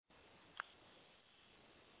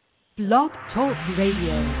Blog Talk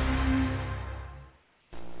Radio.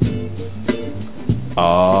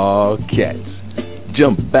 Aw, cats.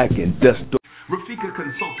 Jump back and dust off. Rafika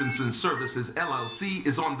Consultants and Services, LLC,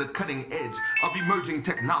 is on the cutting edge of emerging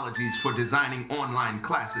technologies for designing online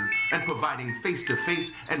classes and providing face-to-face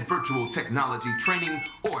and virtual technology training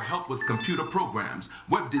or help with computer programs,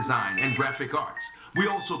 web design, and graphic arts. We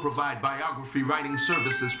also provide biography writing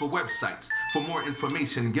services for websites. For more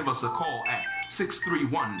information, give us a call at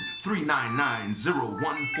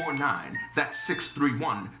 631-399-0149. That's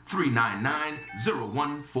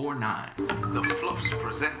 631-399-0149. The Fluffs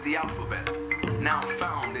present the alphabet, now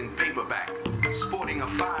found in paperback, sporting a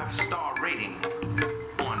 5-star rating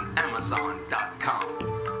on Amazon.com.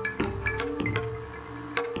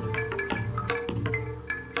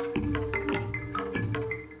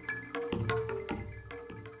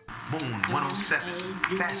 Moon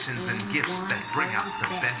 107, fashions and gifts that bring out the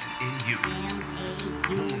best in you.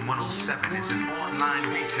 Moon 107 is an online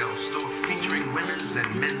retail store featuring women's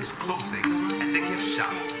and men's clothing and the gift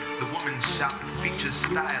shop. The women's shop features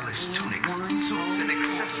stylish tunics, suits, and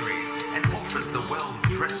accessories and offers the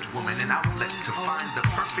well-dressed woman an outlet to find the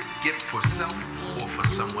perfect gift for self or for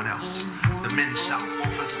someone else. The men's shop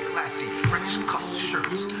offers classy French cut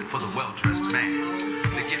shirts for the well-dressed man.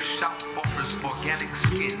 The gift shop offers organic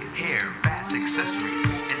skin, hair, bath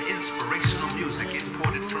accessories, and inspirational music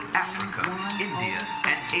imported from Africa, India,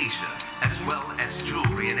 and Asia, as well as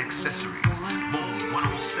jewelry and accessories. Moon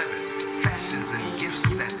 107, fashions and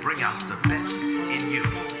gifts that bring out the best in you.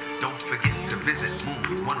 Don't forget to visit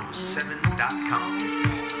moon107.com.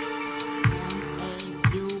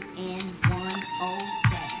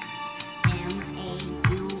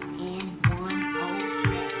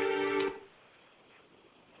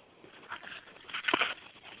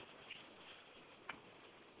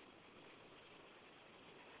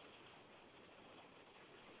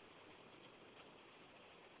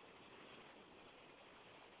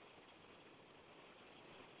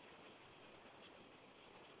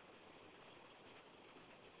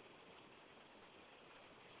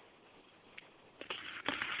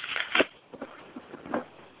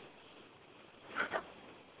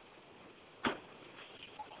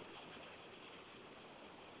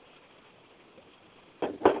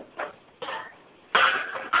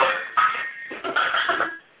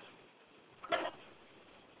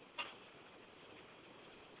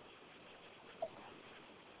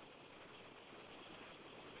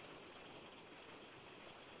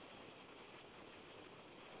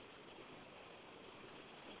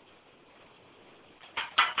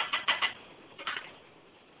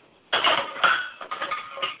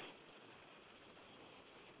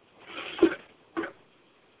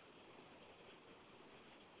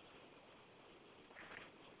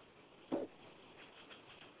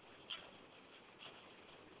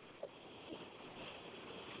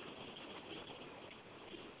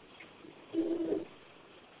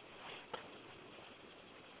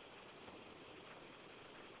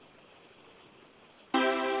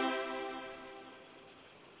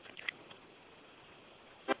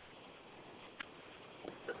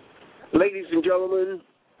 Ladies and gentlemen,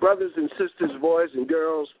 brothers and sisters, boys and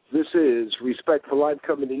girls, this is Respect for Life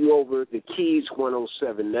coming to you over the Keys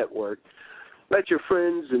 107 Network. Let your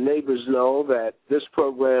friends and neighbors know that this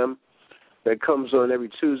program that comes on every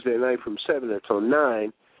Tuesday night from 7 until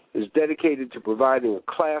 9 is dedicated to providing a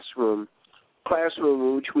classroom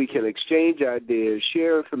in which we can exchange ideas,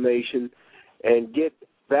 share information, and get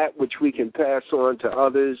that which we can pass on to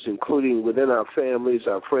others, including within our families,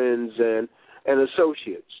 our friends, and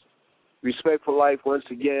associates. Respect for Life, once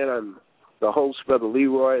again, I'm the host, Brother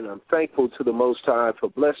Leroy, and I'm thankful to the Most High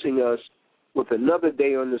for blessing us with another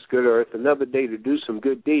day on this good earth, another day to do some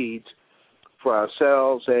good deeds for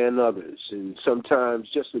ourselves and others. And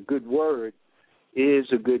sometimes just a good word is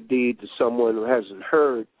a good deed to someone who hasn't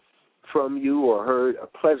heard from you or heard a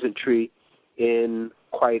pleasantry in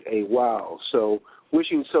quite a while. So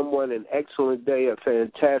wishing someone an excellent day, a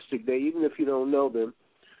fantastic day, even if you don't know them,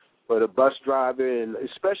 but a bus driver and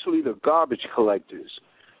especially the garbage collectors.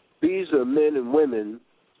 These are men and women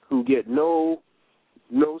who get no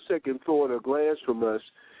second thought or glance from us,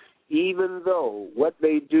 even though what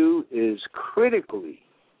they do is critically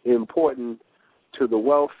important to the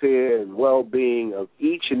welfare and well-being of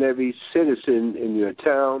each and every citizen in your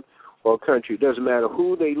town or country. It doesn't matter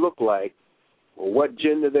who they look like or what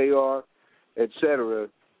gender they are, etc.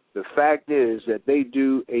 The fact is that they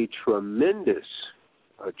do a tremendous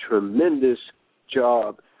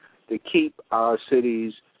job to keep our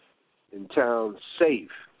cities and towns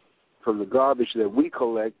safe from the garbage that we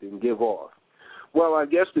collect and give off. Well, our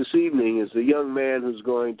guest this evening is a young man who's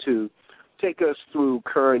going to take us through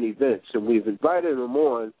current events, and we've invited him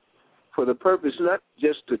on for the purpose not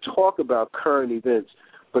just to talk about current events,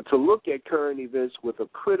 but to look at current events with a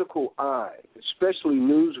critical eye, especially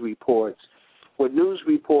news reports, what news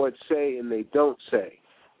reports say and they don't say,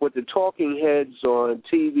 what the talking heads on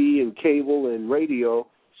TV and cable and radio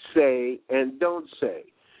say and don't say.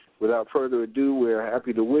 Without further ado, we're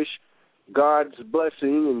happy to wish God's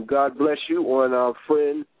blessing and God bless you on our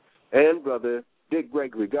friend and brother, Dick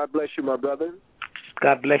Gregory. God bless you, my brother.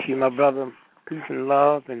 God bless you, my brother. Peace and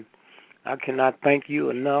love, and I cannot thank you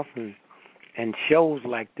enough and shows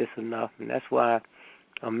like this enough, and that's why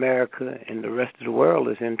America and the rest of the world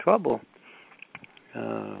is in trouble.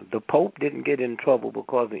 The Pope didn't get in trouble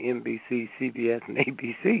because of NBC, CBS, and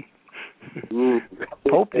ABC.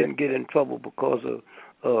 Pope didn't get in trouble because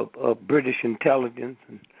of British intelligence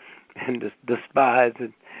and the spies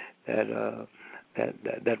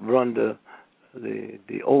that run the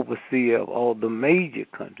overseer of all the major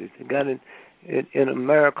countries. They got in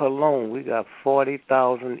America alone, we got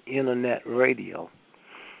 40,000 internet radio.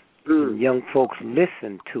 Young folks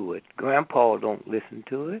listen to it. Grandpa don't listen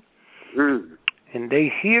to it. And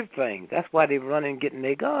they hear things. That's why they run and getting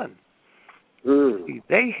their gun.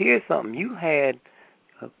 They hear something. You had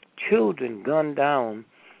children gunned down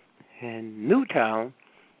in Newtown,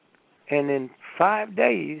 and in 5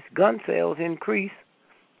 days, gun sales increased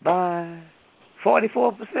by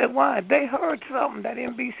 44%. Why? They heard something that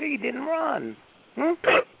NBC didn't run.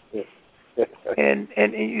 And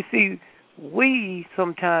you see, we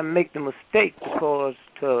sometimes make the mistake because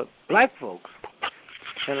to black folks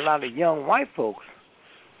and a lot of young white folks,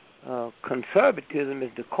 conservatism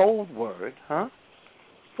is the code word,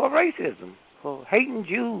 for racism, for hating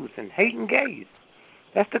Jews and hating gays.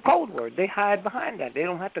 That's the code word. They hide behind that. They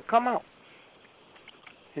don't have to come out.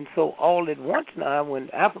 And so all at once now, when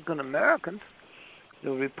African Americans,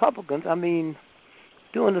 the Republicans, during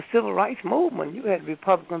the Civil Rights Movement, you had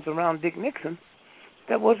Republicans around Dick Nixon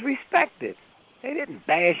that was respected. They didn't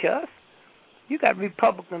bash us. You got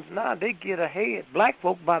Republicans now, they get ahead, black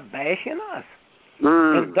folk, by bashing us.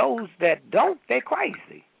 And those that don't, they're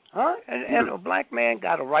crazy. And a black man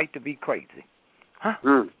got a right to be crazy.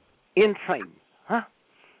 Insane.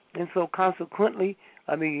 And so consequently,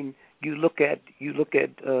 you look at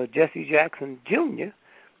Jesse Jackson Jr.,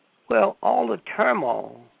 well, all the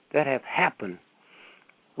turmoil that have happened,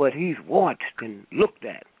 what he's watched and looked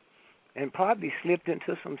at, and probably slipped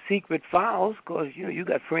into some secret files because, you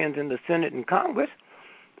got friends in the Senate and Congress,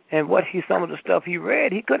 and some of the stuff he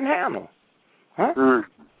read, he couldn't handle. And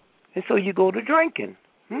so you go to drinking.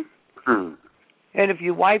 And if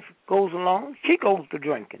your wife goes along, she goes to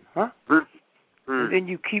drinking. And then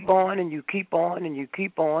you keep on and you keep on and you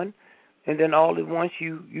keep on, and then all at once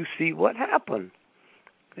you see what happened.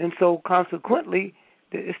 And so consequently,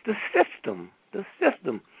 it's the system. The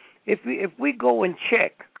system. If we go and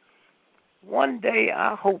check, one day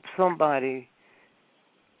I hope somebody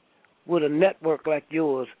with a network like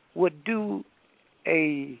yours would do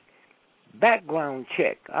a background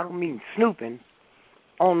check. I don't mean snooping,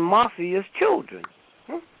 on mafia's children.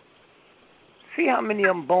 See how many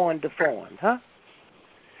of them born deformed,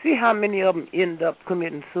 See how many of them end up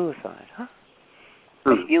committing suicide,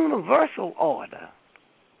 The universal order.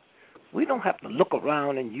 We don't have to look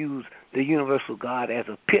around and use the universal God as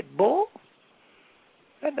a pit bull.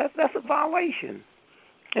 That's a violation.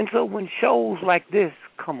 And so when shows like this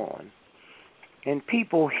come on and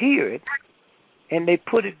people hear it and they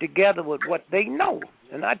put it together with what they know,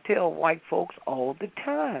 and I tell white folks all the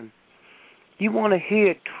time, you want to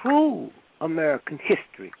hear true American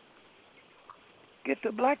history, get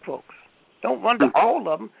to black folks. Don't run to all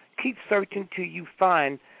of them. Keep searching till you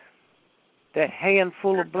find that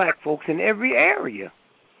handful of black folks in every area.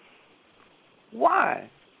 Why?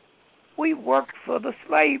 We worked for the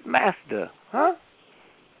slave master,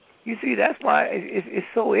 You see, that's why it's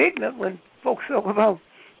so ignorant when folks talk about,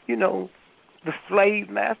 the slave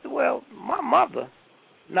master. Well, my mother,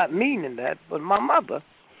 not meaning that, but my mother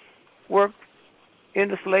worked in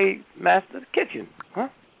the slave master's kitchen,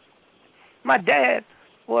 My dad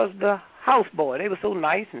was the houseboy. They were so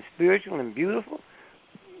nice and spiritual and beautiful.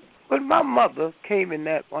 But my mother came in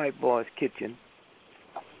that white boy's kitchen.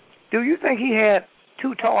 Do you think he had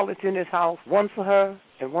 2 toilets in his house, one for her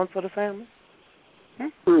and one for the family?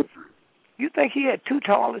 You think he had 2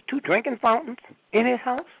 toilets, 2 drinking fountains in his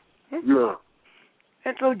house? Yeah.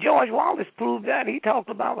 And so George Wallace proved that. He talked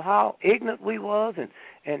about how ignorant we was,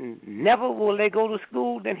 and never will they go to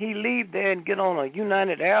school. Then he leave there and get on a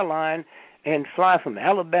United Airline and fly from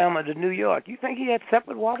Alabama to New York. You think he had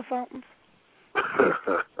separate water fountains?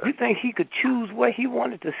 You think he could choose where he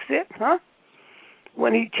wanted to sit,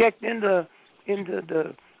 When he checked into in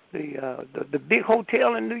the big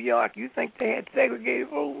hotel in New York, you think they had segregated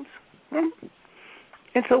rooms?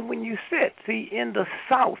 And so when you see, in the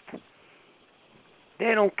South,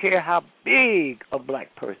 they don't care how big a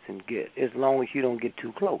black person gets as long as you don't get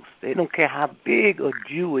too close. They don't care how big a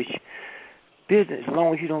Jewish business as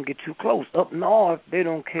long as you don't get too close. Up north, they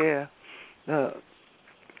don't care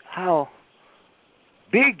how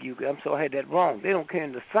big you get. I'm sorry, I had that wrong. They don't care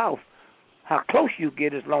in the South how close you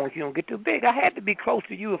get as long as you don't get too big. I had to be close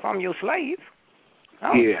to you if I'm your slave.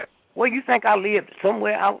 Yeah. Well, you think I lived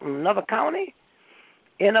somewhere out in another county?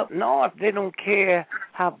 And up north, they don't care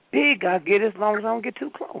how big I get as long as I don't get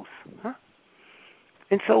too close.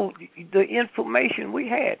 And so the information we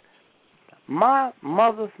had, my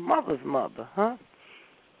mother's mother,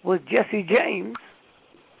 was Jessie James,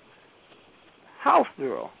 house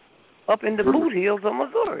girl, up in the boot hills of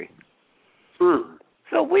Missouri.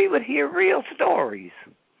 So we would hear real stories.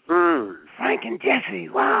 Frank and Jessie,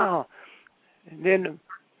 wow. And then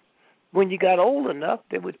when you got old enough,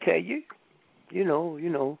 they would tell you, you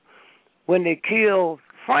know, when they killed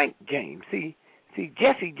Frank James. See,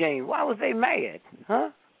 Jessie James, why was they mad?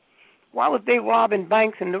 Why was they robbing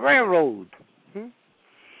banks in the railroad?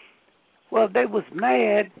 Well, they was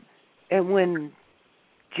mad, and when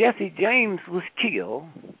Jessie James was killed,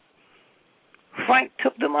 Frank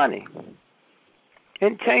took the money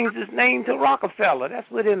and changed his name to Rockefeller. That's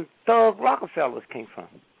where them thug Rockefellers came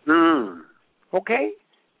from. Okay?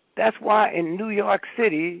 That's why in New York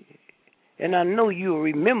City, and I know you'll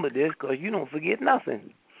remember this because you don't forget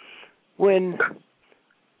nothing. When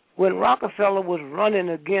Rockefeller was running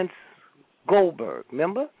against Goldberg,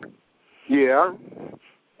 remember? Yeah.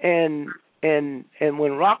 And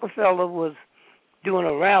when Rockefeller was doing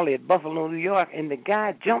a rally at Buffalo, New York, and the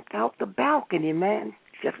guy jumped out the balcony, man,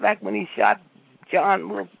 just like when he shot John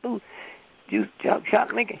Wilkes Booth,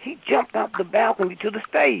 shot Lincoln. He jumped out the balcony to the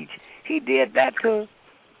stage. He did that to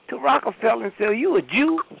Rockefeller and said, "Are you a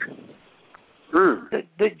Jew?"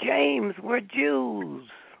 The James were Jews.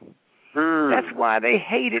 That's why they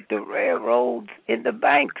hated the railroads and the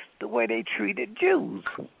banks, the way they treated Jews.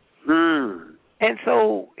 And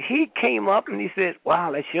so he came up and he said,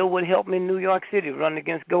 "Wow, that sure would help me in New York City running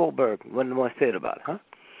against Goldberg." Wasn't what I said about it,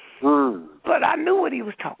 But I knew what he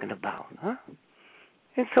was talking about,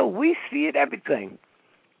 And so we see it everything.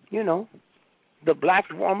 You know, the black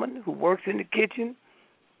woman who works in the kitchen,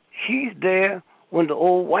 she's there when the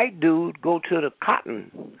old white dude go to the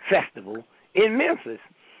cotton festival in Memphis.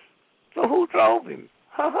 So who drove him?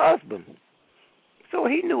 Her husband. So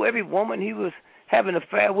he knew every woman he was having an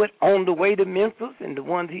affair with on the way to Memphis, and the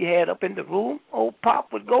ones he had up in the room, old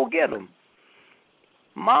Pop would go get them.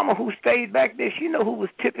 Mama, who stayed back there, she knew who was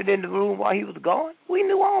tipping in the room while he was gone. We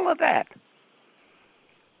knew all of that.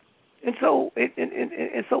 And so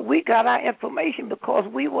so we got our information because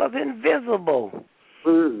we was invisible.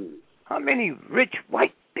 How many rich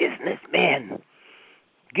white businessmen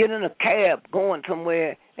get in a cab going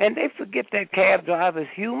somewhere and they forget that cab driver's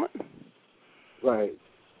human? Right.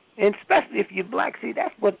 And especially if you're black. See,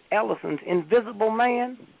 that's what Ellison's Invisible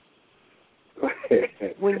Man.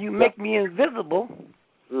 When you make me invisible,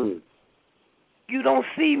 you don't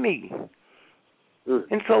see me.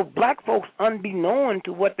 And so black folks, unbeknown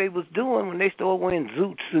to what they was doing when they started wearing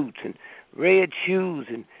zoot suits and red shoes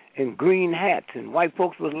and green hats, and white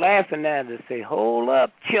folks was laughing at us, say, "Hold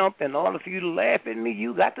up, chump, in order for you to laugh at me,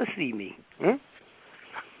 you got to see me."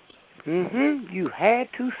 You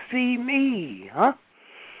had to see me,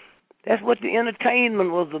 That's what the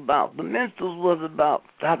entertainment was about. The minstrels was about,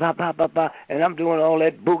 and I'm doing all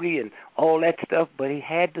that boogie and all that stuff, but he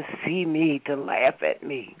had to see me to laugh at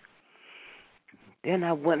me. Then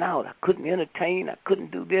I went out. I couldn't entertain. I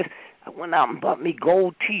couldn't do this. I went out and bought me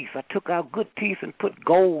gold teeth. I took out good teeth and put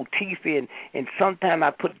gold teeth in, and sometimes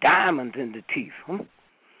I put diamonds in the teeth.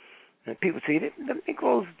 And people say, them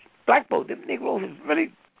Negroes, black folks, them Negroes is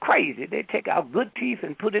really crazy. They take out good teeth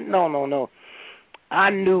and put it, no. I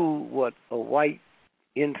knew what a white,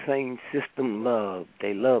 insane system loved.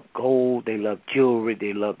 They loved gold, they loved jewelry,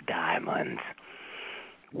 they loved diamonds.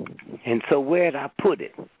 And so where'd I put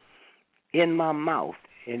it? In my mouth.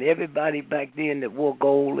 And everybody back then that wore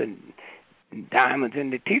gold and diamonds in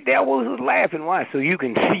the teeth, they always was laughing. Why? So you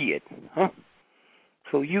can see it.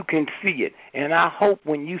 So you can see it. And I hope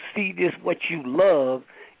when you see this, what you love,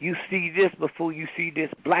 you see this before you see this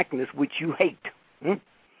blackness which you hate.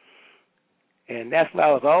 And that's why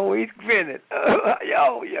I was always grinning.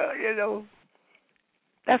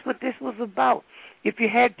 That's what this was about. If you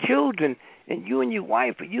had children and you and your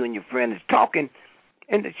wife or you and your friend is talking,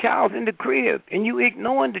 and the child's in the crib, and you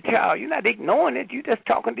ignoring the child. You're not ignoring it. You just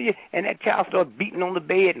talking to you, and that child starts beating on the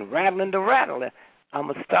bed and rattling the rattler. I'm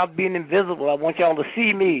going to stop being invisible. I want y'all to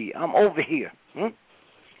see me. I'm over here.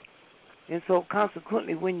 And so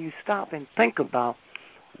consequently, when you stop and think about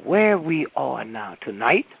where we are now,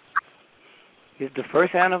 tonight is the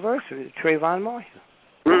first anniversary of Trayvon Marshall.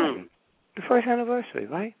 The first anniversary,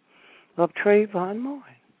 right, of Trayvon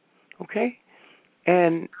Martin. Okay?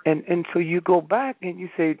 And so you go back and you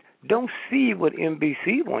say, don't see what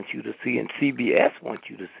NBC wants you to see and CBS wants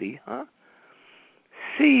you to see, huh?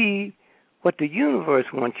 See what the universe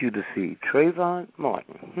wants you to see. Trayvon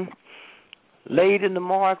Martin laid in the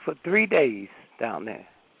morgue for 3 days down there.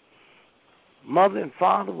 Mother and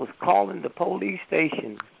father was calling the police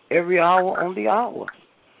station every hour on the hour.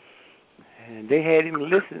 And they had him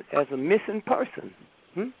listed as a missing person.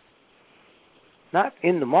 Not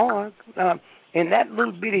in the morgue. In that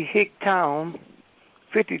little bitty hick town,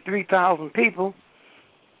 53,000 people,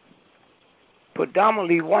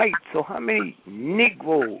 predominantly white. So how many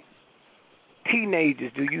Negro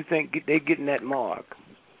teenagers do you think they get in that morgue?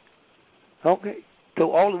 Okay.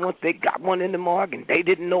 So all the ones, they got one in the morgue and they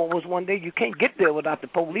didn't know it was one day. You can't get there without the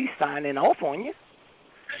police signing off on you.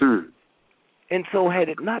 And so had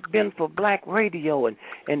it not been for black radio and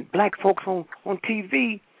black folks on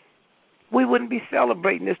TV, we wouldn't be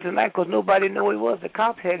celebrating this tonight because nobody knew who he was. The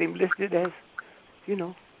cops had him listed as,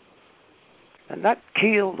 not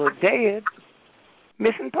killed or dead,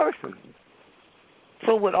 missing person.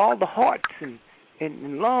 So with all the hearts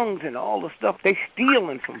and lungs and all the stuff they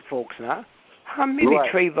stealing from folks now, how many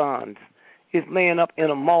Trayvons is laying up in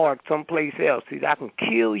a morgue someplace else? See, I can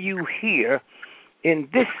kill you here in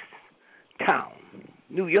this town,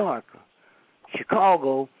 New York,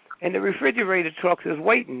 Chicago, and the refrigerator trucks is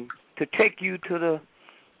waiting to take you to the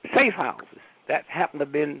safe houses. That happened to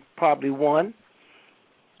have been probably one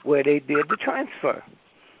where they did the transfer.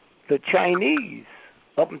 The Chinese,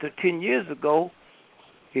 up until 10 years ago,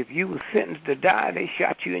 if you were sentenced to die, they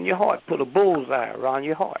shot you in your heart, put a bullseye around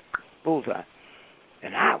your heart, bullseye.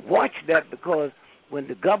 And I watched that because when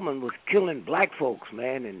the government was killing black folks,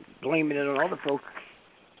 man, and blaming it on other folks,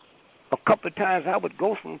 a couple of times I would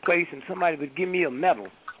go someplace and somebody would give me a medal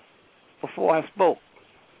before I spoke.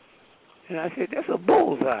 And I said, that's a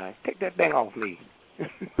bullseye. Take that thing off me.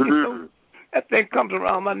 That thing comes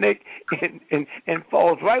around my neck and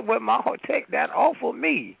falls right where my heart. Take that off of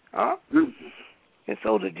me. Huh? And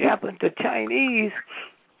so the Chinese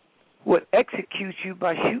would execute you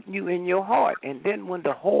by shooting you in your heart. And then when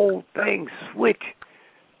the whole thing switched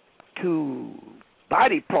to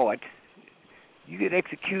body parts, you get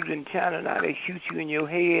executed in China. Now they shoot you in your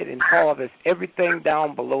head and harvest everything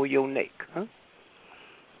down below your neck. Huh?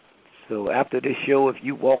 So after this show, if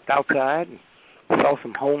you walked outside and saw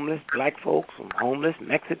some homeless black folks, some homeless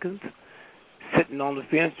Mexicans sitting on the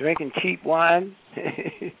fence drinking cheap wine,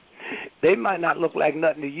 they might not look like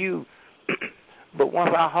nothing to you, but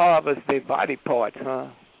once I harvest their body parts,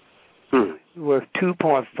 worth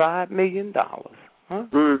 $2.5 million. Huh?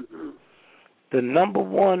 The number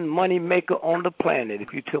one money maker on the planet. If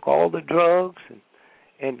you took all the drugs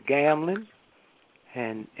and gambling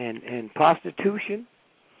and prostitution,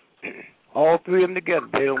 all three of them together,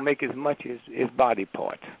 they don't make as much as body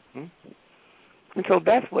parts. And so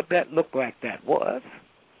that's what that looked like that was.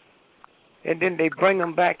 And then they bring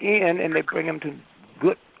them back in and they bring them to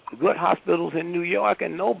good hospitals in New York,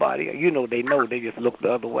 and nobody, they just look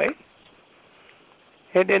the other way.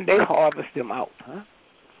 And then they harvest them out. Huh?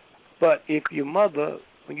 But if your mother,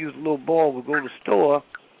 when you was a little boy, would go to the store,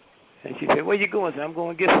 and she said, where you going? I said, I'm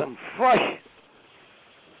going to get some fresh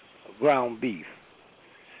ground beef.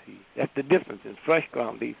 See, that's the difference in fresh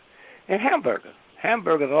ground beef and hamburgers.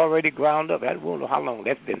 Hamburgers already ground up. I don't know how long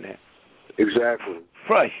that's been there. Exactly.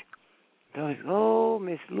 Fresh. So I said, oh,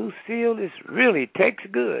 Miss Lucille, this really tastes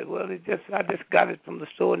good. Well, I just got it from the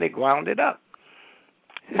store, and they ground it up.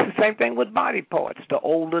 It's the same thing with body parts. The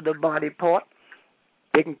older the body part,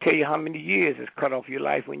 they can tell you how many years is cut off your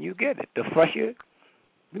life when you get it. The fresher,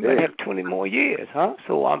 you might have 20 more years, huh?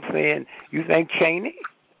 So I'm saying, you think Cheney,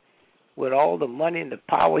 with all the money and the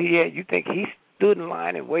power he had, you think he stood in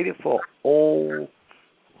line and waited for old,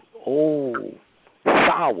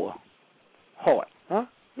 sour heart, huh?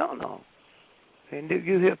 No. And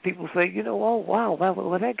you hear people say, oh, wow,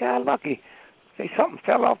 well, that guy lucky. Say something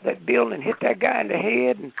fell off that building and hit that guy in the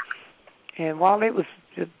head, and while they was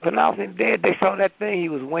pronouncing him dead, they saw that thing he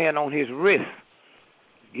was wearing on his wrist.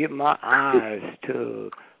 Give my eyes to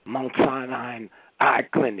Mount Sinai Eye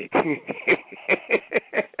Clinic.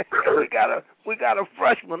 we got a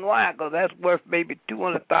fresh one. Why? Because that's worth maybe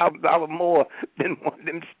 $200,000 more than one of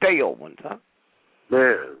them stale ones, huh?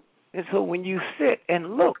 Man. And so when you sit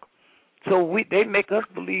and look, they make us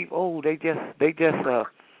believe, they just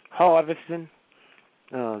harvesting,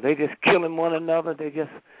 they just killing one another, they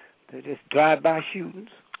just drive-by shootings.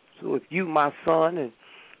 So if you, my son, and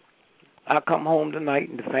I come home tonight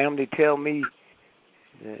and the family tell me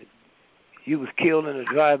that you was killed in a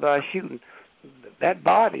drive-by shooting, that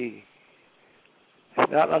body is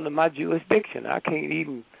not under my jurisdiction. I can't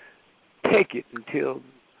even take it until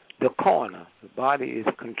the coroner. The body is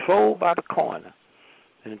controlled by the coroner.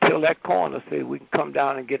 And until that coroner says we can come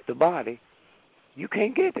down and get the body, you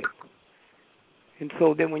can't get it. And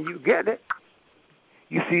so then when you get it,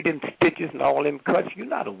 you see them stitches and all them cuts. You're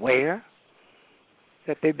not aware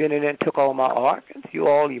that they've been in there and took all my organs. You're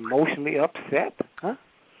all emotionally upset, huh?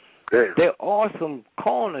 Damn. There are some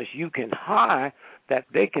corners you can hire that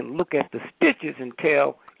they can look at the stitches and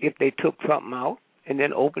tell if they took something out, and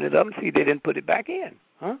then open it up and see they didn't put it back in,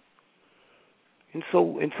 huh? And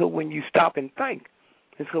so when you stop and think,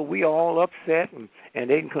 and so we all upset, and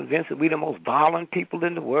they can convince us we the most violent people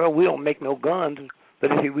in the world. We don't make no guns, but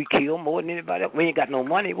they say we kill more than anybody else. We ain't got no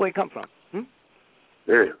money. Where it come from?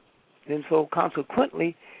 Yeah. And so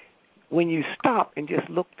consequently, when you stop and just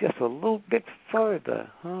look just a little bit further,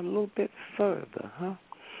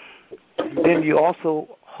 then you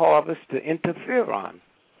also harvest the interferon.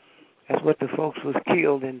 That's what the folks was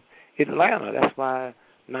killed in Atlanta. That's why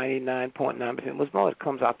 99.9% was more. It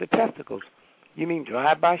comes out the testicles. You mean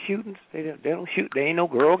drive-by shootings? They don't shoot. There ain't no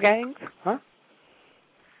girl gangs, huh?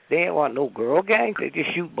 There ain't no girl gangs. They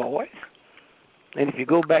just shoot boys. And if you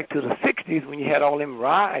go back to the 60s when you had all them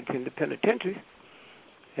riots in the penitentiaries,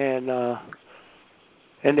 and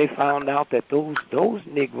they found out that those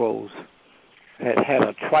Negroes had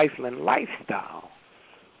a trifling lifestyle,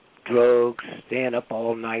 drugs, staying up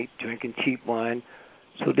all night, drinking cheap wine.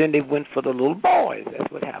 So then they went for the little boys.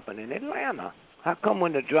 That's what happened in Atlanta. How come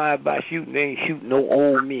when the drive-by shooting, they ain't shooting no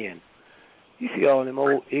old men? You see all them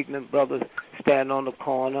old ignorant brothers standing on the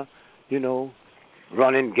corner,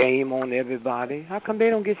 running game on everybody. How come they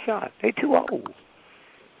don't get shot? They too old.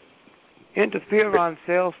 Interferon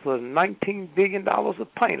sells for $19 billion a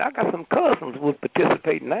pint. I got some cousins who would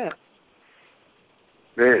participate in that.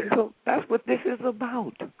 Man. So that's what this is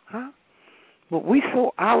about, huh? But we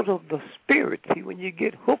so out of the spirit. See, when you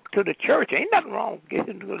get hooked to the church, ain't nothing wrong with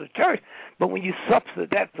getting to the church. But when you substitute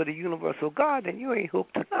that for the universal God, then you ain't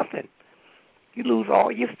hooked to nothing. You lose all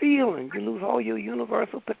your feelings. You lose all your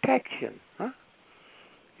universal protection, huh?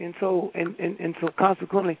 And so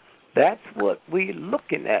consequently, that's what we're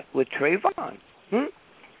looking at with Trayvon.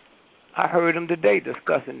 I heard him today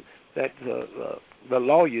discussing that the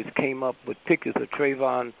lawyers came up with pictures of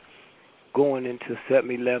Trayvon going into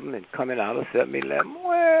 7-Eleven and coming out of 7-Eleven.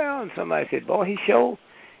 Well, and somebody said, boy, he sure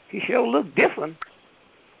looked different.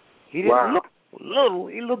 He didn't look little.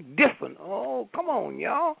 He looked different. Oh, come on,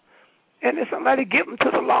 y'all. And then somebody give them to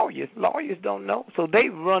the lawyers. Lawyers don't know, so they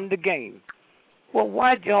run the game. Well,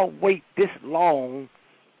 why'd y'all wait this long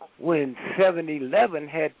when 7-Eleven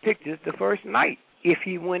had pictures the first night if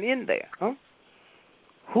he went in there, huh?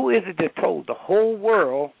 Who is it that told the whole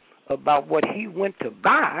world about what he went to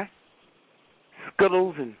buy,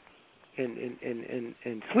 Skittles and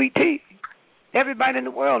sweet tea? Everybody in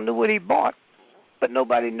the world knew what he bought, but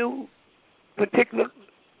nobody knew particular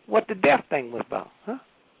what the death thing was about, huh?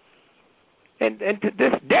 And to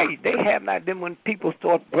this day, they have not. Then when people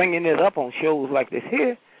start bringing it up on shows like this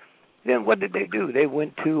here, then what did they do? They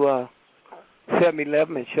went to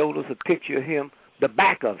 7-Eleven and showed us a picture of him, the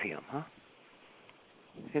back of him, huh?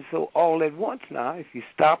 And so all at once now, if you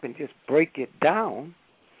stop and just break it down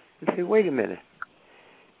and say, wait a minute,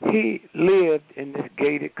 he lived in this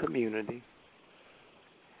gated community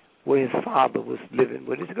where his father was living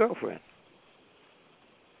with his girlfriend.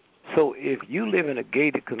 So if you live in a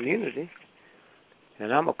gated community,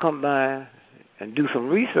 and I'm going to come by and do some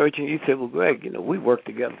research, and you say, well, Greg, we worked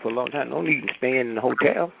together for a long time. No need to stay in the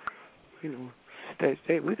hotel.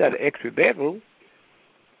 Stay. We got an extra bedroom.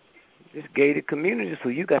 This gated community, so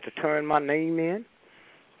you got to turn my name in.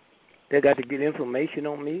 They got to get information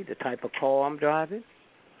on me, the type of car I'm driving,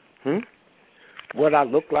 what I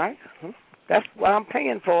look like. That's what I'm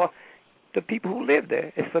paying for. The people who live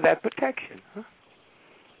there is for that protection.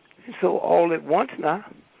 And so all at once now,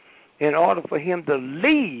 in order for him to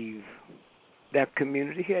leave that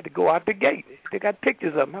community, he had to go out the gate. They got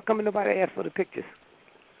pictures of him. How come nobody asked for the pictures?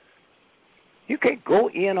 You can't go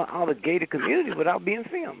in or out of a gated community without being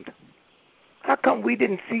filmed. How come we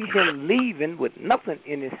didn't see him leaving with nothing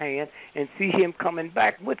in his hand and see him coming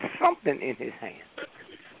back with something in his hand?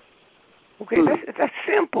 Okay, that's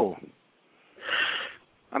simple.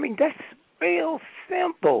 I mean, that's real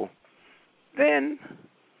simple. then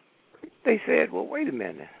they said, well, wait a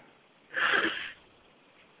minute.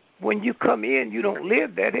 When you come in, you don't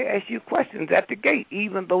live there. They ask you questions at the gate,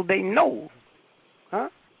 even though they know,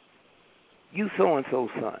 you so-and-so's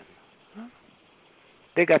son.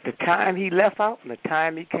 They got the time he left out and the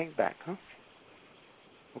time he came back,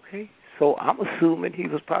 Okay? So I'm assuming he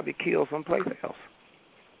was probably killed someplace else.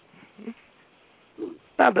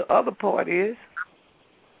 Now, the other part is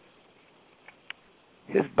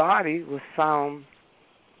his body was found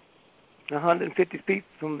 150 feet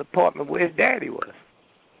from the apartment where his daddy was.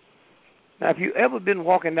 Now, if you've ever been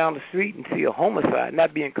walking down the street and see a homicide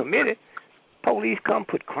not being committed, police come,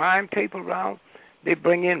 put crime tape around. They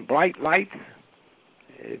bring in bright lights,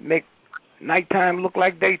 make nighttime look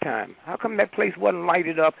like daytime. How come that place wasn't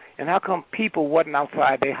lighted up, and how come people wasn't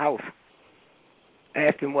outside their house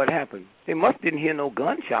asking what happened? They must didn't hear no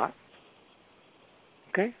gunshot.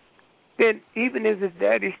 Okay? Then even if his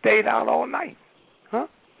daddy stayed out all night,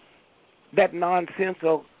 that nonsense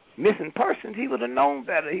of missing persons, he would have known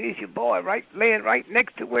better. Here's your boy laying right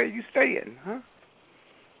next to where you staying,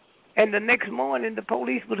 And the next morning, the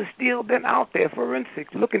police would have still been out there,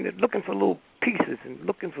 forensics, looking for little pieces and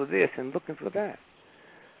looking for this and looking for that.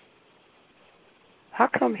 How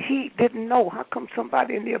come he didn't know? How come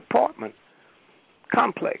somebody in the apartment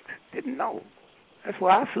complex didn't know? That's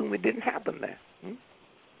why I assume it didn't happen there.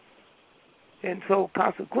 And so,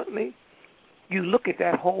 consequently, you look at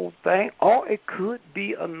that whole thing, or it could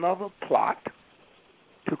be another plot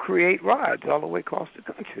to create riots all the way across the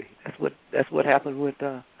country. That's what happened with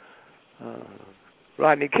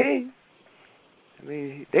Rodney King. I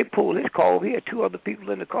mean, they pulled his car over. He had two other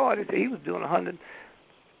people in the car. They said he was doing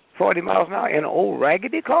 140 miles an hour in an old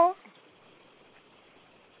raggedy car.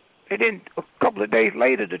 And then a couple of days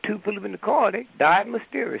later, the two people in the car, they died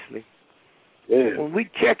mysteriously. Yeah. When we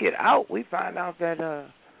check it out, we find out that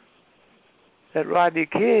Rodney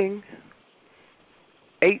King,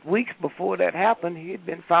 8 weeks before that happened, he had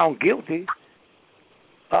been found guilty.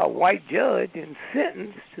 A white judge and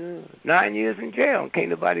sentenced to 9 years in jail. And can't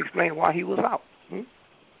nobody explain why he was out.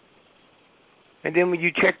 And then when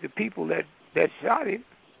you check the people that shot him,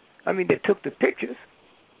 that took the pictures,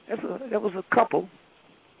 that was a couple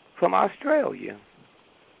from Australia.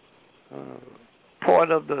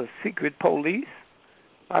 Part of the secret police,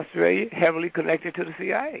 Australia, heavily connected to the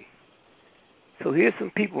CIA. So here's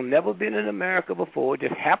some people never been in America before,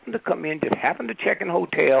 just happened to come in, just happened to check in a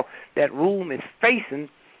hotel. That room is facing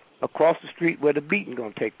across the street where the beating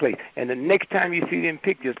going to take place. And the next time you see them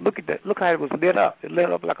pictures, look at that. Look how it was lit up. It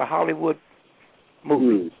lit up like a Hollywood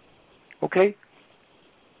movie. Okay?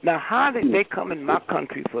 Now, how did they come in my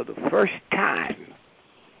country for the first time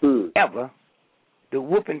ever? The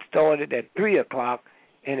whooping started at 3 o'clock,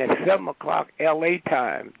 and at 7 o'clock L.A.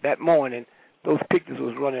 time that morning, those pictures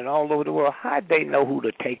was running all over the world. How'd they know who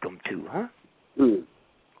to take them to,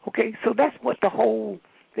 Okay, so that's what the whole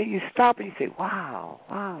thing, you stop and you say, wow.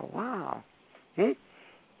 And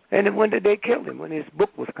then when did they kill him? When his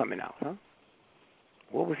book was coming out,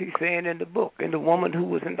 What was he saying in the book? And the woman who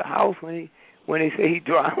was in the house when they say he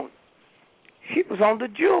drowned, she was on the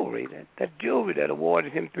jewelry, that jewelry that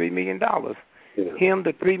awarded him $3 million. Yeah. Him,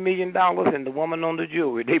 the $3 million, and the woman on the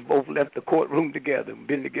jewelry. They both left the courtroom together and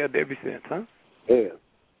been together ever since, Yeah.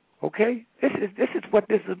 Okay? This is what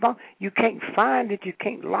this is about. You can't find it. You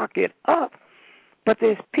can't lock it up. But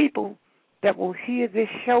there's people that will hear this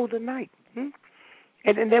show tonight. And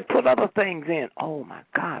then they'll put other things in. Oh, my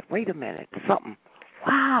God, wait a minute. Something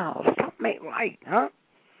ain't right,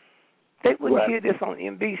 They wouldn't hear this on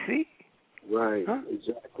NBC. Right,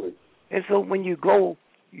 exactly. And so when you go,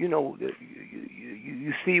 you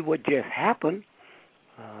see what just happened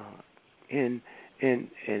in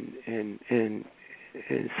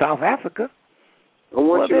South Africa. I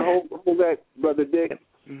want you to hold that, Brother Dick.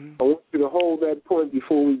 I want you to hold that point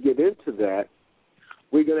before we get into that.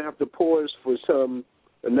 We're going to have to pause for some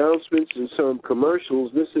announcements and some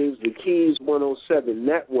commercials. This is the Keys 107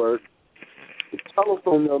 Network. The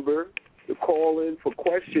telephone number to call in for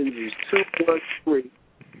questions is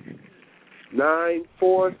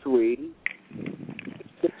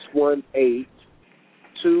 213-943-6618.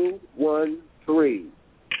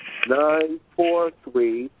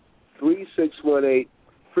 213-943-3618.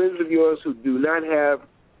 Friends of yours who do not have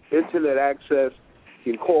internet access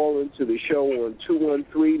can call into the show on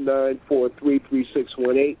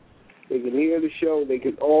 213-943-3618. They can hear the show. They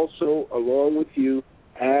can also, along with you,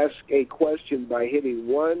 ask a question by hitting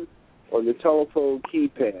 1 on the telephone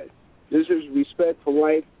keypad. This is Respect for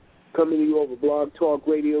Life, coming to you over Blog Talk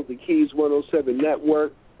Radio, the Keys 107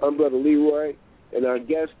 Network. I'm Brother Leroy, and our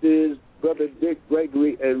guest is Brother Dick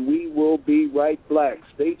Gregory, and we will be right back.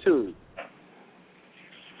 Stay tuned.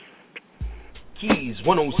 Keys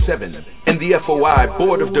 107 and the FOI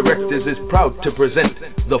Board of Directors is proud to present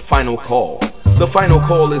The Final Call. The Final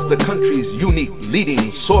Call is the country's unique leading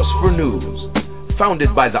source for news.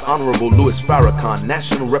 Founded by the Honorable Louis Farrakhan,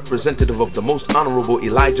 National Representative of the Most Honorable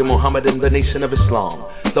Elijah Muhammad and the Nation of Islam,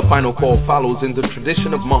 The Final Call follows in the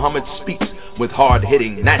tradition of Muhammad Speaks with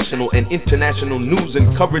hard-hitting national and international news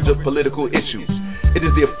and coverage of political issues. It is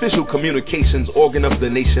the official communications organ of the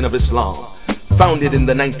Nation of Islam. Founded in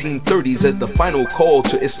the 1930s as the Final Call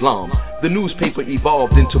to Islam, the newspaper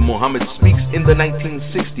evolved into Muhammad Speaks in the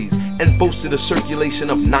 1960s and boasted a circulation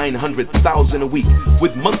of 900,000 a week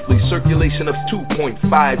with monthly circulation of 2.5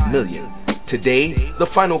 million. Today, the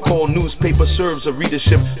Final Call newspaper serves a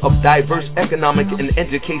readership of diverse economic and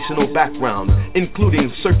educational backgrounds, including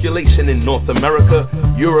circulation in North America,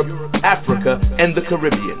 Europe, Africa, and the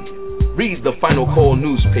Caribbean. Read the Final Call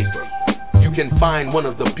newspaper. You can find one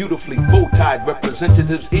of the beautifully bow-tied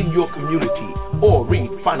representatives in your community or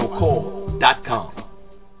read finalcall.com.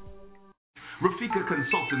 Rafika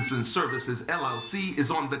Consultants and Services, LLC,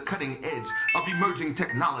 is on the cutting edge of emerging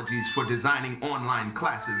technologies for designing online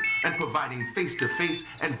classes and providing face-to-face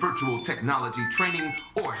and virtual technology training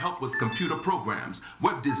or help with computer programs,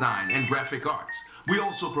 web design, and graphic arts. We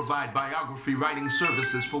also provide biography writing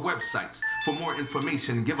services for websites. For more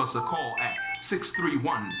information, give us a call at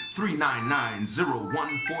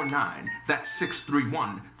 631-399-0149. That's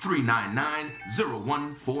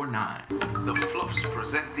 631-399-0149. The Fluffs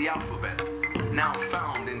present the alphabet, now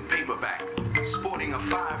found in paperback, sporting a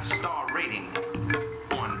 5-star rating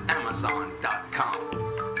on Amazon.com.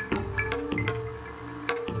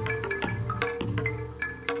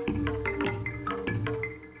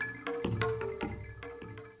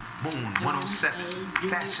 Moon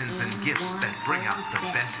 107, fashions and gifts that bring out the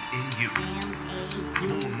best in you.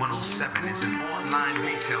 Moon 107 is an online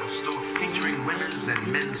retail store featuring women's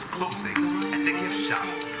and men's clothing and the gift shop.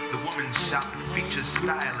 The women's shop features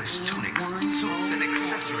stylish tunics, suits, and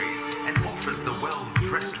accessories and offers the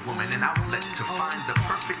well-dressed woman an outlet to find the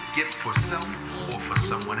perfect gift for self or for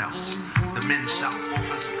someone else. The men's shop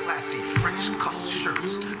offers classy French cut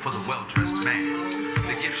shirts for the well-dressed man.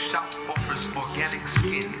 The gift shop offers organic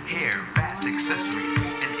skin, hair, bath accessories,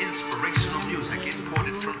 and inspirational music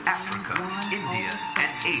imported from Africa, India,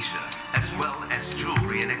 and Asia, as well as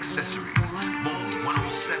jewelry and accessories. Moon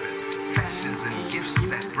 107, fashions and gifts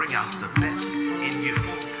that bring out the best in you.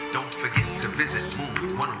 Don't forget to visit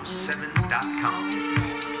moon107.com.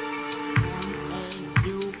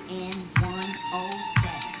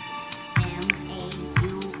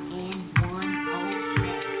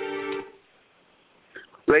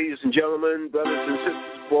 Ladies and gentlemen, brothers and sisters,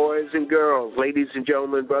 boys and girls. Ladies and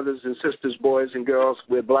gentlemen, brothers and sisters, boys and girls,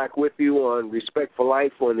 we're Black with you on Respect for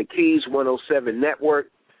Life on the Keys 107 Network,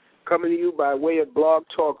 coming to you by way of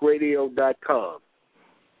blogtalkradio.com.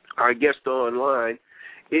 Our guest online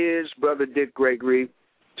is Brother Dick Gregory.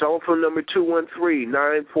 Telephone number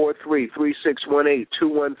 213-943-3618,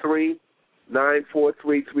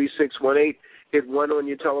 213-943-3618. Hit 1 on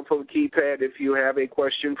your telephone keypad if you have a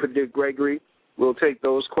question for Dick Gregory. We'll take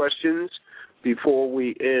those questions before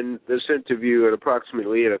we end this interview at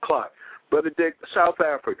approximately 8 o'clock. Brother Dick, South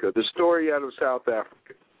Africa, the story out of South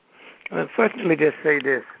Africa. Well, first, let me just say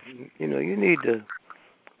this. You know, you need to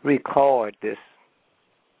record this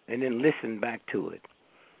and then listen back to it.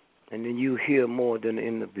 And then you hear more than the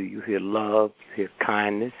interview. You hear love, you hear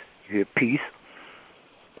kindness, you hear peace.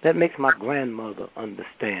 That makes my grandmother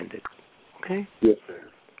understand it, okay? Yes, sir.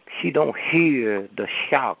 She don't hear the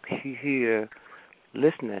shock. She hear,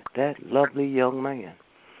 listen at that lovely young man.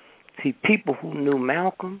 See, people who knew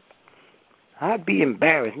Malcolm, I'd be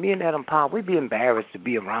embarrassed. Me and Adam Powell, we'd be embarrassed to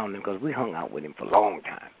be around him because we hung out with him for a long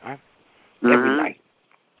time, right? Mm-hmm.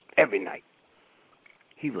 Every night.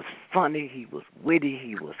 He was funny, he was witty,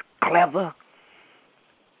 he was clever,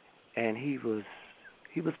 and he was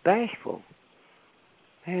bashful.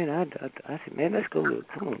 Man, I said, man, let's go.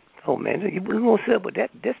 Come on. Oh, man, we going to sit with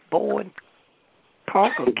this boy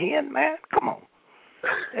punk again, man? Come on.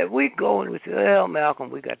 And we go and we say, well,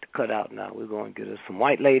 Malcolm, we got to cut out now. We're going to get us some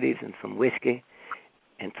white ladies and some whiskey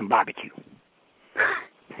and some barbecue.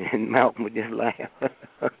 And Malcolm would just laugh.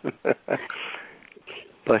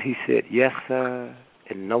 But he said, yes, sir,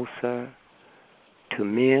 and no, sir, to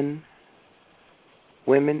men,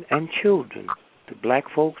 women, and children, to black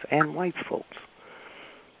folks and white folks.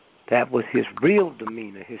 That was his real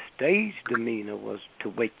demeanor. His stage demeanor was to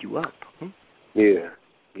wake you up. Yeah.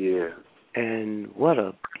 And what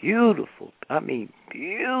a beautiful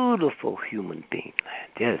human being, man.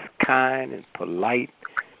 Just kind and polite,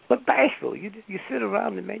 but bashful. You sit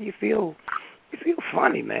around and, man, you feel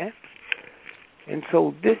funny, man. And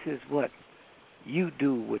so this is what you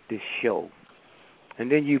do with this show. And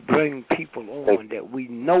then you bring people on that we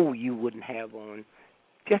know you wouldn't have on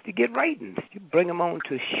just to get ratings. You bring them on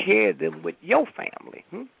to share them with your family.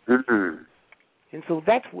 Mm-hmm. And so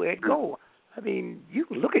that's where it goes. I mean, you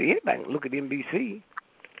can look at anybody. Look at NBC,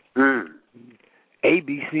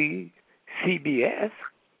 ABC, CBS.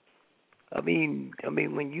 I mean,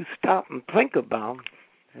 when you stop and think about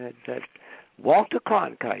that Walter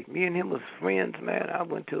Cronkite, me and him was friends, man. I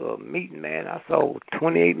went to a meeting, man. I saw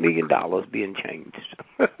 $28 million being changed.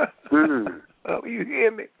 Oh, you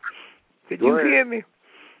hear me? Did you hear me?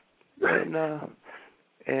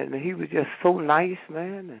 And he was just so nice,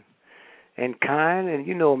 man, and kind. And,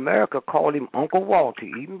 you know, America called him Uncle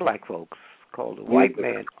Walty. Even black folks called the white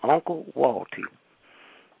man Uncle Walty.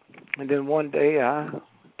 And then one day I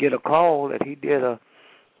get a call that he did a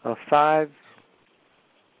 5-spot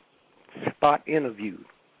interview,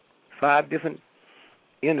 5 different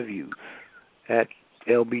interviews at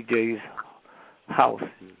LBJ's house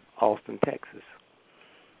in Austin, Texas.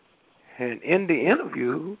 And in the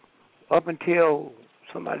interview, up until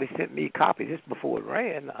somebody sent me copies just before it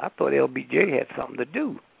ran, I thought LBJ had something to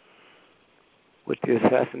do with the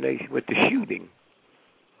assassination, with the shooting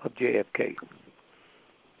of JFK.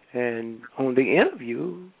 And on the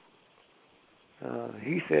interview,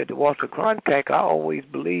 he said to Walter Cronkite, I always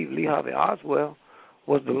believed Lee Harvey Oswald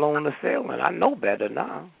was the lone assailant. I know better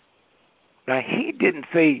now. Now, he didn't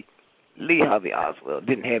say Lee Harvey Oswald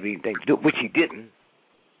didn't have anything to do, which he didn't.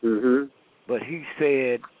 Mm-hmm. But he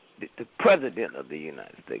said that the president of the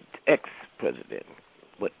United States, ex-president,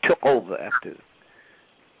 what took over after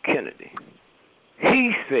Kennedy,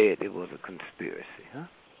 he said it was a conspiracy, huh?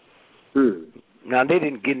 Now, they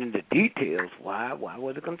didn't get into details. Why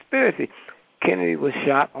was it a conspiracy? Kennedy was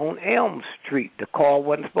shot on Elm Street. The car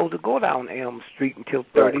wasn't supposed to go down Elm Street until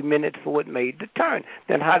 30 minutes before it made the turn.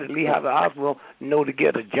 Then how did Lee Harvey Oswald know to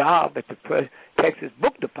get a job at the Texas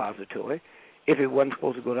Book Depository if it wasn't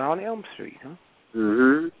supposed to go down Elm Street, huh?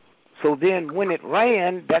 Mm-hmm. So then when it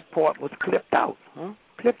ran, that part was clipped out, huh?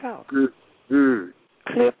 Clipped out. Mm-hmm.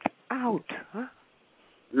 Clipped out, huh?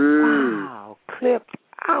 Mm. Wow, clipped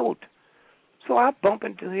out. So I bump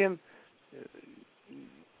into him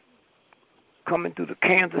coming through the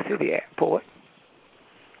Kansas City airport,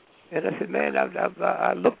 and I said, man,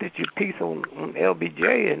 I looked at your piece on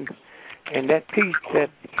LBJ, and that piece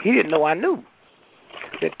that he didn't know I knew,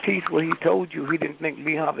 that piece where he told you he didn't think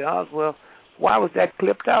Lee Harvey Oswald, why was that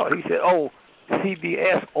clipped out? He said, oh,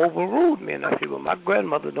 CBS overruled me. And I said, well, my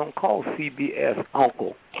grandmother don't call CBS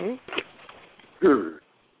uncle.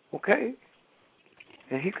 Okay?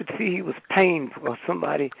 And he could see he was pained for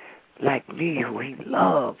somebody like me who he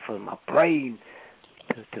loved, for my brain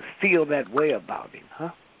to feel that way about him, huh?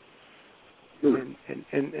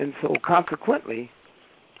 And so consequently,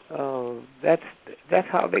 that's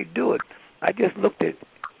how they do it. I just looked at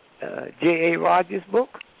J.A. Rogers' book.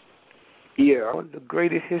 Yeah. One of the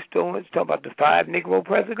greatest historians, talk about the 5 Negro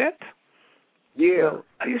presidents. Yeah. So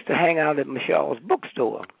I used to hang out at Michelle's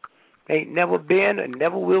bookstore. Ain't never been and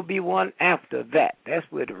never will be one after that. That's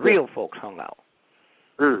where the real folks hung out.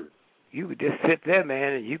 You could just sit there,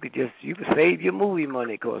 man, and you could save your movie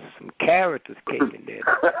money because some characters came in there,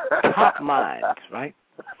 top minds, right?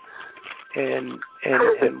 And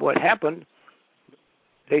what happened?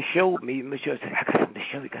 They showed me. Michelle said, "I got something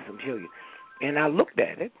to show you. And I looked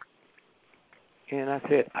at it, and I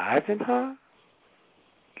said, Eisenhower?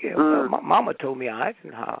 Yeah, well, my mama told me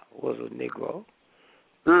Eisenhower was a Negro,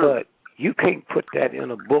 but you can't put that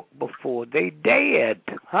in a book before they dead,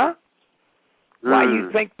 huh? Why you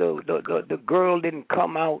think the girl didn't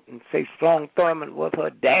come out and say Strong Thurman was her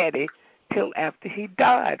daddy till after he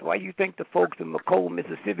died? Why you think the folks in McComb,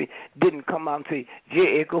 Mississippi didn't come out and say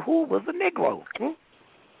J. Edgar Hoover was a Negro?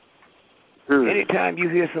 Anytime you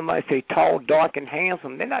hear somebody say tall, dark, and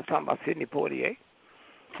handsome, they're not talking about Sidney Poitier.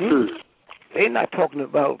 They're not talking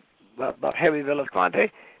about Harry Belafonte.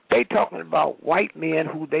 They're talking about white men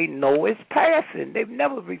who they know is passing. They've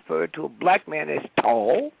never referred to a black man as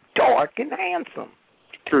tall, dark, and handsome.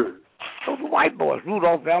 Those were white boys.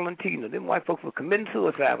 Rudolph Valentino. Them white folks were committing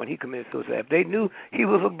suicide when he committed suicide. They knew he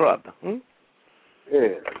was a brother.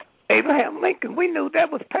 Yeah. Abraham Lincoln, we knew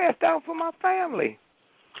that was passed down from our family.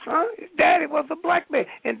 Huh? His daddy was a black man.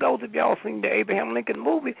 And those of y'all seen the Abraham Lincoln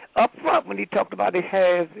movie, up front when he talked about his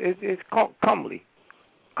hair is comely.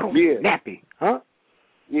 Nappy. Huh?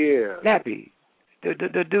 Yeah. Nappy.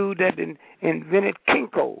 The dude that invented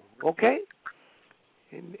Kinko, okay?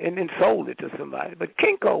 And then sold it to somebody. But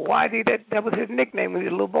Kinko, why did that was his nickname when he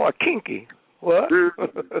was a little boy, Kinky. What?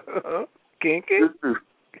 Kinky?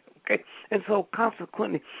 Okay. And so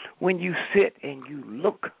consequently, when you sit and you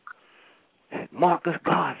look Marcus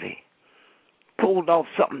Garvey pulled off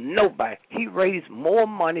something nobody. He raised more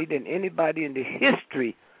money than anybody in the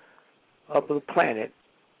history of the planet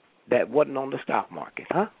that wasn't on the stock market,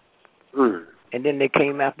 huh? Mm. And then they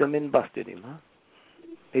came after him and busted him, huh?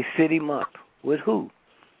 They set him up with who?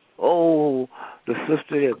 Oh, the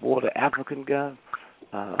sister that wore the African gown.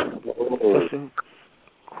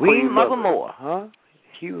 Queen Mother Moore, huh?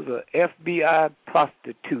 She was an FBI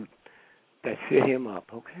prostitute that set him up,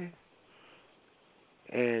 okay?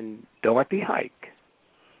 And Dorothy Hike.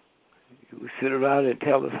 You would sit around and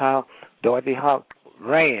tell us how Dorothy Hike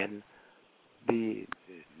ran the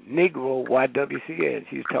Negro YWCA. And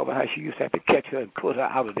she was talking about how she used to have to catch her and put her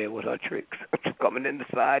out of there with her tricks, coming in the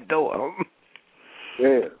side door.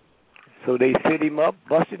 Yeah. So they set him up,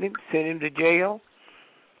 busted him, sent him to jail,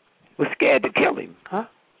 was scared to kill him, huh?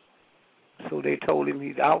 So they told him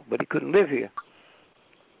he's out, but he couldn't live here.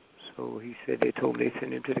 So he said they told him they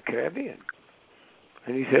sent him to the Caribbean.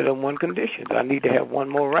 And he said on one condition, I need to have one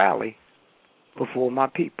more rally before my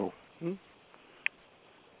people.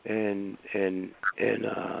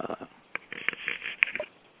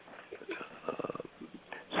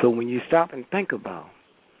 So when you stop and think about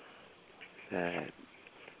that,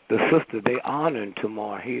 the sister they honored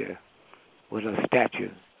tomorrow here with a statue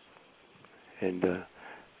in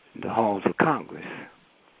the halls of Congress.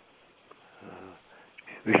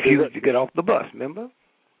 Refused to get off the bus, remember?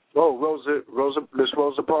 Oh, Miss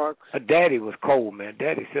Rosa Parks? Her daddy was cold, man.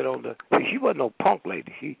 Daddy sit on the... See, she wasn't no punk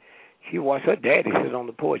lady. She watched her daddy sit on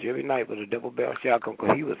the porch every night with a double-barrel shotgun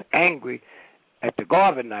because he was angry at the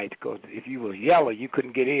Garvey night because if you was yellow, you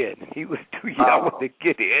couldn't get in. He was too yellow to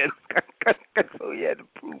get in. So he had to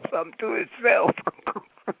prove something to himself.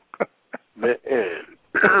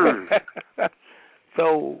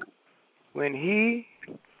 So when he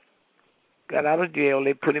got out of jail,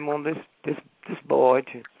 they put him on this board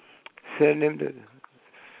to send him to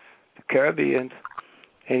the Caribbean,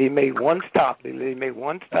 and he made one stop. He made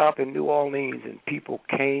one stop in New Orleans, and people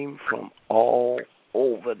came from all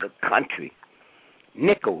over the country.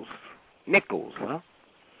 Nickels, huh?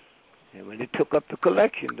 And when they took up the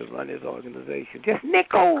collection to run his organization, just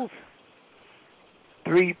nickels,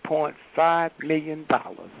 $3.5 million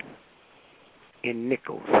in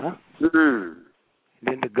nickels, huh? Mm.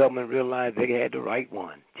 Then the government realized they had the right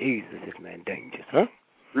one. Jesus, this man dangerous, huh?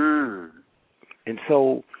 Mm. And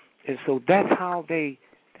so that's how they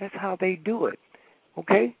do it,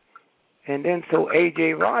 okay? And then so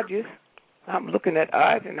A.J. Rogers, I'm looking at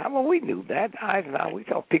Eisenhower. Well, we knew that. Eisenhower, we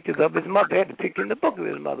saw pictures of his mother. They had the picture in the book of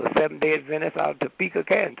his mother, Seventh-day Adventist out of Topeka,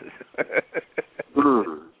 Kansas.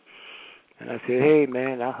 And I said, hey,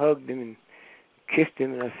 man, I hugged him and kissed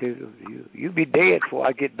him, and I said, you'll be dead before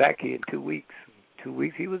I get back here in 2 weeks. 2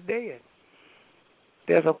 weeks, he was dead.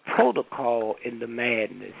 There's a protocol in the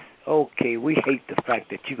madness. Okay, we hate the fact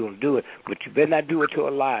that you're going to do it, but you better not do it to a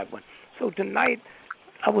live one. So tonight,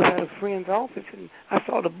 I was at a friend's office, and I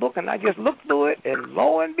saw the book, and I just looked through it, and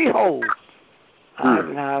lo and behold,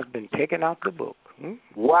 Eisenhower's been taking out the book.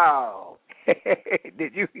 Wow.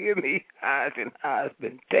 Did you hear me? Eisenhower's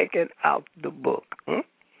been taking out the book.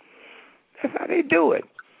 That's how they do it.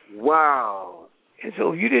 Wow. And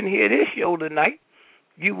so if you didn't hear this show tonight,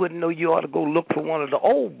 you wouldn't know you ought to go look for one of the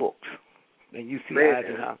old books, and you see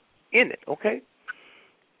Eisenhower in it, okay?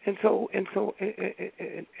 And so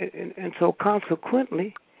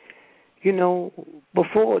consequently, you know,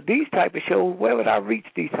 before these type of shows, where would I reach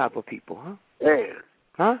these type of people, huh? Man.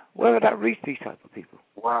 Huh? Where would I reach these type of people?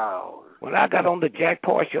 Wow. When I got on the Jack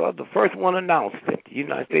Paul show, I was the first one announced that the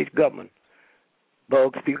United States government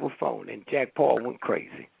bugs people's phone, and Jack Paul went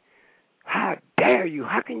crazy. How dare you?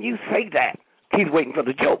 How can you say that? He's waiting for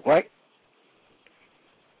the joke, right?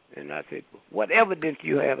 And I said, what evidence do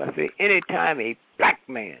you have? I said, anytime a black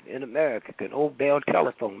man in America can owe Bell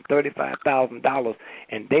Telephone $35,000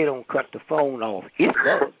 and they don't cut the phone off, it's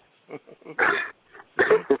bugs.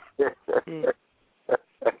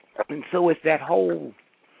 And so it's that whole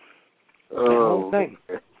thing.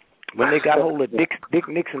 When they got hold of Dick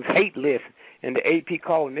Nixon's hate list, and the AP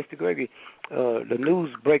called Mr. Gregory, the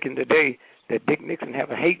news breaking today that Dick Nixon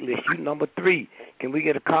have a hate list. You number 3. Can we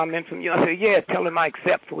get a comment from you? I said, yeah, tell him I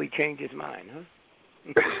accept, so he changed his mind.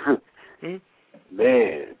 Huh?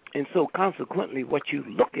 Man. And so consequently what you're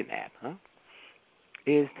looking at,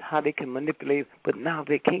 is how they can manipulate, but now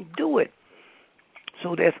they can't do it.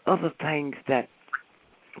 So there's other things that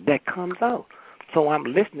comes out. So I'm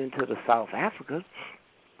listening to the South Africa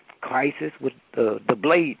crisis with the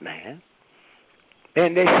Blade Man.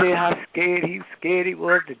 And they say how scared he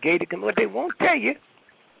was, the gated community. What they won't tell you,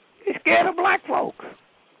 they're scared of black folks.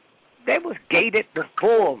 They was gated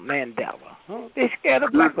before Mandela. They're scared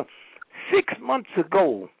of black folks. 6 months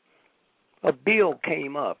ago, a bill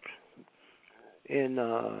came up in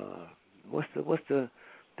what's the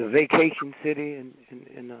vacation city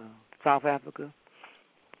in South Africa?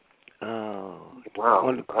 Wow.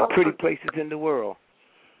 One of the pretty places in the world.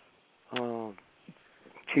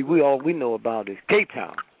 See, we know about is Cape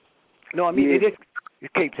Town. No, I mean it's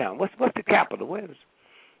Cape Town. What's the capital? Where is?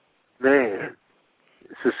 Man,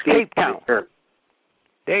 it's Cape Town.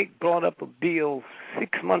 They brought up a bill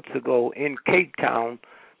 6 months ago in Cape Town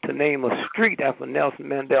to name a street after Nelson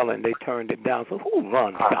Mandela, and they turned it down. So who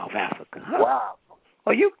runs South Africa? Huh? Wow.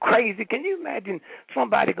 Are you crazy? Can you imagine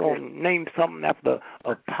somebody going to name something after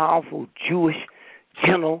a powerful Jewish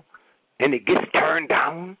general, and it gets turned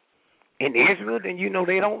down in Israel? Then you know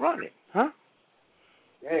they don't run it, huh?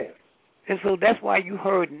 Yeah. And so that's why you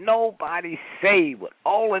heard nobody say, with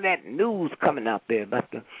all of that news coming out there about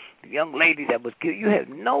the young lady that was killed, you had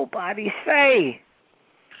nobody say,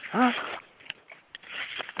 huh,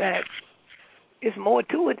 that it's more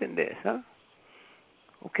to it than this, huh?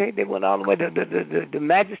 Okay, they went all the way to the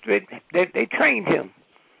magistrate. They trained him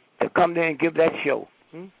to come there and give that show.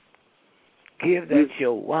 Give that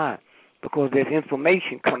show. Why? Because there's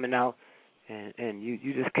information coming out, and you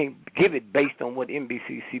just can't give it based on what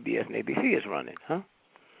NBC, CBS, and ABC is running, huh?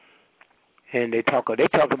 And they talk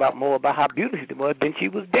about more about how beautiful she was than she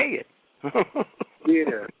was dead.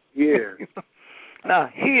 Yeah. Now,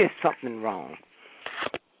 here's something wrong.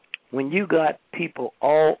 When you got people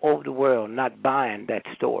all over the world not buying that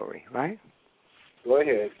story, right? Go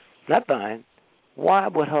ahead. Not buying. Why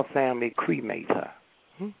would her family cremate her?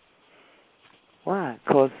 Why?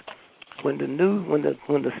 Because when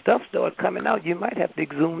the stuff started coming out, you might have to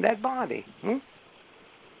exhume that body.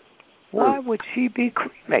 Why would she be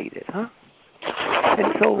cremated, huh?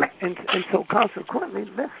 And so consequently,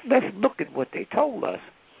 let's look at what they told us.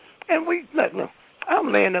 And look.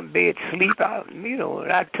 I'm laying in bed, sleep out, and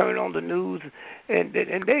I turn on the news, and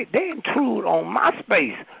they intrude on my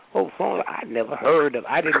space. Oh, so I never heard of.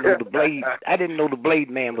 I didn't know the blade. I didn't know the blade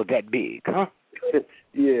man was that big, huh?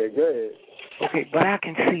 Yeah, go ahead. Okay, but I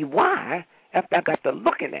can see why after I got to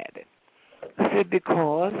looking at it. I said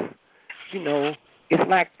because, it's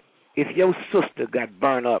like if your sister got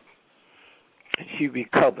burned up and she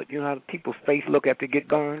recovered. You know how people's face look after they get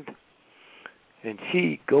burned? And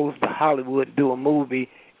she goes to Hollywood and do a movie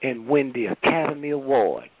and win the Academy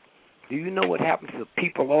Award. Do you know what happens to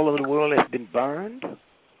people all over the world that's been burned?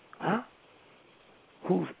 Huh?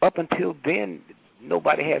 Who's up until then,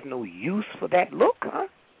 nobody has no use for that look, huh?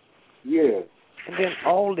 Yeah. And then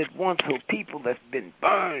all at once, so people that's been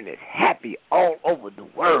burned is happy all over the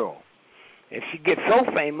world. If she gets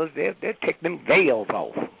so famous, they'll take them veils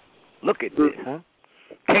off. Look at this, huh?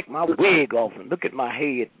 Take my wig off and look at my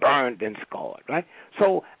head burned and scarred, right?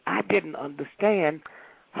 So I didn't understand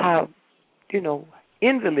how,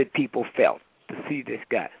 invalid people felt to see this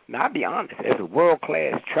guy. Now, I'll be honest, as a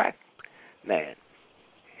world-class track man,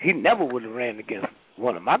 he never would have ran against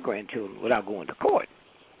one of my grandchildren without going to court.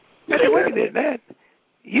 But wait a minute, man.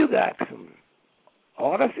 You got some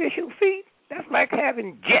artificial feet? That's like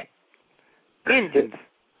having jet engines.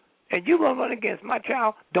 And you going to run against my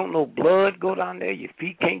child? Don't no blood go down there? Your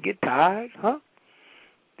feet can't get tired, huh?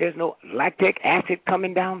 There's no lactic acid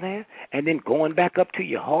coming down there and then going back up to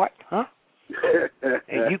your heart, huh?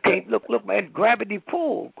 And you can't, look, man, gravity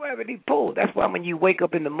pull. That's why when you wake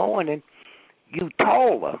up in the morning, you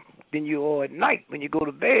taller than you are at night when you go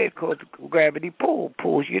to bed because gravity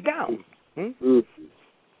pulls you down. And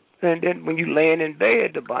then when you laying in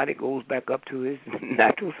bed, the body goes back up to its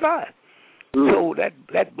natural size. So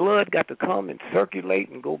that blood got to come and circulate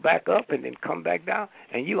and go back up and then come back down.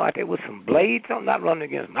 And you out there with some blades. I'm not running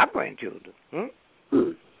against my grandchildren.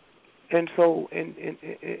 And so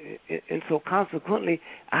so consequently,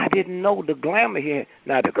 I didn't know the glamour here.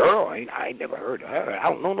 Now the girl, I ain't never heard of her. I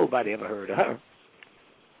don't know nobody ever heard of her.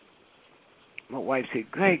 My wife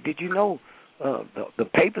said, "Greg, did you know the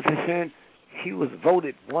papers are saying she was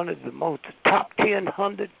voted one of the most top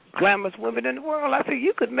 100 glamorous women in the world?" I said,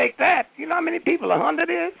 "You could make that. You know how many people 100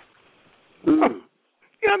 is? You know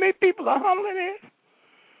how many people 100 is?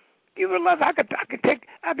 You realize I could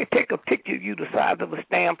take a picture of you the size of a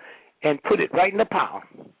stamp and put it right in the pile."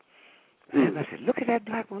 And I said, "Look at that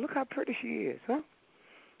black woman. Look how pretty she is, huh?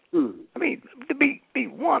 I mean, to be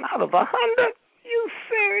one out of 100? You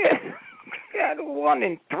serious? Yeah, 1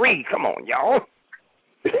 in 3. Come on, y'all."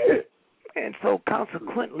 And so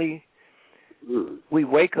consequently, we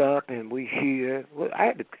wake up and we hear. Well, I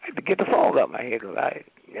had to get the fog out my head because I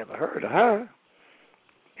never heard of her,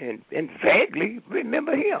 and vaguely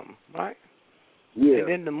remember him, right? Yeah. And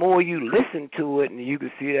then the more you listen to it, and you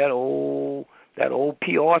can see that old that old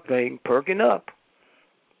PR thing perking up.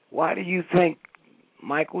 Why do you think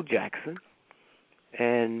Michael Jackson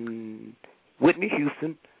and Whitney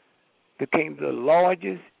Houston became the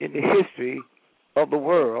largest in the history of the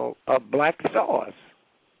world of black stars?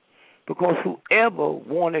 Because whoever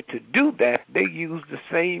wanted to do that, they used the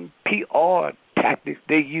same PR tactics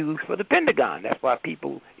they used for the Pentagon. That's why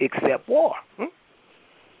people accept war.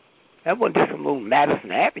 That wasn't just some little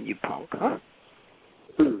Madison Avenue punk, huh?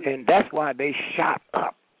 And that's why they shot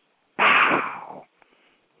up. Pow!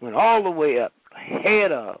 Went all the way up,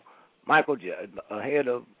 ahead of ahead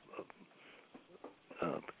of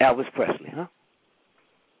Elvis Presley, huh?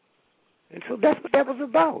 And so that's what that was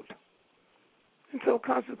about. And so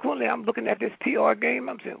consequently, I'm looking at this PR game.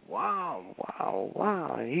 I'm saying, wow.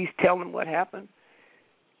 And he's telling what happened.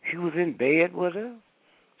 He was in bed with her.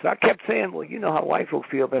 So I kept saying, well, you know how white folks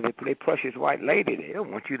feel about they precious white lady. They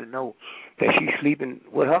don't want you to know that she's sleeping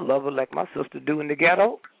with her lover like my sister do in the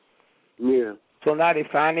ghetto. Yeah. So now they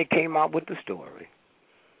finally came out with the story.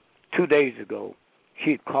 2 days ago,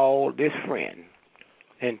 she had called this friend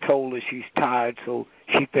and told her she's tired, so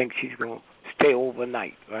she thinks she's going to stay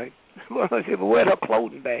overnight, right? Well, I said, well, where'd her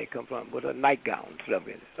clothing bag come from with her nightgown and stuff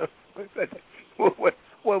in it?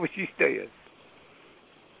 Where was she staying?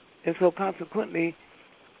 And so consequently,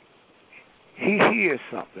 he hears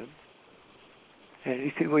something. And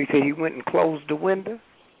you see what he said, he went and closed the window?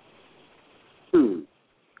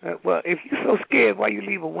 Well, if you're so scared, why you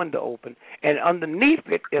leave a window open? And underneath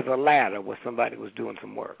it is a ladder where somebody was doing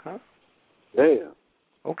some work, huh? Damn.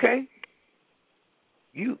 Okay.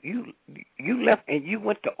 You left and you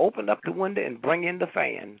went to open up the window and bring in the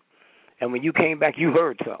fan. And when you came back, you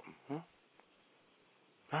heard something.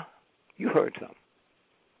 Huh? You heard something.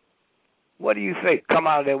 What do you say? Come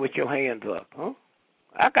out of there with your hands up, huh?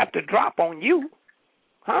 I got the drop on you,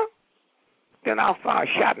 huh? Then I'll fire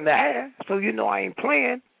a shot in the air so you know I ain't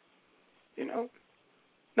playing, you know.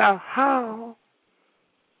 Now, how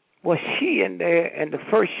was she in there and the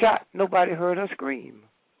first shot, nobody heard her scream?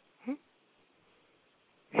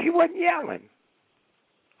 She wasn't yelling.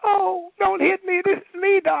 Oh, don't hit me. This is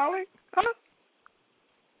me, darling. Huh?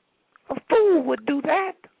 A fool would do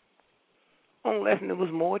that unless there was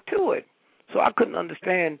more to it. So I couldn't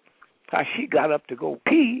understand how she got up to go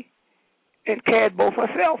pee and carried both her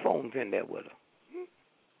cell phones in there with her.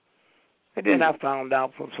 And then I found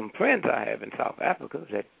out from some friends I have in South Africa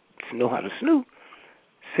that know how to snoop,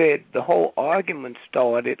 said the whole argument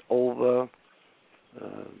started over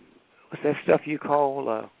what's that stuff you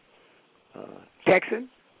call texting?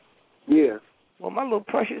 Yeah. Well, my little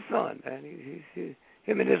precious son, man,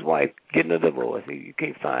 him and his wife getting a divorce. You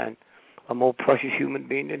can't find a more precious human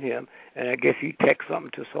being than him. And I guess he texted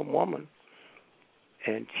something to some woman,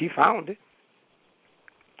 and she found it.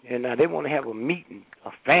 And now they want to have a meeting, a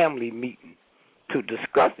family meeting, to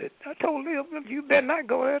discuss it. I told him, you better not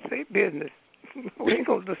go there and say business. We ain't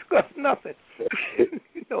gonna discuss nothing.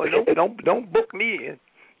 You know, don't book me in.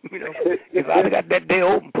 You know, if I got that day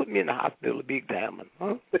open, put me in the hospital, big time,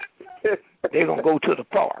 huh? They're gonna go to the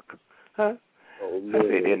park, huh? Oh, I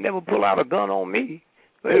said they'll never pull out a gun on me.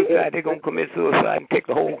 But inside they're gonna commit suicide and take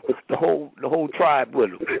the whole tribe with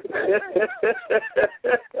them.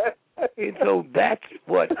 And so that's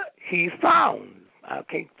what he found. I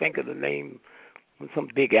can't think of the name, some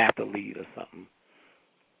big athlete or something.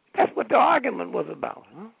 That's what the argument was about,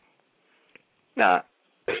 huh? Now,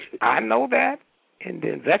 I know that, and the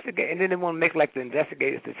investigate, and then they want to make like the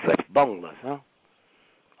investigators are such bunglers, huh?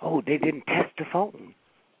 Oh, they didn't test the phone.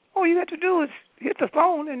 All you have to do is hit the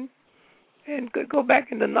phone and go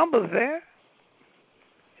back in the numbers there.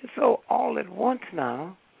 And so all at once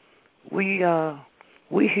now, we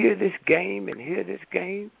hear this game and hear this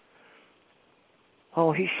game.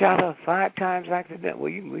 Oh, he shot her 5 times accident.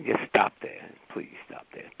 Well, we just stop there. Please stop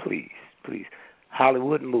there. Please.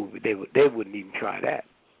 Hollywood movie. They wouldn't even try that.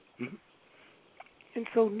 Mm-hmm. And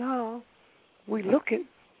so now we looking.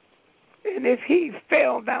 And if he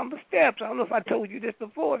fell down the steps, I don't know if I told you this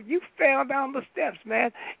before, if you fell down the steps,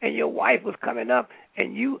 man, and your wife was coming up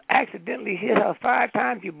and you accidentally hit her 5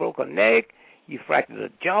 times, you broke her neck, you fractured her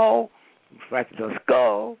jaw, you fractured her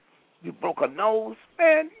skull, you broke her nose,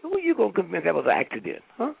 man, who you going to convince that was an accident,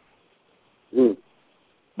 huh?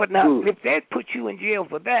 But now, if they'd put you in jail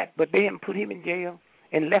for that, but they hadn't put him in jail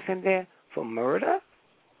and left him there for murder,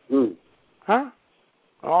 huh?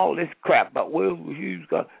 All this crap about, well,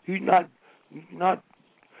 he's not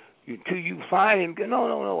until you find him.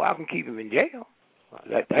 No, I can keep him in jail.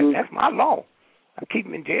 That's my law. I keep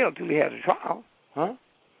him in jail until he has a trial, huh?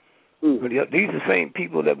 But these are the same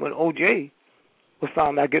people that when O.J. was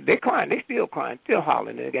found out good. They're crying. They still crying, still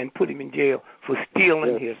hollering, and put him in jail for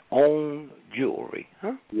stealing his own jewelry.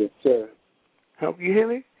 Huh? Yes, sir. Huh? You hear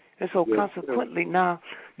me? And so Yes, consequently now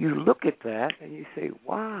you look at that and you say,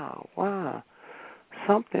 wow,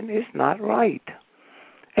 something is not right.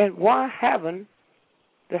 And why haven't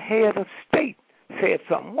the head of state said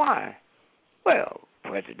something? Why? Well,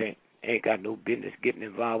 president ain't got no business getting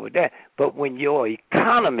involved with that. But when your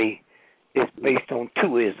economy is based on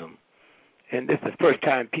tourism, and this is the first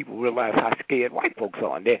time people realize how scared white folks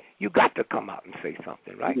are, and you got to come out and say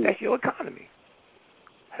something, right? Mm-hmm. That's your economy.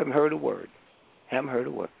 Haven't heard a word.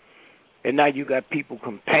 And now you got people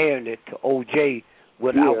comparing it to O.J.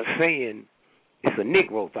 without saying it's a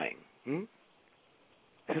Negro thing.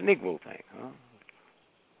 It's a Negro thing. Huh?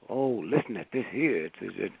 Oh, listen at this here.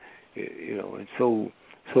 And so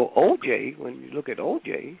O.J., when you look at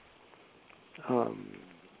O.J.,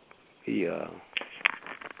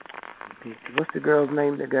 what's the girl's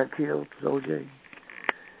name that got killed? O.J.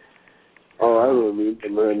 Oh, I don't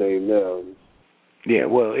remember her name now. Yeah,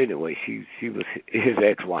 well, anyway, she was his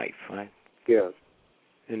ex-wife, right? Yeah.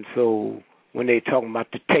 And so when they talking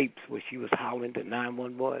about the tapes where she was hollering to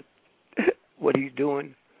 911, what he's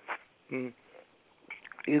doing,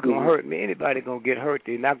 he's going to hurt me. Anybody going to get hurt,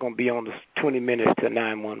 they're not going to be on the 20 minutes to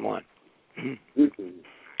 911.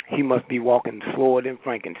 He must be walking slower than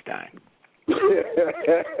Frankenstein.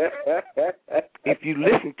 If you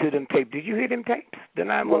listen to them tapes, did you hear them tapes, the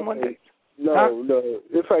 911 tapes? No.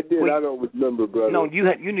 If I did, I don't remember, brother. No,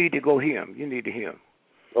 you need to go hear him. You need to hear him.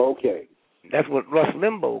 Okay. That's what Rush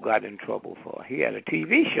Limbaugh got in trouble for. He had a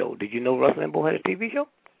TV show. Did you know Rush Limbaugh had a TV show?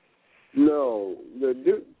 No.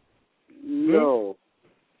 No.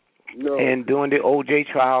 And during the O.J.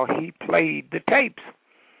 trial, he played the tapes.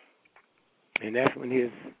 And that's when his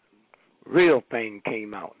real thing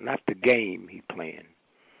came out, not the game he playing.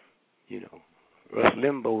 You know, Rush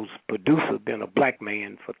Limbaugh's producer been a black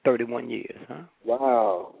man for 31 years, huh?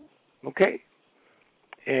 Wow. Okay.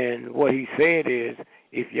 And what he said is,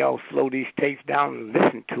 if y'all slow these tapes down and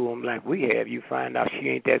listen to them like we have, you find out she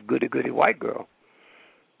ain't that goody-goody white girl.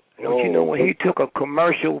 Don't you know when he took a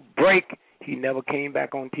commercial break, he never came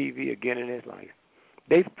back on TV again in his life.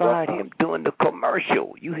 They fired him doing the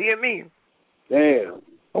commercial. You hear me? Damn.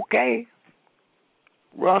 Okay.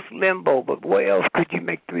 Rush Limbaugh, but where else could you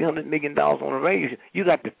make $300 million on a radio? You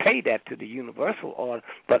got to pay that to the Universal order,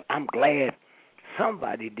 but I'm glad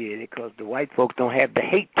somebody did it because the white folks don't have the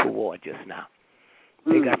hate toward us now.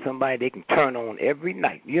 They got somebody they can turn on every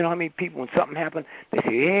night. You know how many people, when something happens, they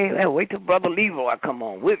say, hey, wait till Brother Leroy come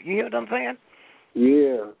on. You hear what I'm saying?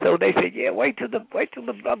 Yeah. So they said, yeah, wait till the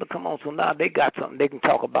brother come on. So now they got something they can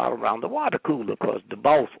talk about around the water cooler because the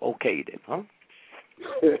boss okayed it, huh?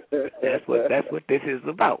 That's what this is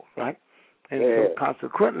about, right? And so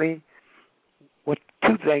consequently, what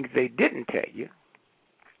two things they didn't tell you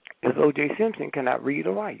is O.J. Simpson cannot read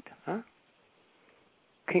or write, huh?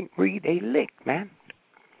 Can't read a lick, man.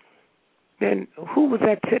 Then who was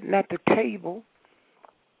that sitting at the table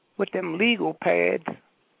with them legal pads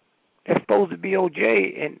that's supposed to be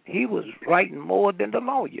O.J., and he was writing more than the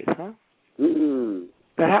lawyers, huh? Mm-hmm.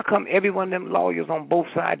 But how come every one of them lawyers on both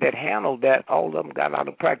sides that handled that, all of them got out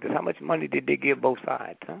of practice? How much money did they give both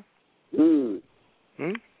sides, huh?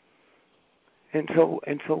 And so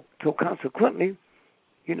consequently,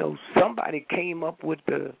 you know, somebody came up with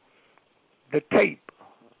the tape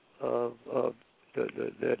of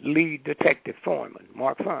the lead detective Foreman,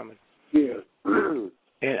 Mark Foreman. Yeah.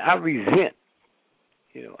 And I resent,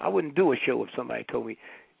 you know, I wouldn't do a show if somebody told me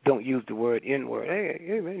don't use the word N-word.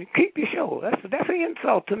 Hey man, keep your show. That's an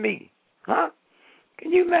insult to me, huh?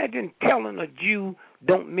 Can you imagine telling a Jew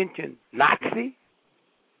don't mention Nazi?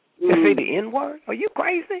 Just say the N-word? Are you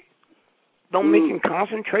crazy? Don't mention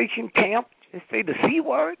concentration camp. Just say the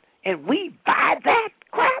C-word, and we buy that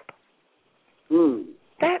crap?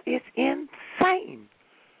 That is insane.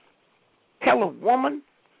 Tell a woman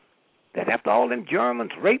that after all them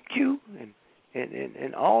Germans raped you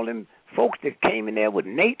and all them folks that came in there with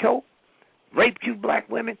NATO raped you black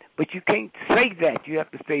women, but you can't say that. You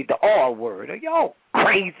have to say the R word. Are y'all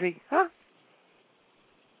crazy, huh?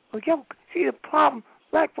 Well, y'all see the problem,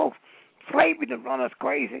 black folks, slavery done run us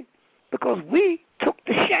crazy because we took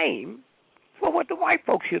the shame for what the white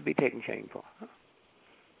folks should be taking shame for. Huh?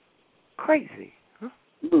 Crazy, huh?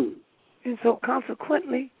 And so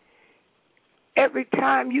consequently, every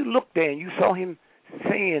time you looked there and you saw him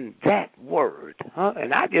saying that word, huh?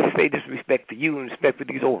 And I just say this respect for you and respect for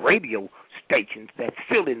these old radio stations that's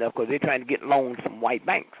silly enough because they're trying to get loans from white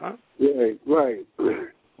banks, huh? Yeah, right.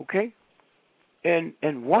 Okay? And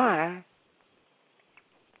why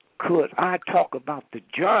could I talk about the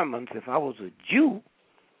Germans if I was a Jew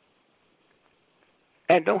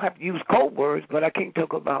and don't have to use code words, but I can't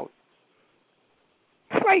talk about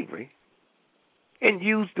slavery and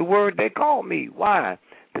use the word they call me? Why?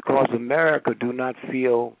 Because America do not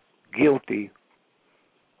feel guilty,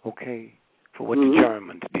 okay, for what the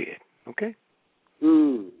Germans did, okay?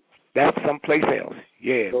 That's someplace else.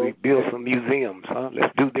 Yeah, we build some museums, huh?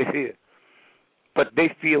 Let's do this here. But they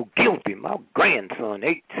feel guilty. My grandson,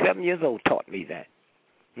 7 years old, taught me that.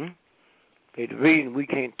 It's the reason we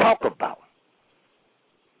can't talk about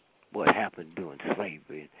what happened during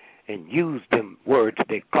slavery and use them words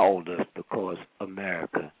they called us because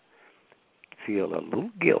America feel a little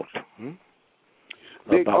guilt.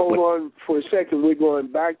 Vic, hold on for a second. We're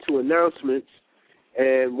going back to announcements.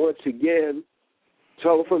 And once again,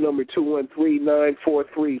 telephone number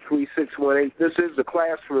 213-943-3618. This is the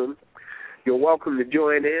classroom. You're welcome to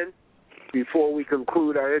join in. Before we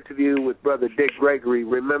conclude our interview with Brother Dick Gregory,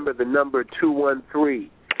 remember the number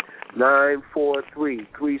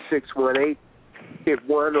 213-943-3618. Hit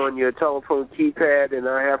 1 on your telephone keypad, and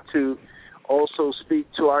I have to also speak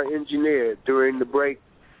to our engineer during the break.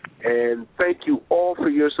 And thank you all for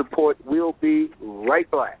your support. We'll be right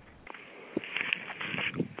back.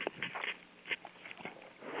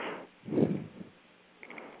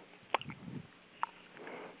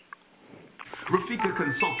 Rafika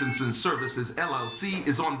Consultants and Services, LLC,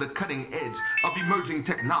 is on the cutting edge of emerging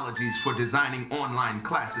technologies for designing online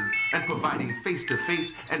classes and providing face-to-face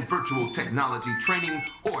and virtual technology training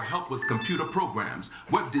or help with computer programs,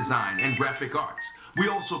 web design, and graphic arts. We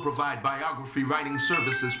also provide biography writing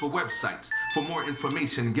services for websites. For more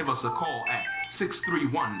information, give us a call at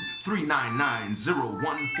 631-399-0149.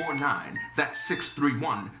 That's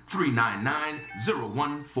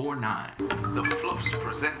 631-399-0149. The Fluffs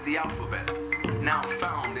present the alphabet, now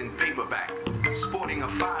found in paperback, sporting a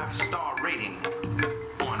 5-star rating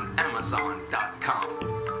on Amazon.com.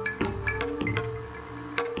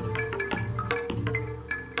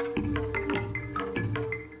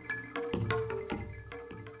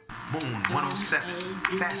 Moon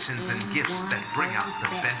 107, fashions and gifts that bring out the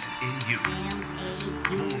best in you.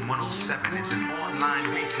 Moon 107 is an online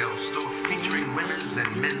retail store featuring women's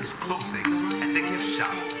and men's clothing and the gift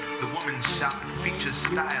shop. The women's shop features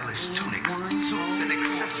stylish tunics, suits, and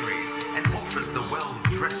accessories, and offers the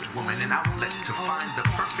well-dressed woman an outlet to find the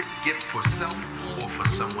perfect gift for self or for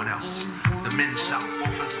someone else. The men's shop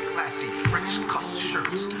offers classy French cut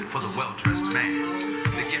shirts for the well-dressed man.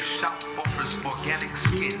 The gift shop offers organic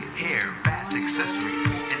skin, hair, bath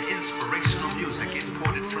accessories, and inspirational music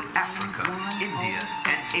imported from Africa, India,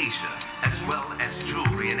 and Asia, as well as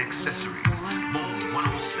jewelry and accessories. Moon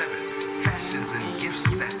 107, fashions and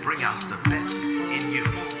gifts that bring out the best in you.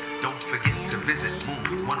 Don't forget to visit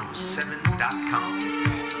moon107.com.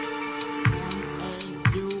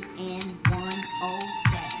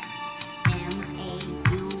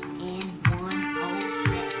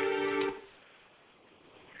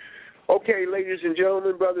 Okay, ladies and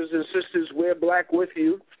gentlemen, brothers and sisters, we're black with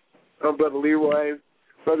you. I'm Brother Leroy,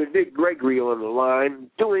 Brother Dick Gregory on the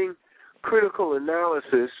line, doing critical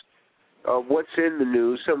analysis of what's in the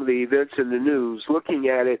news, some of the events in the news, looking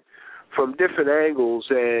at it from different angles,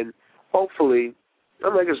 and hopefully,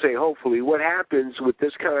 I'm not going to say hopefully, what happens with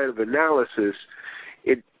this kind of analysis,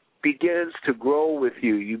 it begins to grow with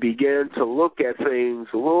you. You begin to look at things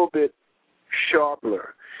a little bit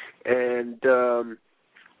sharper. And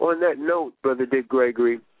on that note, Brother Dick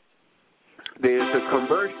Gregory, there's a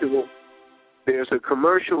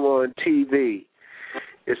commercial on TV.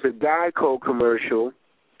 It's a Geico commercial.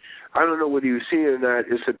 I don't know whether you've seen it or not.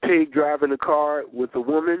 It's a pig driving a car with a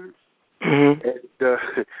woman. Mm-hmm. And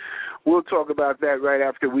we'll talk about that right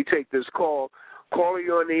after we take this call. Caller,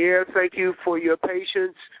 you're on the air. Thank you for your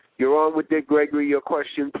patience. You're on with Dick Gregory. Your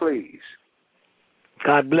question, please.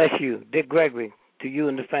 God bless you. Dick Gregory, to you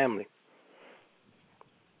and the family.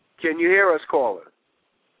 Can you hear us, caller?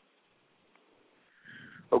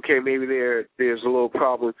 Okay, maybe there's a little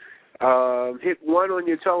problem. Hit 1 on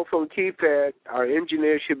your telephone keypad. Our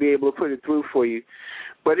engineer should be able to put it through for you.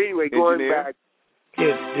 But anyway, going back.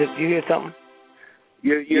 Yes, did you hear something?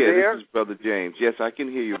 You there? This is Brother James. Yes, I can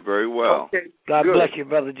hear you very well. Okay, God bless you,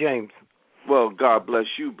 Brother James. Well, God bless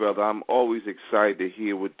you, brother. I'm always excited to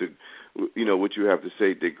hear what you have to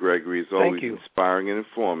say, Dick Gregory. It's always inspiring and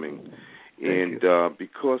informing.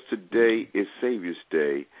 Because today is Savior's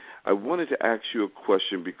Day, I wanted to ask you a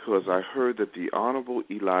question because I heard that the Honorable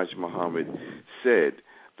Elijah Muhammad said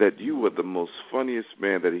that you were the most funniest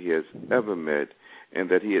man that he has ever met and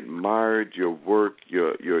that he admired your work,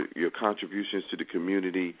 your contributions to the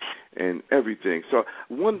community and everything. So I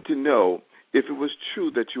wanted to know if it was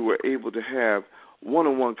true that you were able to have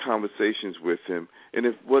one-on-one conversations with him, and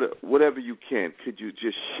if whatever you can, could you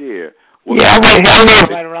just share? Yeah, I live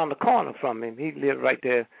right around the corner from him. He lived right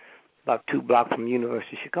there, about 2 blocks from the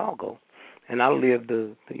University of Chicago, and I lived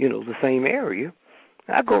the same area.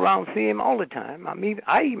 I go around and see him all the time. I mean,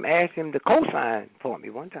 I even asked him to co-sign for me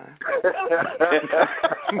one time.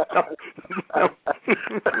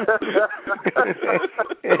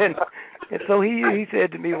 and so he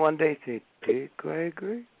said to me one day, he said, "Dick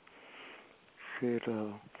Gregory," said,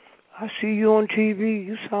 "I see you on TV.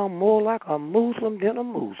 You sound more like a Muslim than a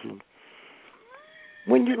Muslim.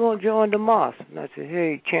 When you gonna join the mosque?" And I said,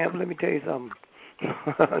 "Hey, champ, let me tell you something."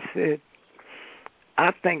 I said,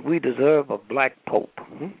 "I think we deserve a black pope,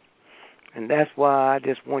 and that's why I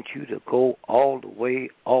just want you to go all the way,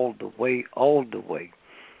 all the way, all the way.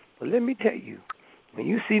 But let me tell you, when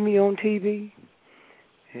you see me on TV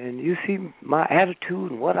and you see my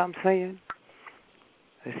attitude and what I'm saying,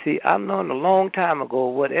 see, I learned a long time ago,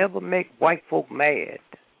 whatever make white folk mad,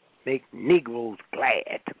 make Negroes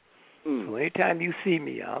glad. So anytime you see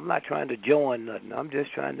me, I'm not trying to join nothing. I'm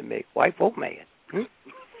just trying to make white folk mad."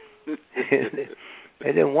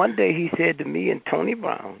 And then one day he said to me and Tony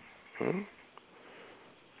Brown,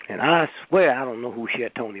 and I swear I don't know who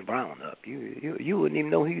shut Tony Brown up. You wouldn't even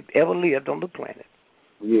know he ever lived on the planet.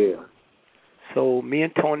 Yeah. So me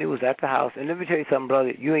and Tony was at the house, and let me tell you something, brother.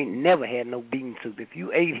 You ain't never had no bean soup. If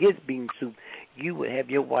you ate his bean soup, you would have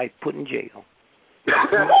your wife put in jail.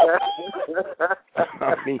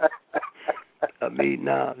 I mean,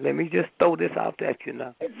 now, let me just throw this out at you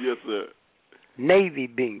now. Yes, sir. Navy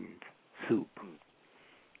beans soup.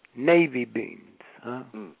 Navy beans, huh?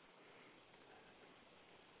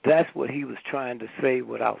 That's what he was trying to say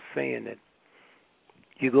without saying it.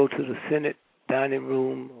 You go to the Senate dining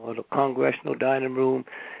room or the Congressional dining room,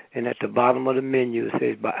 and at the bottom of the menu it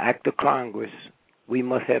says, "By act of Congress, we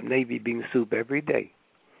must have Navy bean soup every day."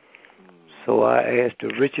 So I asked the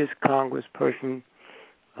richest congressperson,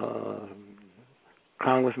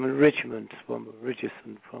 Congressman Richmond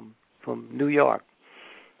Richardson from New York,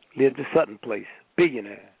 lived in Sutton Place,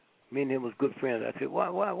 billionaire. Me and him was good friends. I said,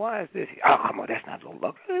 why is this? Oh, come on, that's not so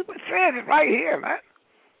lucky. It says it right here,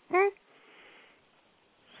 man.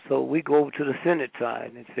 So we go over to the Senate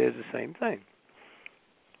side, and it says the same thing.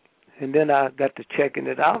 And then I got to checking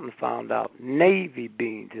it out and found out Navy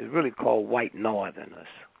beans is really called white northerners.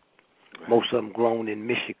 Most of them grown in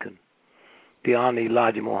Michigan. The Honorable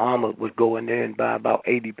Elijah Muhammad would go in there and buy about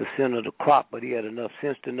 80% of the crop, but he had enough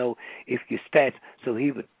sense to know if you stats, so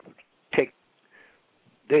he would take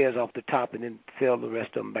theirs off the top and then sell the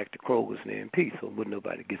rest of them back to Kroger's and A&P, so wouldn't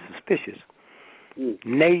nobody get suspicious.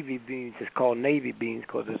 Navy beans is called Navy beans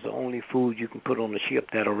because it's the only food you can put on the ship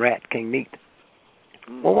that a rat can't eat.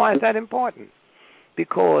 Well, why is that important?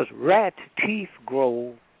 Because rat teeth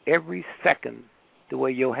grow every second the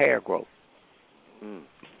way your hair grows.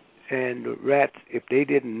 And the rats, if they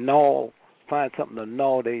didn't find something to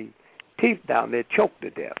gnaw their teeth down, they'd choke to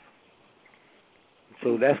death.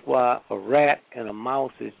 So that's why a rat and a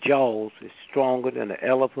mouse's jaws is stronger than an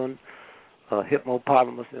elephant, a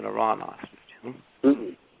hippopotamus, and a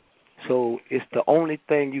rhinoceros. So it's the only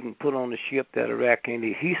thing you can put on the ship that a rat can't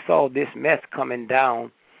eat. He saw this mess coming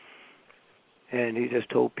down, and he just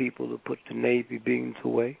told people to put the Navy beans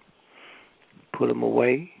away, put them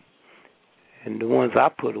away. And the ones I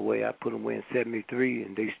put them away in 73,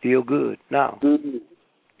 and they still good now.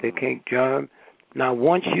 They can't germ. Now,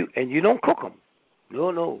 you don't cook them.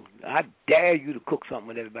 No, I dare you to cook something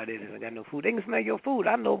when everybody else ain't got no food. They can smell your food.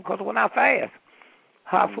 I know because when I fast,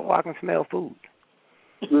 how far I can smell food.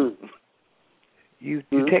 You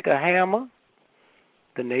take a hammer,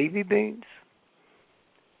 the Navy beans,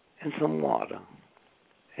 and some water,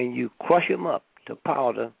 and you crush them up to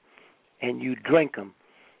powder, and you drink them.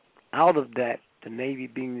 Out of that, the Navy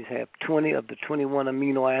beans have 20 of the 21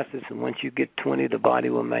 amino acids, and once you get 20, the body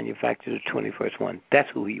will manufacture the 21st one. That's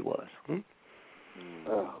who he was.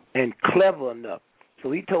 And clever enough.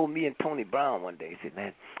 So he told me and Tony Brown one day, he said,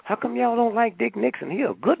 "Man, how come y'all don't like Dick Nixon? He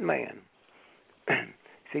a good man." He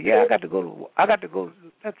said, "Yeah, I got to go.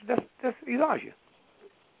 That's Elijah."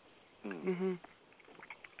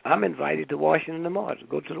 I'm invited to Washington tomorrow to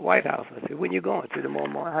go to the White House. I said, "When you going?" To tomorrow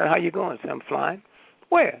morning. How you going? I said, "I'm flying."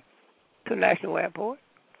 "Where?" "To the National Airport."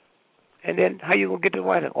 "And then how you going to get to the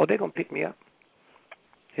White House?" "Oh, they're going to pick me up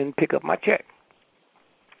and pick up my check."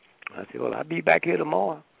 I said, "Well, I'll be back here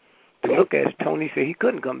tomorrow to look at it." Tony said he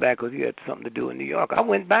couldn't come back because he had something to do in New York. I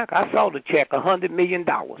went back. I saw the check, $100 million,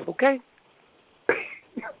 okay?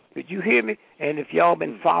 Did you hear me? And if y'all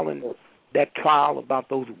been following that trial about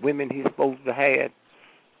those women he's supposed to have,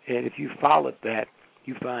 and if you followed that,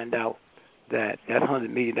 you find out that $100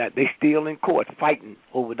 million, that they still in court fighting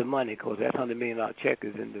over the money because that $100 million check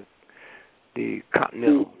is in the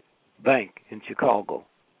Continental Bank in Chicago.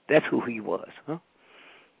 That's who he was, huh?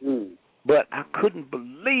 But I couldn't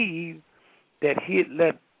believe that he had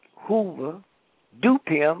let Hoover dupe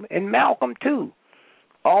him and Malcolm too.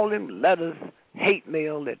 All them letters, hate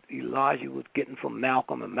mail that Elijah was getting from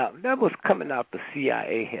Malcolm and Malcolm, that was coming out the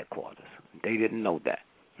CIA headquarters. They didn't know that.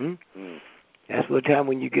 That's what time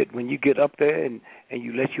when you get up there and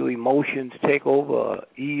you let your emotions take over,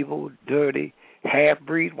 evil, dirty,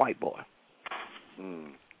 half-breed white boy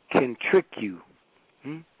can trick you.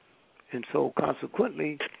 And so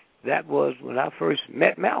consequently, that was when I first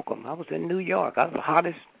met Malcolm. I was in New York. I was the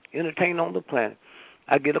hottest entertainer on the planet.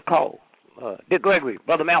 I get a call. Dick Gregory,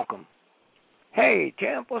 Brother Malcolm. Hey,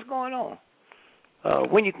 champ, what's going on?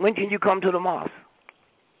 When can you come to the mosque?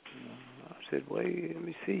 I said, wait, let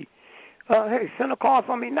me see. Hey, send a call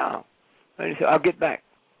for me now. And he said, I'll get back.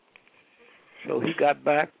 So he got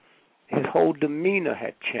back. His whole demeanor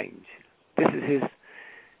had changed. This is his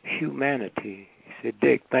humanity. He said,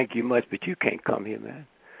 Dick, thank you much, but you can't come here, man.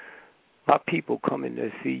 My people come in there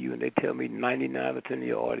to see you, and they tell me 99% of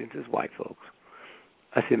your audience is white folks.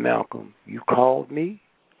 I said, Malcolm, you called me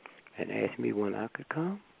and asked me when I could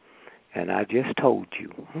come, and I just told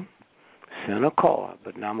you. Send a car,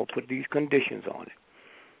 but now I'm going to put these conditions on it.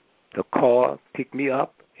 The car pick me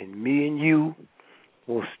up, and me and you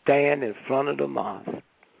will stand in front of the mosque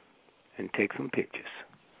and take some pictures.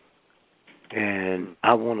 And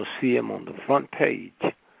I want to see him on the front page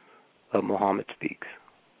of Muhammad Speaks.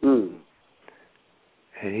 And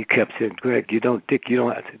he kept saying, Greg, Dick, you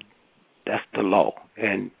don't have to. That's the law.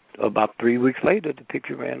 And about 3 weeks later, the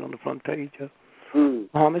picture ran on the front page of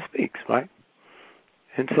Muhammad Speaks, right?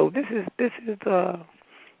 And so this is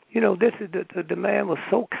the man was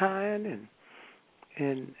so kind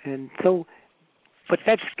and so, but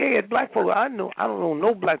that scared black folks. I don't know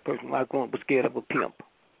no black person like growing up was scared of a pimp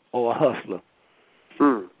or a hustler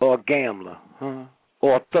or a gambler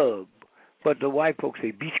or a thug. But the white folks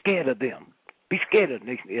say, be scared of them. Be scared of the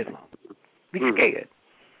Nation of Islam. Be scared.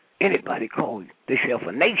 Anybody call themselves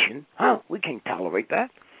a nation, we can't tolerate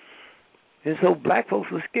that. And so black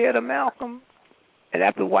folks were scared of Malcolm. And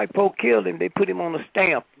after white folk killed him, they put him on a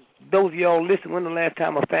stamp. Those of y'all listen, when the last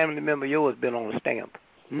time a family member of yours been on a stamp?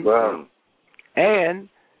 Wow. And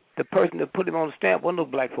the person that put him on the stamp wasn't no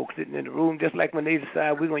black folks sitting in the room, just like when they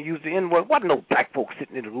decided we're going to use the N-word. Wasn't no black folks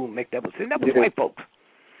sitting in the room make that decision. That was white folks.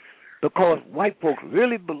 Because white folks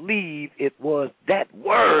really believe it was that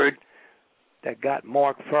word that got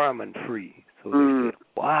Mark Furman free. So they said,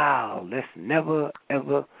 wow, let's never,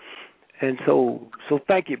 ever. And so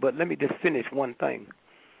thank you. But let me just finish one thing.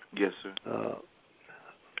 Yes, sir.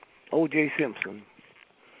 O.J. Simpson,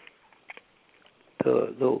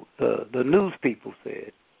 the news people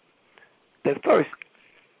said that first,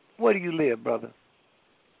 where do you live, brother?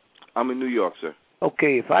 I'm in New York, sir.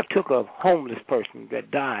 Okay, if I took a homeless person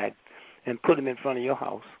that died and put him in front of your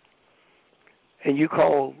house, and you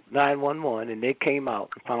called 911 and they came out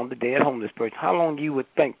and found the dead homeless person, how long you would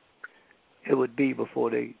think it would be before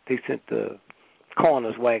they sent the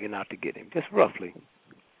coroner's wagon out to get him? Just roughly.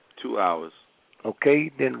 2 hours. Okay,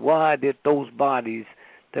 then why did those bodies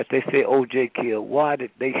that they say O.J. killed, why did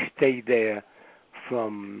they stay there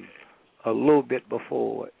from a little bit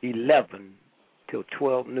before 11 till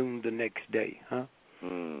 12 noon the next day,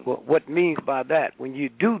 Well, what means by that, when you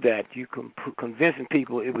do that, you convincing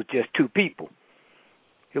people it was just 2 people.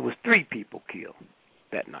 It was 3 people killed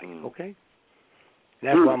that night, okay?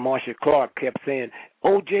 That's why Marshall Clark kept saying,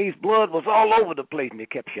 O.J.'s blood was all over the place, and they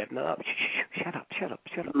kept shutting up. Shut up.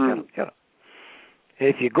 And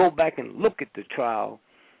if you go back and look at the trial,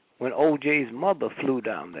 when O.J.'s mother flew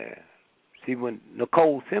down there, see, when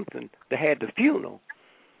Nicole Simpson, they had the funeral,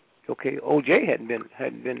 okay, O.J. hadn't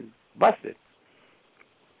been busted.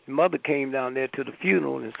 His mother came down there to the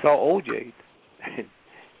funeral and saw O.J.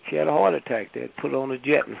 She had a heart attack. They had put her on a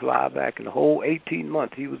jet and fly back. And the whole 18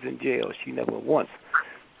 months he was in jail, she never once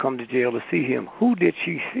come to jail to see him. Who did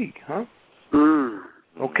she see,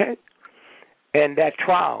 Okay? And that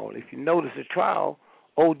trial, if you notice the trial,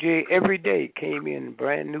 O.J. every day came in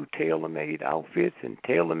brand new tailor-made outfits and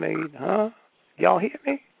tailor-made, Y'all hear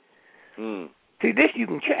me? See, this you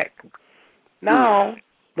can check. Now,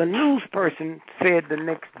 the news person said the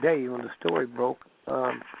next day when the story broke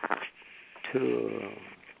to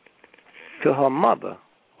her mother.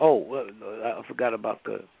 Oh, I forgot about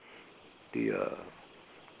the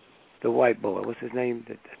white boy. What's his name?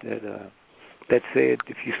 That said,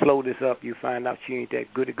 if you slow this up, you find out she ain't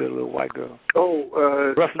that good little white girl.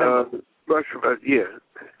 Rush Limbaugh. Yeah.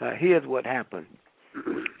 Here's what happened.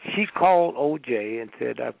 she called O.J. and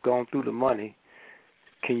said, I've gone through the money.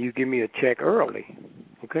 Can you give me a check early?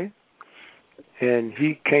 Okay? And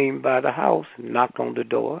he came by the house and knocked on the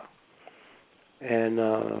door, and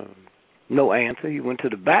no answer. He went to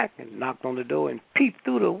the back and knocked on the door and peeped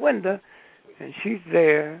through the window, and she's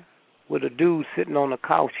there with a dude sitting on the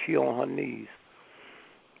couch, she on her knees.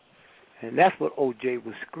 And that's what O.J.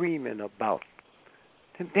 was screaming about.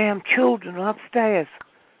 Them damn children are upstairs.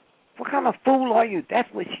 What kind of fool are you? That's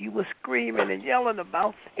what she was screaming and yelling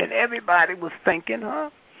about, and everybody was thinking, huh?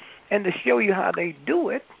 And to show you how they do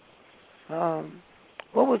it,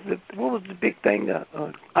 what was the big thing?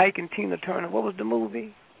 Ike and Tina Turner. What was the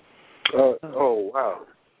movie? Oh wow!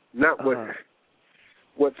 Not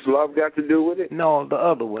what's love got to do with it? No, the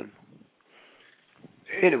other one.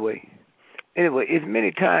 Anyway, as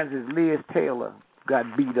many times as Liz Taylor got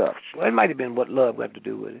beat up, well, it might have been what love got to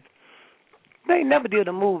do with it. They never did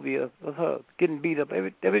a movie of her getting beat up.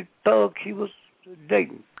 Every thug she was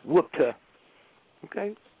dating whooped her.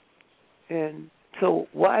 Okay? And so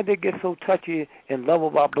why they get so touchy and love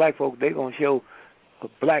about black folks, they going to show a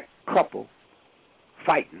black couple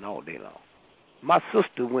fighting all day long. My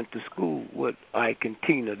sister went to school with Ike and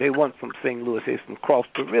Tina. They weren't from St. Louis. They from across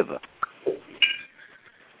the river.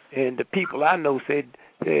 And the people I know said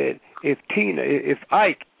if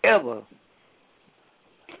Ike ever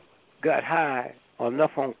got high or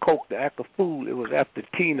enough on coke to act a fool, it was after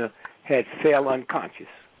Tina had fell unconscious.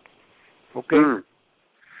 Okay?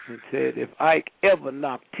 And said if Ike ever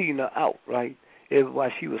knocked Tina out, right, it was why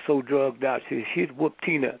she was so drugged out. She'd whoop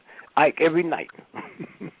Ike every night.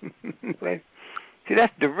 Okay? See,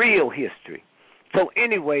 that's the real history. So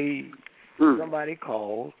anyway, somebody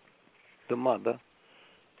called the mother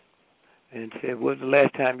and said, when's the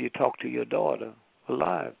last time you talked to your daughter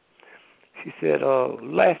alive? She said,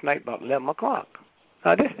 last night about 11 o'clock.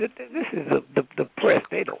 Now, this is the press.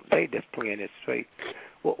 They just playing it straight.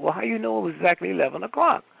 Well, how you know it was exactly 11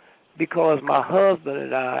 o'clock? Because my husband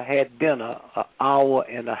and I had dinner an hour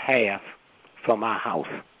and a half from our house.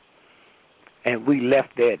 And we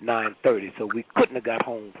left there at 9:30, so we couldn't have got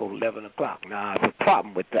home for 11 o'clock. Now, there's a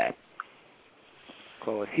problem with that.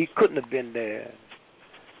 Because he couldn't have been there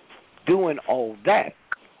doing all that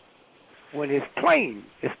when his plane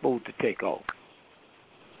is supposed to take off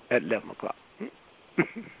at 11 o'clock.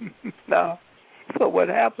 Now, so what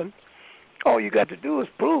happened, all you got to do is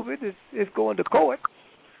prove it. It's going to court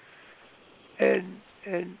and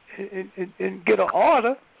get an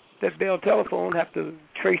order that Bell Telephone have to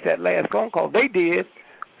trace that last phone call. They did.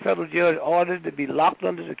 Federal judge ordered to be locked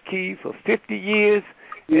under the key for 50 years.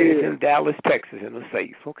 Yeah. And it's in Dallas, Texas, in a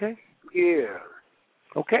safe. Okay? Yeah.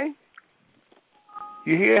 Okay?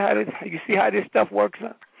 You hear you see how this stuff works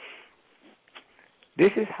now?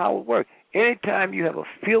 This is how it works. Anytime you have a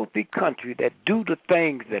filthy country that do the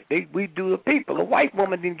things that we do to people, a white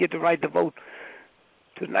woman didn't get the right to vote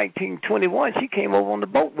to 1921. She came over on the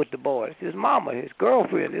boat with the boys, his mama, his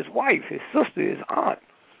girlfriend, his wife, his sister, his aunt,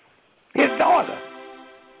 his daughter.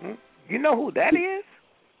 You know who that is?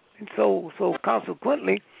 And so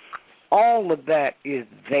consequently, all of that is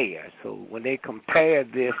there. So when they compare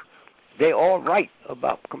this, they're all right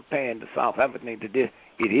about comparing the South African to this.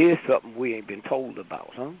 It is something we ain't been told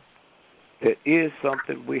about, huh? There is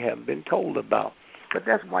something we haven't been told about. But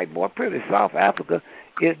that's white boy privilege. South Africa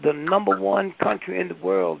is the number one country in the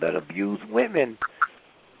world that abuse women.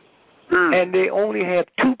 And they only have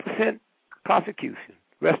 2% prosecution.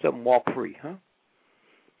 Rest of them walk free, huh?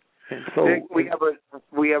 And so Nick,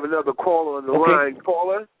 we have another caller on the line.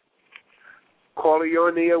 Caller, you're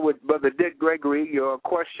on the air with Brother Dick Gregory. Your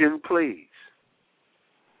question, please.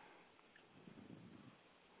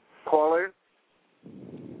 Caller,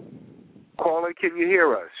 can you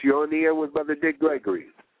hear us? You're on the air with Brother Dick Gregory.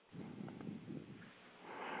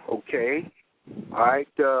 Okay. All right.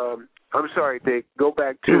 I'm sorry, Dick. Go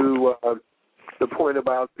back to the point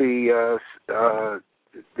about the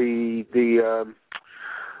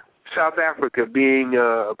South Africa being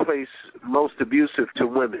a place most abusive to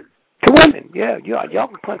women. To women, yeah. Y'all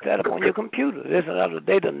can punch that up on your computer.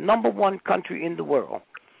 They're the number one country in the world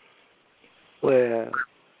where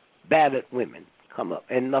battered women come up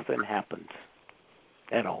and nothing happens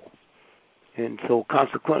at all. And so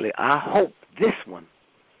consequently, I hope this one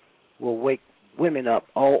will wake women up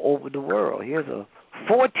all over the world. Here's a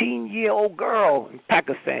 14-year-old girl in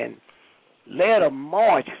Pakistan led a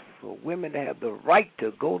march for women to have the right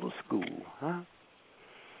to go to school, huh?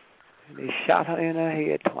 And they shot her in her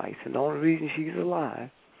head twice, and the only reason she's alive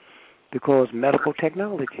because medical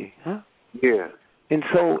technology, huh? Yeah. And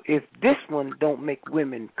so if this one don't make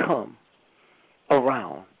women come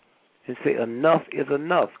around and say enough is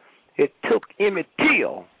enough, it took Emmett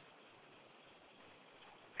Till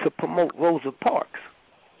to promote Rosa Parks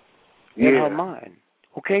in her mind.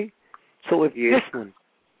 Okay? So if this one,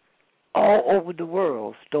 all over the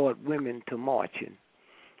world, start women to marching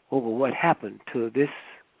over what happened to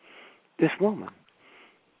this woman,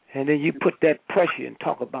 and then you put that pressure and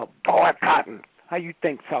talk about boycotting. How you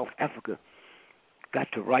think South Africa got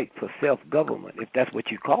the right for self-government, if that's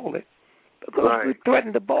what you call it? Because we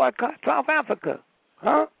threatened to boycott South Africa,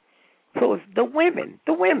 huh? So it's the women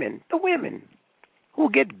who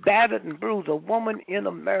get battered and bruised. A woman in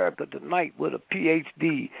America tonight with a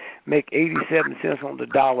PhD make 87 cents on the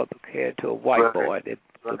dollar compared to a white boy that's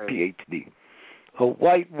a PhD. A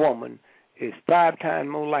white woman is 5 times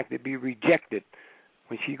more likely to be rejected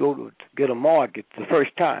when she go to get a mortgage the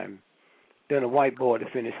first time than a white boy to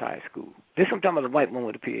finish high school. This I'm talking about a white woman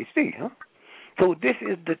with a PhD, huh? So this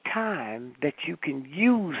is the time that you can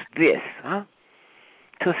use this, huh?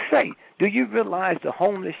 To say, do you realize the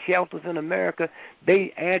homeless shelters in America, their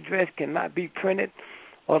address cannot be printed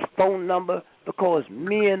or the phone number because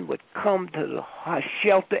men would come to the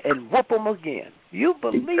shelter and whoop them again? You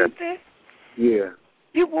believe this? Yeah.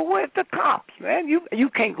 You were with the cops, man. You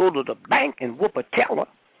can't go to the bank and whoop a teller,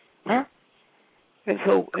 huh? And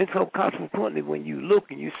so consequently, when you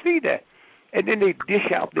look and you see that, and then they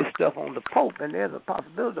dish out this stuff on the Pope, and there's a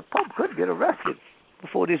possibility the Pope could get arrested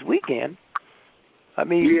before this weekend. I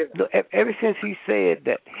mean, ever since he said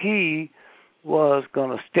that he was going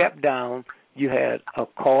to step down, you had a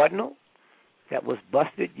cardinal that was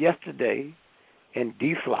busted yesterday and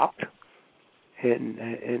deflopped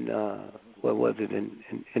in what was it,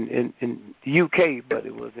 in the UK, but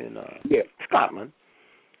it was in Scotland.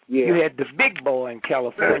 Yeah. You had the big boy in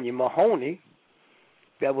California, Mahoney,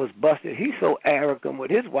 that was busted. He's so arrogant with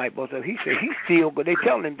his white boy, so he said he's still, but they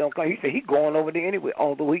telling him don't come. He said he's going over there anyway,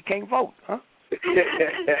 although he can't vote, huh?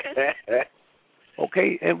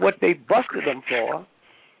 Okay, and what they busted him for,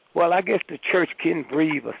 well, I guess the church can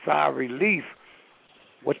breathe a sigh of relief.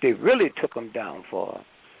 What they really took him down for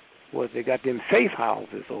was they got them safe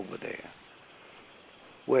houses over there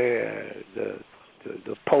where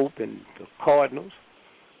the Pope and the cardinals,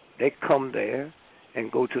 they come there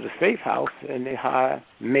and go to the safe house and they hire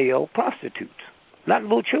male prostitutes. Not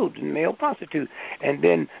little children, male prostitutes. And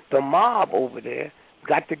then the mob over there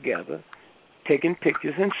got together, taking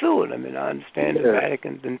pictures and suing them. And I understand the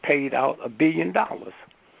Vatican's been paid out $1 billion.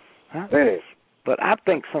 Huh? But I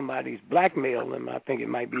think somebody's blackmailing them. I think it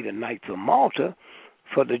might be the Knights of Malta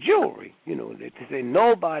for the jewelry. You know, they say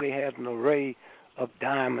nobody has an array of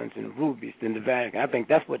diamonds and rubies in the Vatican. I think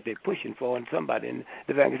that's what they're pushing for. And somebody in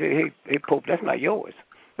the Vatican say, hey, Pope, that's not yours.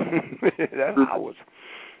 That's ours.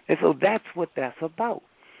 And so that's what that's about.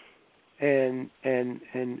 And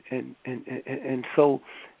so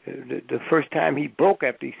the first time he broke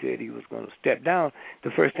after he said he was going to step down,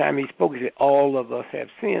 the first time he spoke, he said, all of us have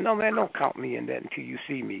sinned. No, man, don't count me in that until you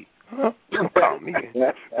see me. Huh? Don't count me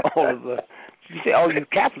in. All of us. You say all you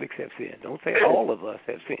Catholics have sinned. Don't say all of us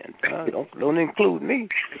have sinned. Don't include me.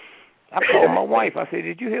 I called my wife. I said,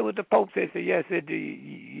 did you hear what the Pope said? She said, yes. I said, do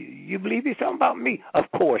you believe he's talking about me? Of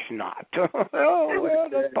course not. Oh, well,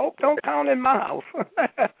 the Pope don't count in my house.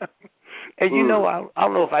 And you know, I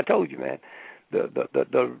don't know if I told you, man,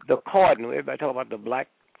 the cardinal, everybody talk about the black,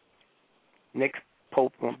 next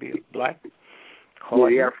Pope going to be a black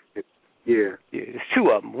cardinal. Yeah, there's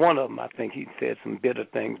 2 of them. One of them, I think he said some bitter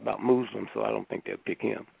things about Muslims, so I don't think they'll pick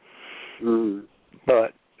him.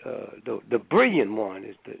 But the brilliant one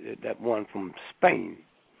is that one from Spain.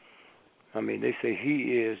 I mean, they say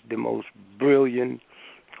he is the most brilliant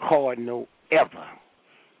cardinal ever,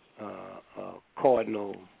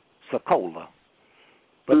 Cardinal Scola.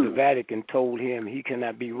 But the Vatican told him he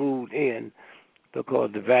cannot be ruled in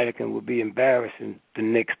because the Vatican will be embarrassing the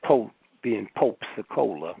next Pope being Pope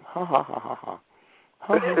Scola. Ha ha ha ha ha.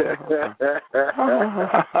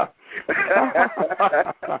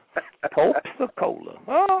 Pope Scola.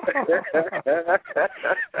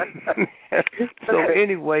 So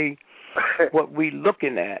anyway, what we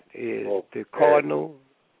looking at is the Cardinal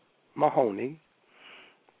Mahoney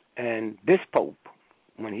and this Pope,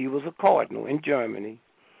 when he was a cardinal in Germany,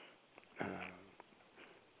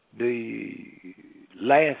 the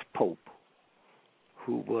last Pope,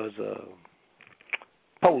 who was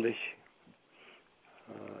Polish,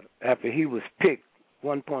 after he was picked,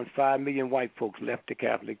 1.5 million white folks left the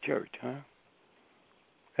Catholic Church. Huh?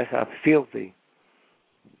 That's how filthy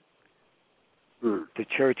the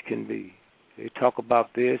church can be. They talk about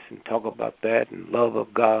this and talk about that and love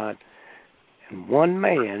of God. And one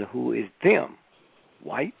man who is them,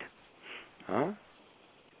 white,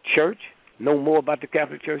 church, know more about the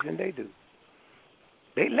Catholic Church than they do.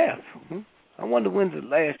 They left. I wonder when's the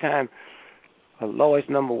last time a large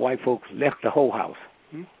number of white folks left the whole house.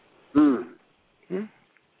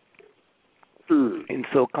 And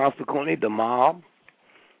so consequently, the mob,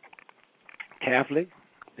 Catholic,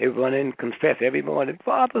 they run in and confess every morning,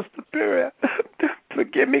 Father Superior,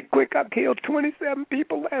 forgive me quick, I killed 27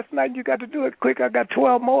 people last night. You got to do it quick. I got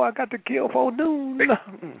 12 more I got to kill for noon.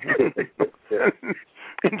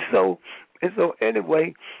 and so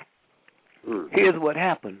anyway, here's what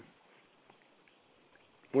happened.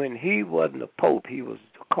 When he wasn't a pope, he was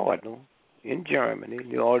a cardinal in Germany.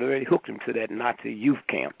 They already hooked him to that Nazi youth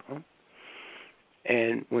camp.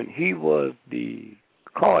 And when he was the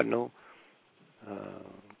cardinal,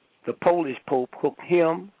 the Polish pope hooked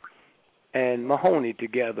him and Mahoney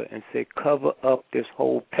together and said, cover up this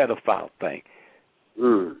whole pedophile thing.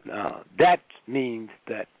 Now, that means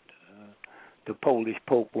that the Polish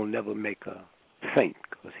pope will never make a saint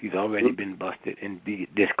because he's already been busted and be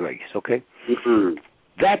disgraced, okay?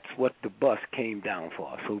 That's what the bus came down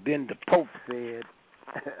for. So then the Pope said,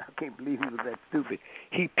 I can't believe he was that stupid,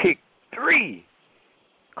 he picked 3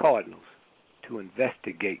 cardinals to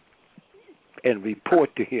investigate and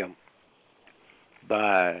report to him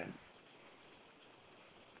by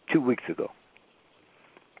 2 weeks ago.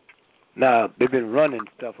 Now, they've been running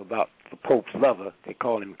stuff about the Pope's lover. They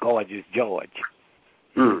call him Gorgeous George.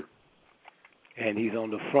 And he's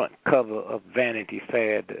on the front cover of Vanity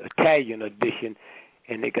Fair, the Italian edition,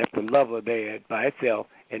 and they got the lover there by itself,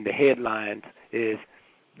 and the headlines is,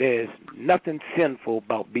 there's nothing sinful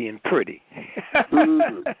about being pretty.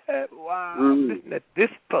 Wow, listen at this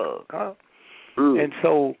thug, huh? And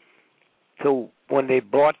so when they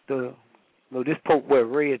brought this Pope wear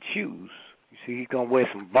red shoes. You see, he's going to wear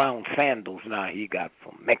some brown sandals now he got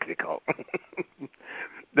from Mexico.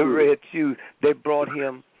 The red shoes. They brought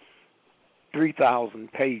him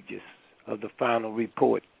 3,000 pages of the final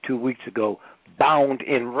report 2 weeks ago, bound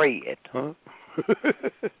in red, huh?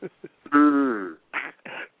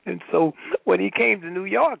 And so when he came to New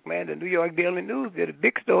York, man, the New York Daily News did a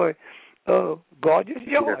big story of Gorgeous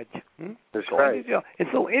George. That's Gorgeous right. George. And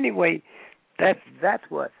so anyway, that's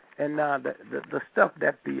what. And now the stuff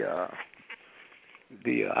that the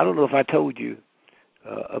I don't know if I told you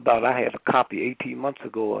about. I had a copy 18 months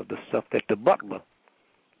ago of the stuff that the Butler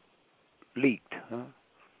leaked. Huh?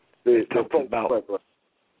 It talked about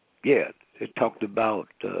it talked about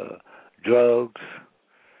drugs,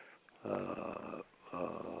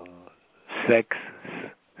 sex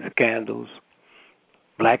scandals,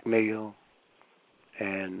 blackmail,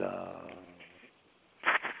 and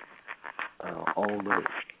all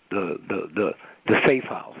the safe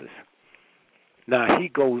houses. Now he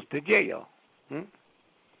goes to jail.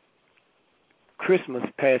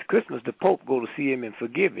 Past Christmas, the Pope go to see him and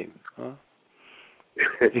forgive him. Huh?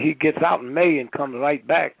 He gets out in May and comes right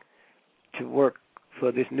back to work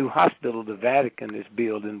for this new hospital the Vatican is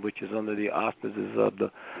building, which is under the auspices of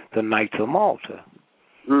the Knights of Malta.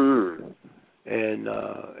 And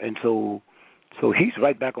so he's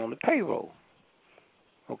right back on the payroll.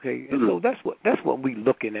 Okay, and so that's what we're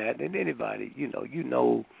looking at. And anybody, you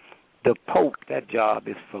know, the Pope, that job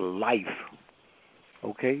is for life.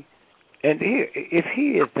 Okay, and here, if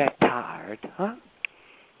he is that tired,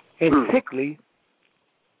 and sickly,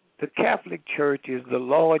 the Catholic Church is the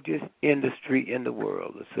largest industry in the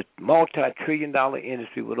world. It's a multi-trillion-dollar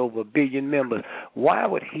industry with over 1 billion members. Why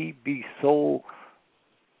would he be so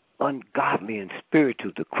ungodly and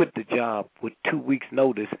spiritual to quit the job with 2 weeks'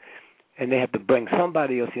 notice, and they have to bring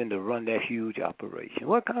somebody else in to run that huge operation?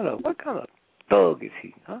 What kind of thug is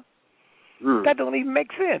he? That don't even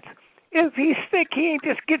make sense. If he's sick, he ain't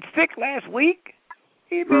just get sick last week.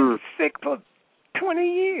 He's been sick for 20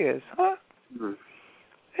 years,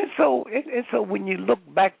 And so when you look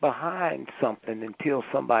back behind something until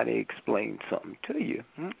somebody explains something to you,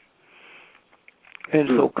 and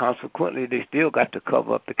so consequently they still got to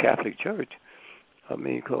cover up the Catholic Church. I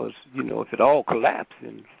mean, because, if it all collapsed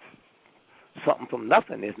and something from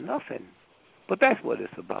nothing is nothing. But that's what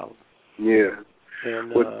it's about. Yeah.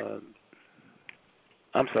 And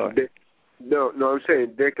I'm sorry. Dick, no, I'm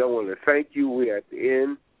saying, Dick, I want to thank you. We're at the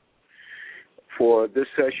end. For this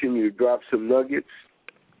session, you dropped some nuggets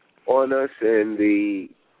on us, and the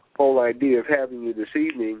whole idea of having you this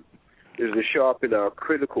evening is to sharpen our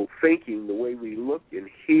critical thinking, the way we look at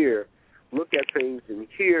things and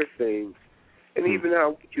hear things, and even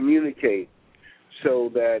how we communicate, so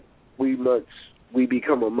that we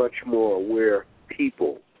become a much more aware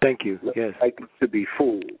people. Thank you. Yes. Like to be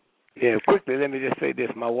fooled. Yeah. Quickly, let me just say this: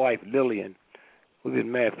 my wife Lillian, we've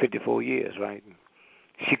been married 54 years, right?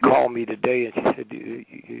 she called me today and she said,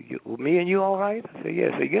 me and you all right? I said, yeah.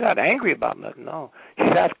 So you're not angry about nothing, no. She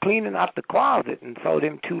said, I was cleaning out the closet and saw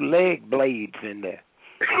them 2 leg blades in there.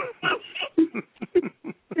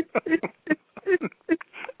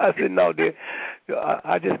 I said, no, dear,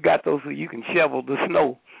 I just got those so you can shovel the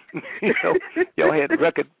snow. You know, y'all had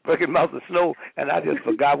record amounts of snow, and I just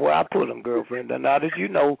forgot where I put them, girlfriend. And now that you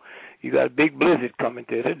know, you got a big blizzard coming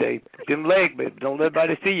to today. Them leg blades, don't let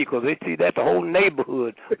anybody see you, because they see that the whole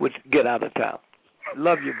neighborhood would get out of town.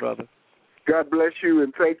 Love you, brother. God bless you,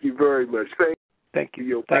 and thank you very much. Thank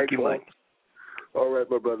you. Thank you, Mike. All right,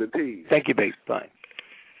 my brother. Peace. Thank you, babe. Bye.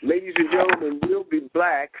 Ladies and gentlemen, we'll be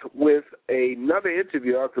back with another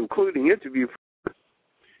interview. Our concluding interview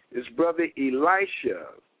is Brother Elisha.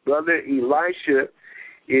 Brother Elisha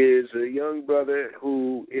is a young brother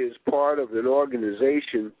who is part of an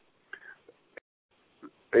organization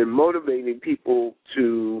and motivating people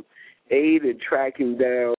to aid in tracking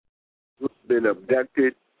down who's been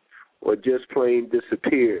abducted or just plain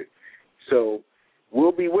disappeared. So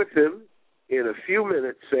we'll be with him in a few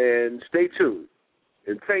minutes, and stay tuned.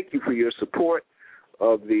 And thank you for your support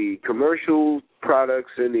of the commercial products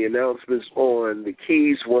and the announcements on the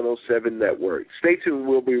Keys 107 network. Stay tuned.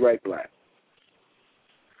 We'll be right back.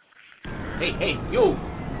 Hey, you.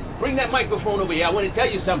 Bring that microphone over here. I want to tell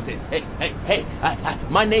you something. Hey.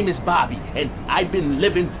 My name is Bobby, and I've been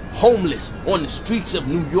living homeless on the streets of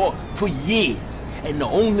New York for years. And the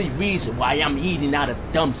only reason why I'm eating out of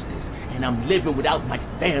dumpsters and I'm living without my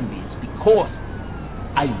family is because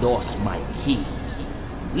I lost my keys.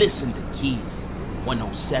 Listen to Keys 107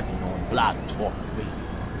 on Blog Talk Radio.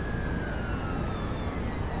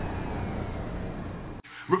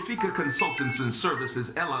 Rafika Consultants and Services,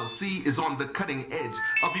 LLC, is on the cutting edge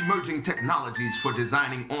of emerging technologies for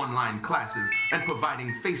designing online classes and providing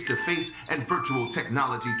face-to-face and virtual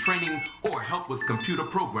technology training or help with computer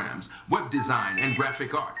programs, web design, and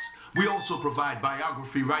graphic arts. We also provide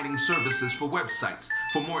biography writing services for websites.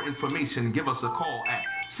 For more information, give us a call at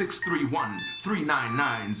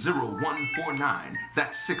 631-399-0149.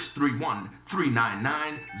 That's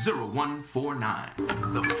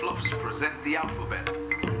 631-399-0149. The Fluffs present the alphabet,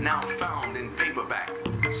 now found in paperback,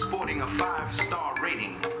 sporting a 5-star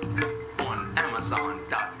rating on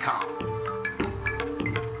Amazon.com.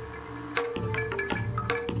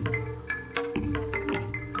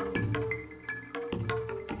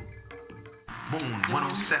 Moon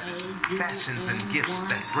 107, fashions and gifts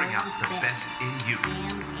that bring out the best in you.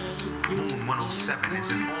 Moon 107 is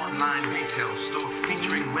an online retail store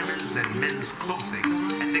featuring women's and men's clothing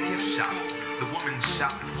and the gift shop. The women's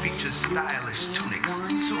shop features stylish tunics,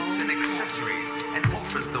 suits, and accessories, and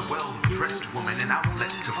offers the well-dressed woman an outlet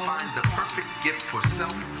to find the perfect gift for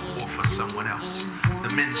self or for someone else.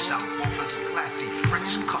 The men's shop offers classy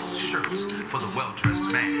French cut shirts for the well-dressed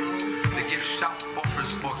man. The gift shop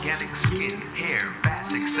offers organic skin, hair,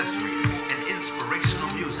 bath accessories, and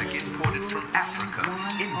inspirational music imported from Africa,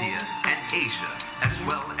 India, and Asia, as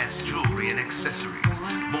well as jewelry and accessories.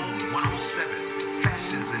 Moon 107,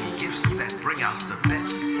 fashions and gifts that bring out the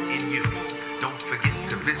best in you. Don't forget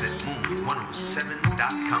to visit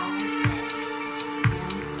moon107.com.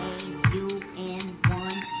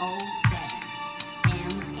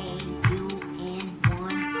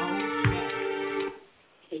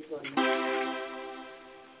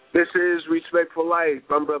 This is Respect for Life.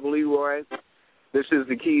 I'm Brother Leroy. This is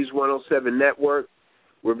the Keys 107 Network.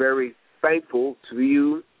 We're very thankful to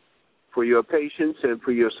you for your patience and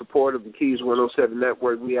for your support of the Keys 107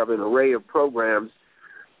 Network. We have an array of programs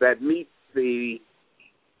that meet the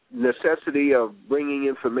necessity of bringing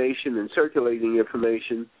information and circulating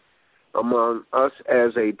information among us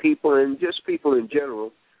as a people and just people in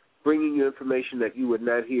general, bringing you information that you would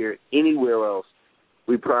not hear anywhere else.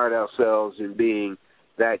 We pride ourselves in being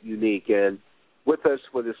that unique. And with us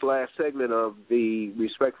for this last segment of the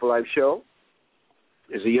Respect for Life show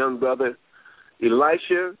is a young brother,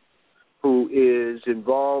 Elisha, who is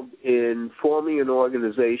involved in forming an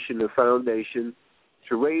organization, a foundation,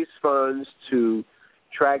 to raise funds to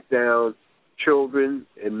track down children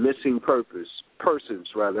and missing persons.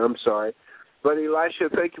 Brother Elisha,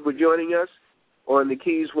 thank you for joining us on the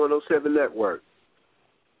Keys 107 Network.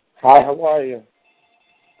 Hi, how are you?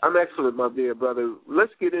 I'm excellent, my dear brother.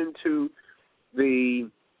 Let's get into the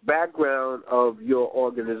background of your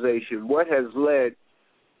organization. What has led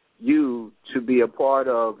you to be a part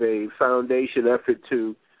of a foundation effort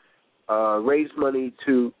to raise money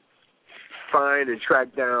to find and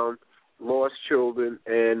track down lost children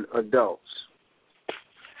and adults?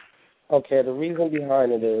 Okay, the reason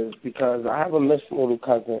behind it is because I have a missing little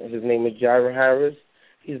cousin. His name is Jaira Harris.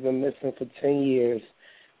 He's been missing for 10 years.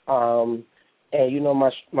 And,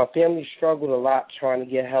 my family struggled a lot trying to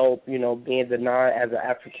get help, being denied as an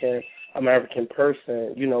African-American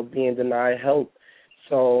person, being denied help.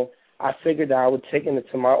 So I figured that I would take it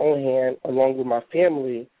into my own hand along with my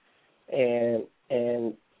family and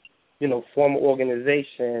form an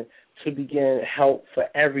organization to begin help for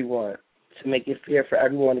everyone, to make it fair for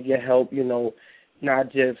everyone to get help,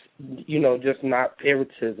 not just not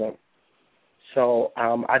favoritism. So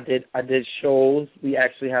I did shows. We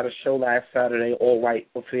actually had a show last Saturday, All White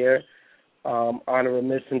Affair, honoring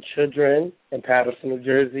missing children in Paterson, New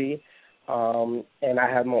Jersey. And I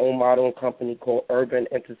have my own modeling company called Urban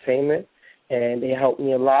Entertainment, and they helped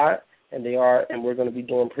me a lot. And we're going to be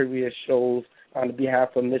doing previous shows on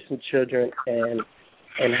behalf of missing children and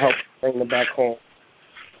help bring them back home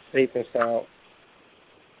safe and sound.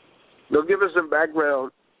 Now, give us some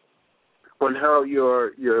background on how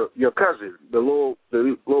your cousin, the little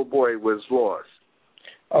boy, was lost.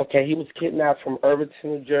 Okay, he was kidnapped from Irvington,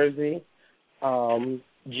 New Jersey,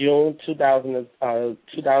 June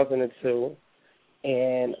 2002,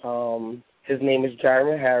 and his name is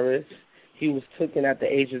Jaron Harris. He was taken at the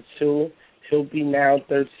age of 2. He'll be now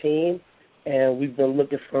 13, and we've been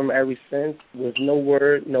looking for him ever since with no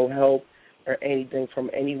word, no help, or anything from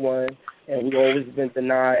anyone, and we've always been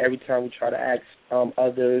denied every time we try to ask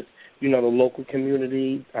others, the local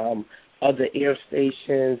community, other air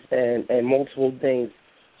stations, and multiple things.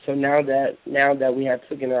 So now that we have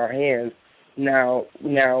taken our hands, now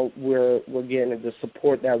we're getting the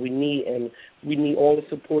support that we need, and we need all the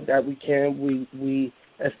support that we can. We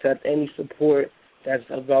accept any support that's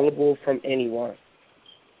available from anyone.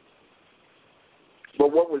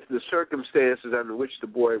 But what was the circumstances under which the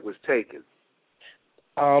boy was taken?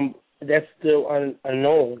 That's still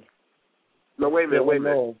unknown. No, wait a minute.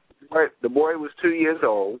 The boy was 2 years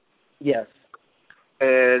old. Yes.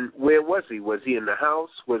 And where was he? Was he in the house?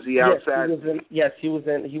 Was he outside? He was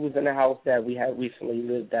in the house that we had recently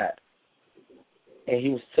lived at. And he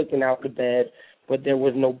was taken out the bed, but there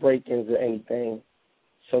was no break-ins or anything.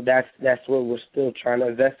 So that's where we're still trying to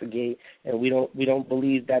investigate, and we don't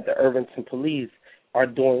believe that the Irvington police are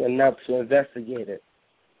doing enough to investigate it.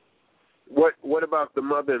 What about the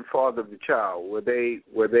mother and father of the child? Were they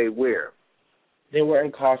where? They were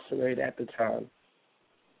incarcerated at the time.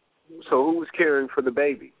 So who was caring for the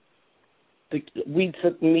baby? Me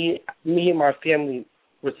and my family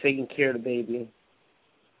were taking care of the baby.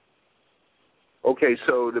 Okay,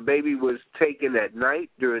 so the baby was taken at night,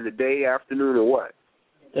 during the day, afternoon, or what?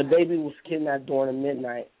 The baby was kidnapped during the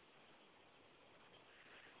midnight.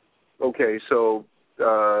 Okay, so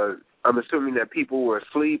I'm assuming that people were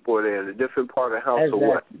asleep, or they're in a different part of the house, or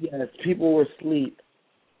what? Yes, people were asleep.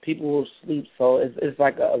 So it's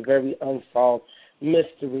like a very unsolved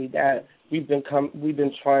mystery that we've been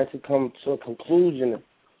trying to come to a conclusion.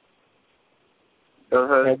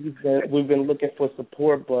 And we've been looking for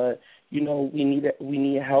support, but we need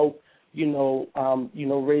help.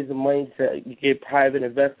 Raising money to get private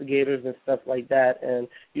investigators and stuff like that, and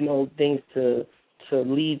things to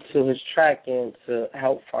lead to his tracking to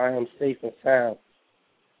help find him safe and sound.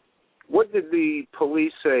 What did the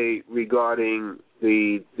police say regarding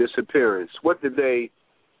the disappearance? What did they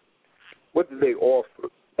offer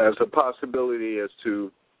as a possibility as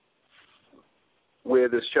to where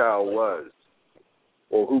this child was,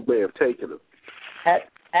 or who may have taken him? At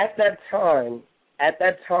that time,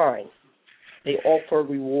 they offer a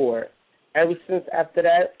reward. Ever since after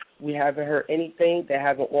that, we haven't heard anything. They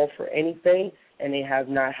haven't offered anything, and they have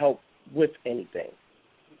not helped with anything.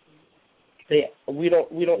 We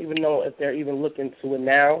don't even know if they're even looking to it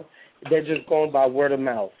now. They're just going by word of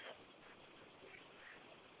mouth.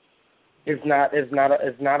 It's not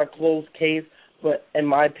a closed case, but in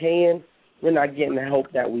my opinion, we're not getting the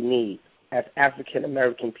help that we need as African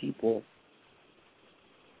American people.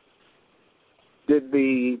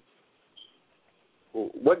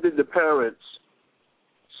 What did the parents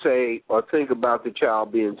say or think about the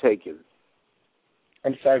child being taken?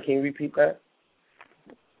 I'm sorry, can you repeat that?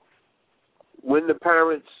 When the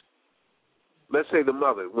parents, let's say the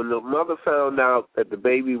mother, when the mother found out that the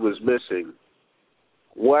baby was missing,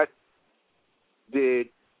 what did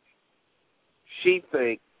she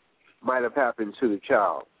think might have happened to the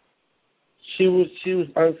child? She was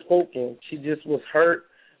unspoken. She just was hurt.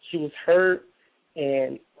 She was hurt,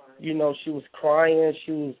 and she was crying.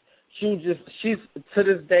 She's to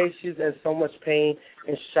this day she's in so much pain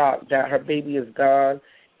and shock that her baby is gone,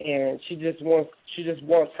 and she just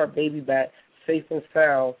wants her baby back safe and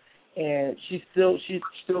sound, and she still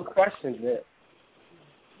questions it.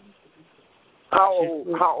 How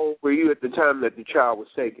old were you at the time that the child was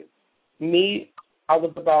taken? Me, I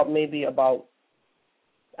was about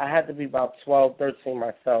I had to be about 12, 13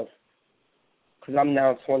 myself, because I'm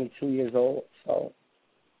now 22 years old. So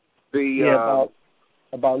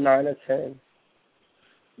about 9 or 10.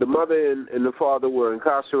 The mother and the father were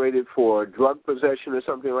incarcerated for drug possession or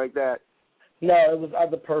something like that? No, it was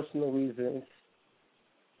other personal reasons.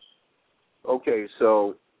 Okay,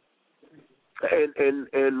 so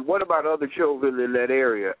and what about other children in that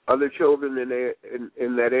area? Other children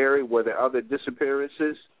in that area, were there other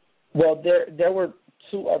disappearances? Well, there were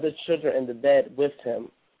 2 other children in the bed with him.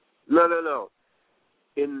 No.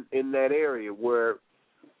 In that area, were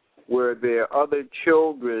there other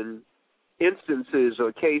children, instances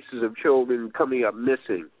or cases of children coming up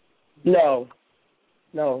missing? No.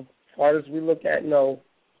 As far as we look at, no.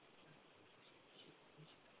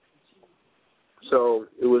 So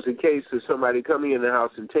it was a case of somebody coming in the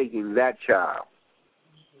house and taking that child.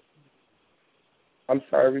 I'm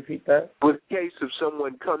sorry, repeat that? It was a case of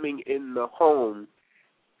someone coming in the home,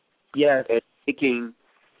 yes, and taking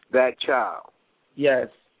that child. Yes.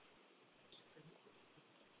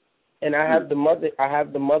 And I have the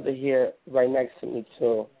mother here right next to me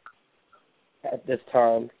too at this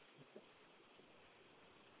time.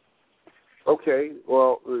 Okay.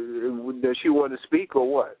 Well, does she want to speak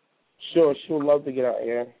or what? Sure, she would love to get out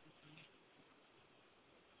here.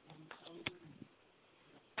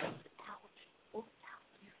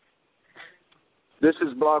 This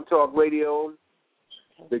is Blog Talk Radio,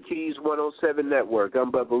 the Keys 107 Network.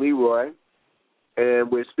 I'm Bubba Leroy,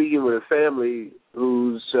 and we're speaking with a family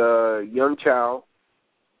whose young child,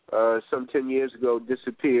 some 10 years ago,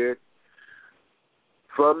 disappeared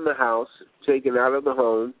from the house, taken out of the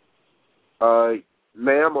home.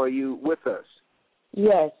 Ma'am, are you with us?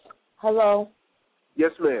 Yes. Hello.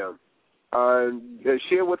 Yes, ma'am.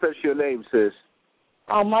 Share with us your name, sis.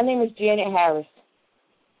 My name is Janet Harris.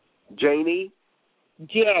 Janie?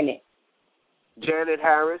 Janet. Janet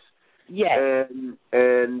Harris? Yes.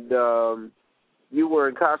 And you were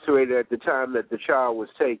incarcerated at the time that the child was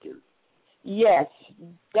taken? Yes.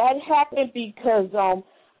 That happened because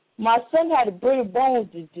my son had a brittle bone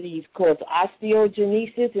disease called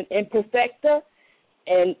osteogenesis imperfecta,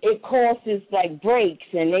 and it causes like breaks,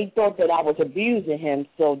 and they thought that I was abusing him,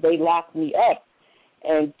 so they locked me up.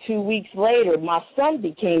 And 2 weeks later, my son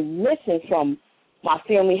became missing from my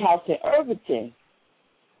family house in Irvington.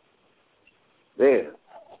 Man.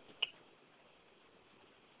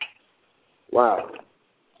 Wow.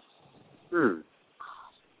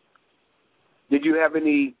 Did you have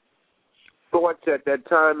any thoughts at that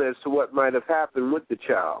time as to what might have happened with the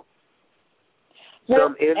child?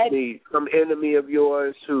 Well, some enemy of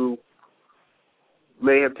yours who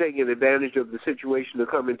may have taken advantage of the situation to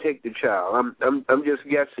come and take the child. I'm just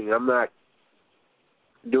guessing. I'm not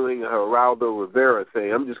doing a Geraldo Rivera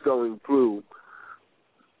thing. I'm just going through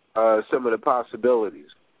some of the possibilities.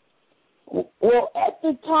 Well, at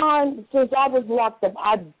the time, since I was locked up,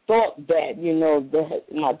 I thought that, that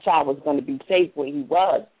my child was going to be safe where he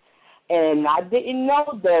was. And I didn't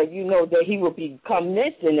know that, that he would become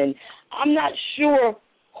missing. And I'm not sure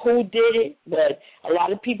who did it, but a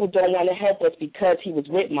lot of people don't want to help us because he was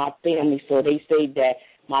with my family, so they say that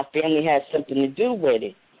my family has something to do with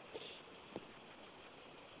it.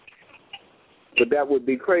 But that would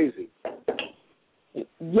be crazy.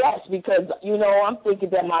 Yes, because, I'm thinking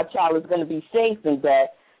that my child is going to be safe and that,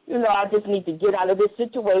 I just need to get out of this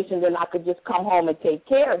situation, then I could just come home and take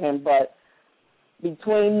care of him. But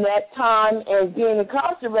between that time and being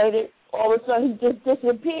incarcerated, all of a sudden he just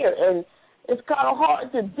disappeared. And it's kind of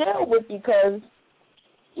hard to deal with because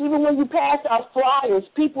even when you pass out flyers,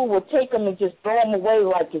 people will take them and just throw them away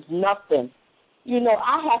like it's nothing.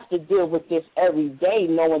 I have to deal with this every day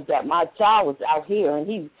knowing that my child was out here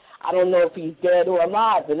and I don't know if he's dead or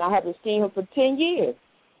alive, and I haven't seen him for 10 years.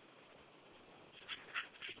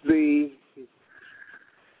 The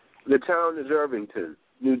town is Irvington,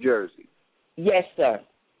 New Jersey. Yes, sir.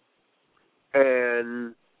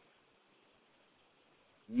 And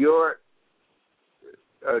you're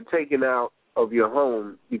taken out of your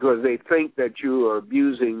home because they think that you are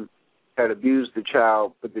had abused the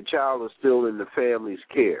child, but the child is still in the family's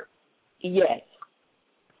care. Yes.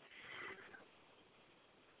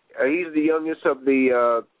 He's the youngest of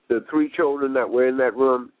the 3 children that were in that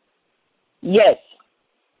room? Yes.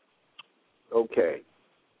 Okay.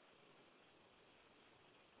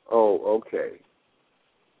 Oh, okay.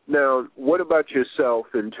 Now, what about yourself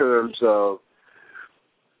in terms of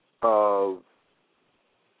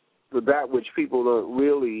that which people don't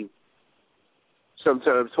really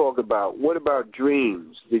sometimes talk about? What about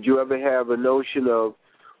dreams? Did you ever have a notion of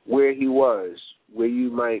where he was, where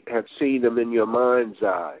you might have seen him in your mind's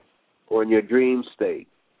eye or in your dream state?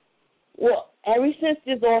 Well, ever since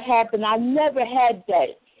this all happened, I never had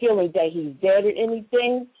that feeling that he's dead or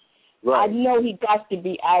anything. Right. I know he got to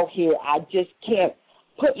be out here. I just can't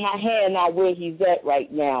put my hand on where he's at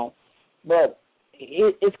right now. But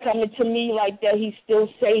it's coming to me like that he's still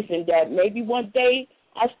safe and that maybe one day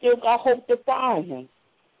I still got hope to find him.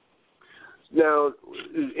 Now,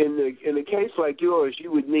 in a case like yours,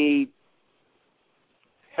 you would need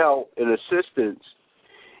help and assistance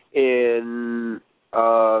in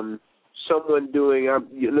someone doing,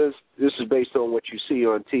 this is based on what you see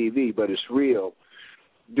on TV, but it's real,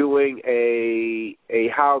 doing a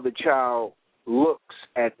how the child looks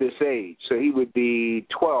at this age. So he would be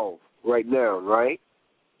 12 right now, right?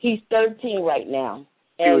 He's 13 right now.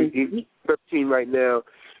 And he's 13 right now.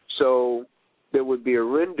 So there would be a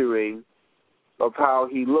rendering of how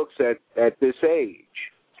he looks at this age.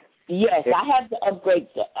 Yes, I have the upgrade.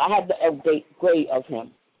 I have the upgrade of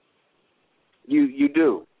him. You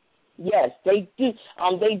do? Yes, they do.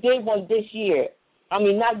 They did one this year. I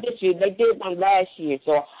mean, not this year. They did one last year.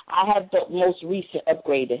 So I have the most recent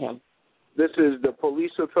upgrade of him. This is the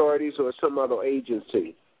police authorities or some other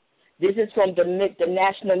agency? This is from the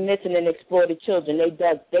National Missing and Exploited Children.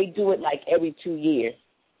 They do it like every 2 years.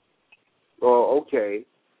 Oh, okay.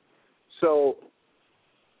 So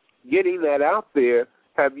getting that out there,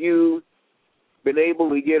 have you been able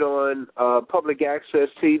to get on public access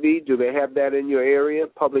TV? Do they have that in your area,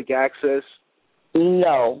 public access?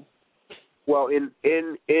 No. Well, in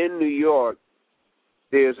New York,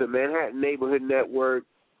 there's a Manhattan Neighborhood Network.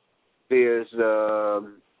 There's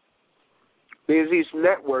these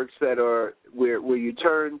networks that are where you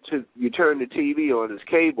turn the TV on as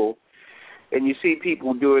cable, and you see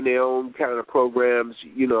people doing their own kind of programs.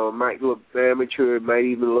 You know, it might look amateur, it might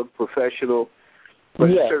even look professional, but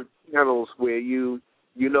certain channels where you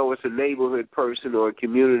know it's a neighborhood person or a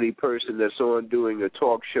community person that's on doing a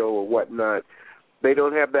talk show or whatnot. They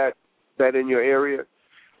don't have that in your area?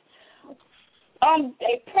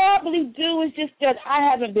 They probably do. It's just that I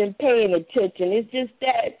haven't been paying attention. It's just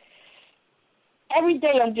that every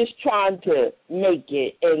day I'm just trying to make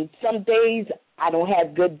it, and some days I don't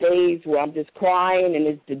have good days where I'm just crying,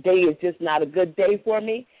 and the day is just not a good day for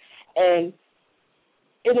me. And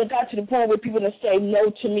it got to the point where people are say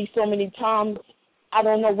no to me so many times, I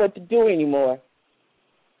don't know what to do anymore.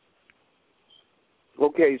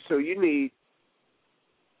 Okay, so you need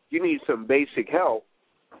some basic help.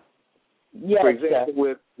 Yes, for example,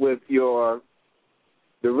 with the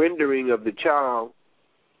rendering of the child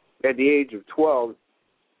at the age of 12,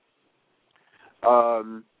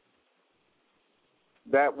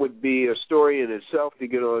 that would be a story in itself to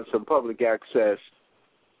get on some public access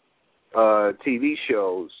TV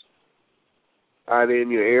shows either in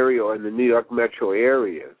your area or in the New York metro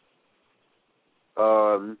area.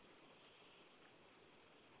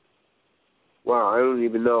 Wow, I don't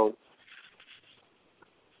even know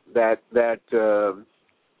that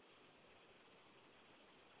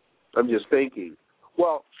I'm just thinking.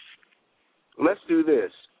 Well, let's do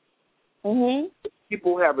this. Mm-hmm.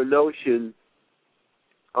 People have a notion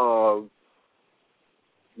of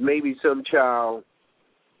maybe some child,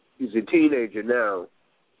 he's a teenager now,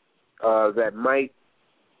 that might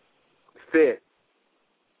fit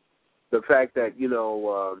the fact that,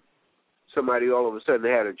 somebody all of a sudden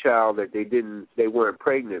had a child that they weren't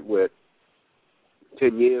pregnant with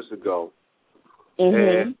 10 years ago.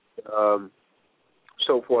 Mm-hmm. And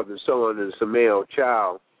so forth and so on, and it's a male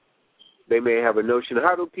child. They may have a notion.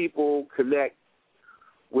 How do people connect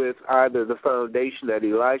with either the foundation that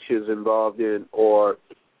Elisha is involved in or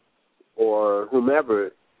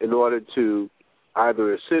whomever in order to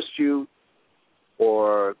either assist you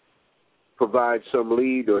or provide some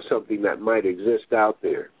lead or something that might exist out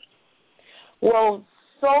there? Well,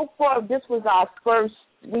 so far this was our first.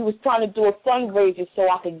 We was trying to do a fundraiser so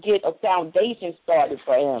I could get a foundation started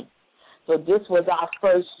for him. So this was our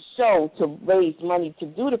first show to raise money to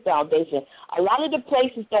do the foundation. A lot of the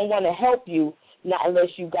places don't want to help you, not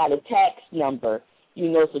unless you got a tax number,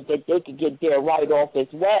 so that they could get their write-off as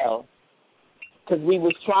well. Because we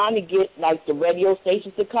was trying to get, the radio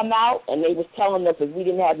stations to come out, and they was telling us if we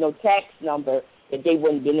didn't have no tax number, that they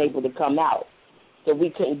wouldn't been able to come out. So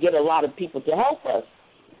we couldn't get a lot of people to help us.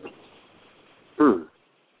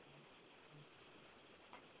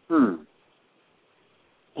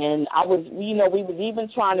 And we was even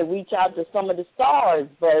trying to reach out to some of the stars,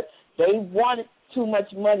 but they wanted too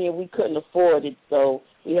much money and we couldn't afford it, so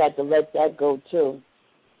we had to let that go too.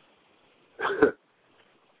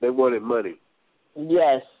 They wanted money.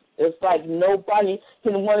 Yes. It's like nobody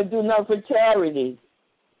can want to do nothing for charity.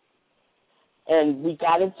 And we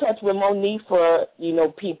got in touch with Monique for,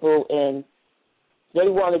 people, and they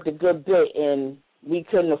wanted the good bit, and we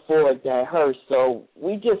couldn't afford that hearse, so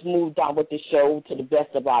we just moved on with the show to the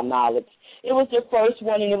best of our knowledge. It was the first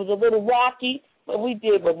one, and it was a little rocky, but we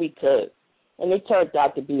did what we could, and it turned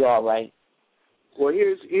out to be all right. Well,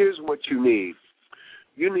 here's what you need.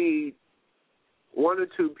 You need one or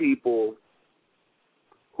two people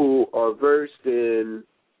who are versed in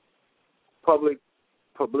public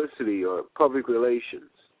publicity or public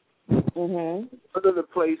relations. Mm-hmm. One of the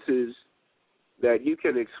places that you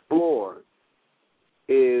can explore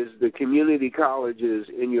is the community colleges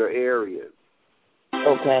in your area.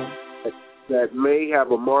 Okay. That may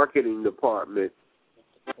have a marketing department,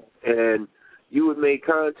 and you would make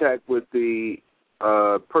contact with the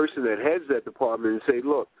person that heads that department and say,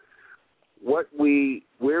 look,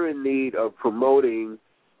 we're in need of promoting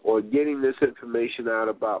or getting this information out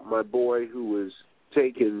about my boy who was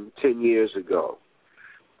taken 10 years ago.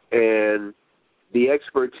 And the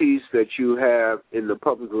expertise that you have in the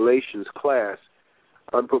public relations class,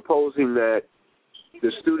 I'm proposing that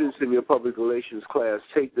the students in your public relations class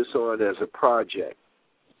take this on as a project.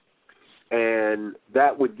 And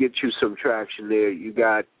that would get you some traction there. You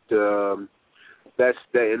got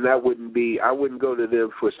and that wouldn't be, I wouldn't go to them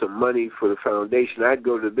for some money for the foundation. I'd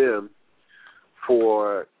go to them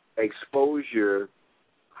for exposure,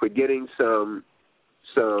 for getting some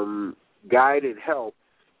guided help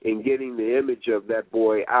in getting the image of that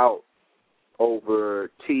boy out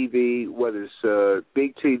over TV, whether it's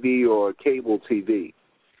big TV or cable TV.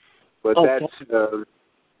 But okay.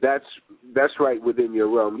 That's right within your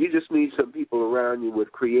realm. You just need some people around you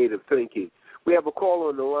with creative thinking. We have a caller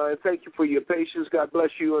on the line. Thank you for your patience. God bless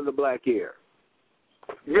you on the Black Air.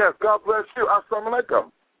 Yes, God bless you. Assalamu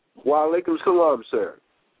alaikum. Wa alaikum salam, sir.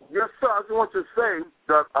 Yes, sir. I just want to say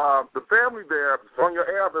that the family there on your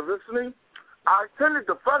air are listening. I attended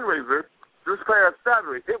the fundraiser this past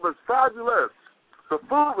Saturday. It was fabulous. The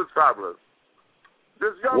food was fabulous.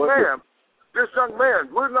 This young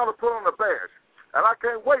man really know to put on a badge. And I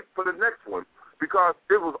can't wait for the next one because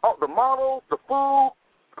it was the models, the food,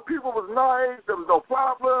 the people was nice. There was no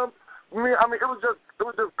problem. I mean, it was just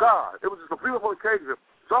God. It was just a beautiful occasion.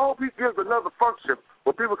 So I hope he gives another function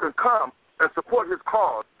where people can come and support his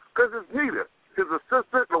cause because it's needed. His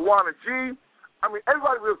assistant, Lawana G. I mean,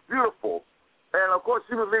 everybody was beautiful. And, of course,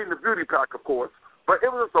 she was leading the beauty pack, of course. But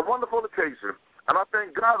it was just a wonderful occasion. And I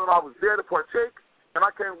thank God that I was there to partake, and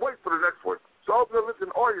I can't wait for the next one. So I hope the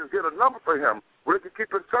listening audience get a number for him where they can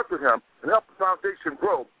keep in touch with him and help the foundation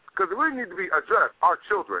grow. Because we need to be addressed, our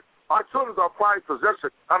children. Our children are our prized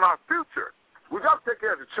possession and our future. We got to take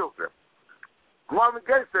care of the children. Marvin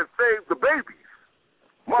Gaye said, save the babies.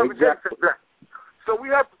 Marvin Gaye said that. So we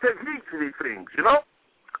have to take heed to these things, you know?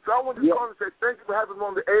 So I want to call and say thank you for having me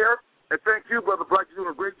on the air. And thank you, Brother Black. You're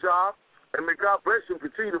doing a great job. And may God bless you and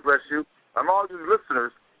continue to bless you and all you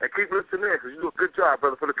listeners. And keep listening in because you do a good job,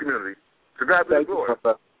 brother, for the community. So God be the glory.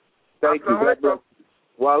 Thank you. God bless.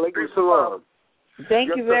 Wa alaikum salam. Thank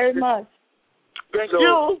you very much. Thank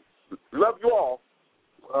you. Love you all.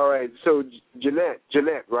 All right. So, Jeanette,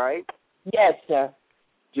 right? Yes, sir.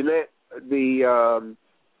 Jeanette,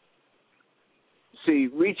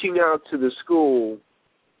 reaching out to the school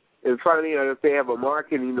and finding out if they have a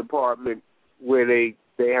marketing department where they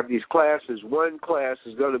have these classes. One class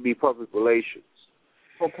is going to be public relations.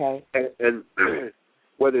 Okay. And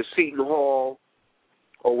whether it's Seton Hall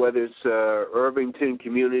or whether it's Irvington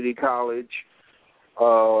Community College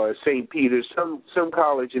or St. Peter's, some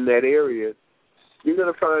college in that area, you're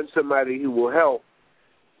going to find somebody who will help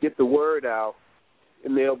get the word out,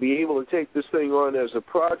 and they'll be able to take this thing on as a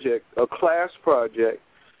project, a class project,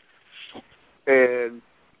 and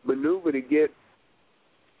maneuver to get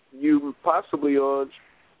you possibly on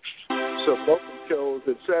some local shows,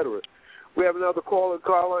 etc. We have another caller.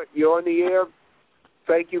 You're on the air.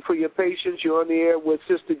 Thank you for your patience. You're on the air with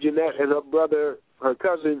Sister Jeanette and her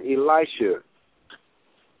cousin Elisha.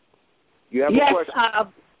 You have a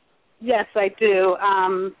question? Yes, I do.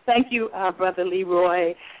 Thank you, Brother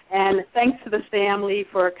Leroy, and thanks to the family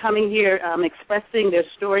for coming here, expressing their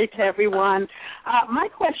story to everyone. My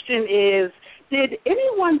question is, did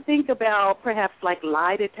anyone think about perhaps like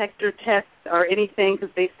lie detector tests or anything?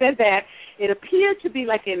 Because they said that it appeared to be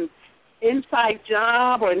like an inside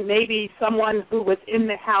job or maybe someone who was in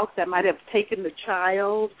the house that might have taken the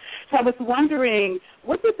child. So I was wondering,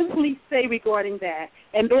 what did the police say regarding that?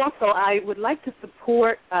 And also, I would like to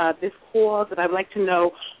support this cause, and I'd like to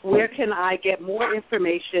know where can I get more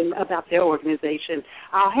information about their organization.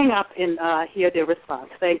 I'll hang up and hear their response.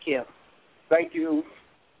 Thank you. Thank you.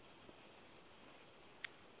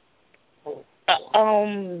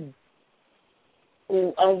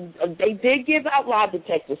 They did give out lie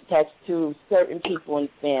detectors tests to certain people and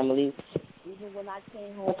families. Even when I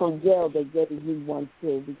came home from jail, they gave me one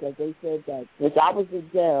too, because they said that since I was in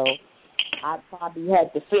jail, I probably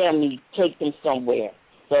had the family take them somewhere.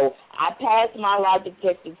 So I passed my lie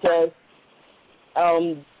detector test.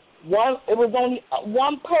 It was only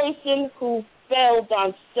one person who failed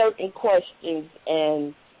on certain questions,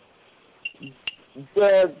 and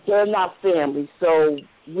they're not family. So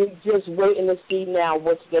we're just waiting to see now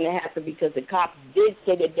what's going to happen, because the cops did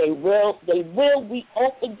say that they will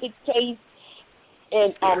reopen the case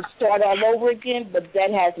and start all over again, but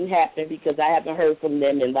that hasn't happened because I haven't heard from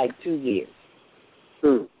them in like 2 years.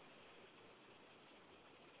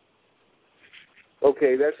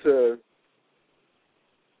 Okay, that's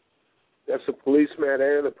a police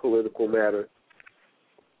matter and a political matter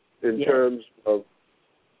in terms of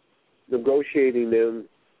negotiating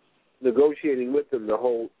with them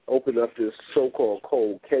to open up this so-called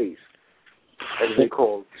cold case, as they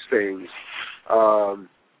call these things.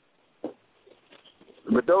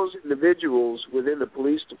 But those individuals within the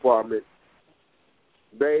police department,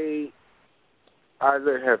 they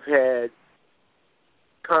either have had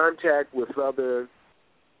contact with other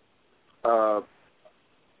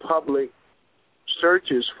public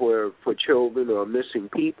searches for children or missing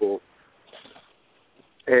people,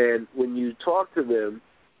 and when you talk to them,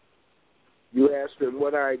 you ask them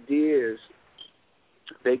what ideas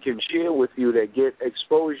they can share with you that get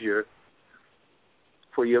exposure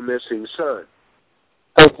for your missing son.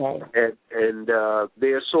 Okay. And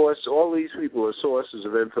their source, all these people are sources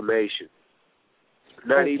of information.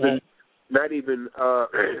 Not even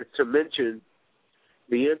to mention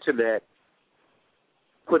the internet,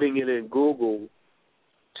 putting it in Google,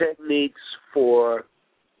 techniques for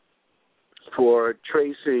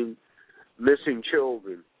tracing missing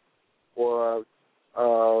children, or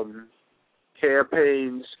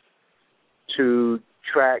campaigns to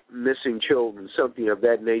track missing children, something of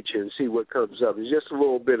that nature, and see what comes up. It's just a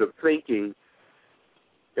little bit of thinking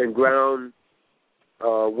and ground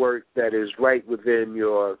work that is right within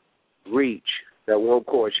your reach that won't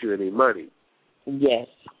cost you any money. Yes.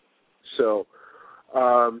 So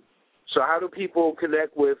how do people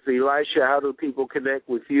connect with Elisha? How do people connect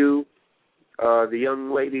with you? The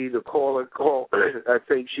young lady, the caller called, I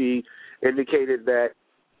think she indicated that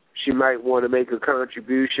she might want to make a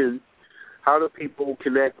contribution. How do people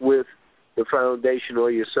connect with the foundation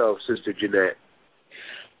or yourself, Sister Jeanette?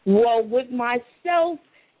 Well, with myself,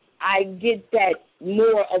 I get that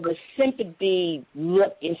more of a sympathy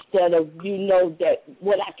look instead of, that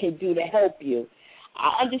what I can do to help you.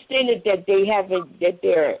 I understand that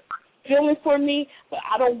they're feeling for me, but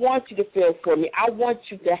I don't want you to feel for me. I want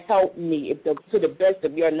you to help me to the best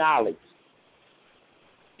of your knowledge.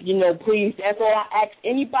 Please, that's all I ask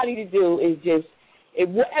anybody to do is just,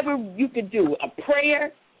 whatever you can do, a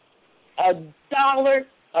prayer, a dollar,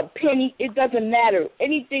 a penny, it doesn't matter.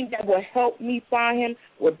 Anything that will help me find him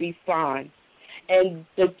would be fine. And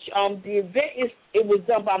the event was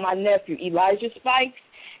done by my nephew, Elijah Spikes,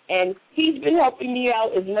 and he's been helping me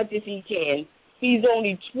out as much as he can. He's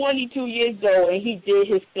only 22 years old, and he did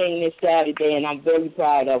his thing this Saturday, and I'm very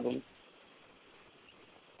proud of him.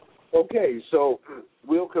 Okay, so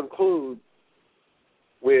we'll conclude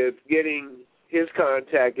with getting his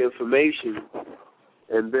contact information,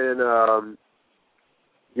 and then,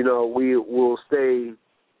 we will stay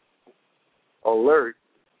alert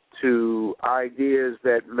to ideas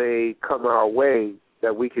that may come our way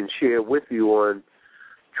that we can share with you on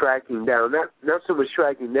tracking down, not so much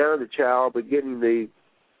tracking down the child, but getting the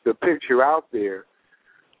picture out there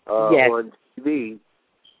on TV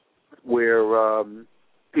where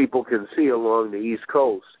people can see along the East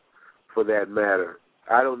Coast, for that matter.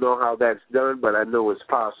 I don't know how that's done, but I know it's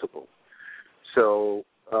possible. So,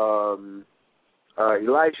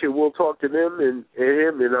 Elisha, we'll talk to them and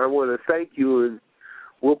him, and I want to thank you, and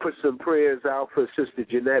we'll put some prayers out for Sister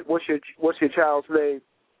Jeanette. What's your child's name?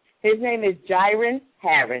 His name is Jyron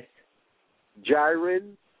Harris.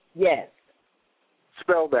 Jyron? Yes.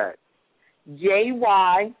 Spell that.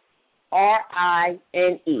 JyrinE.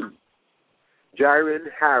 Jyron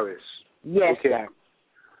Harris. Yes, okay. Sir.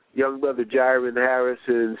 Young brother Jyron Harris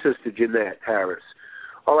and Sister Jeanette Harris.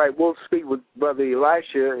 All right, we'll speak with Brother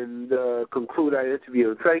Elisha and conclude our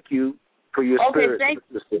interview. Thank you for your spirit.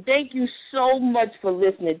 Thank you so much for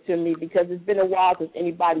listening to me, because it's been a while since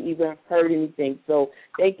anybody even heard anything. So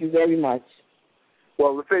thank you very much.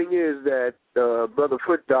 Well, the thing is that Brother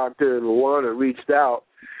Foot Doctor and Luana reached out,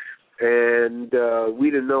 and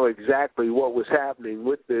we didn't know exactly what was happening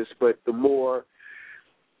with this, but the more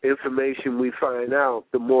information we find out,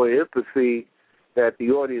 the more empathy that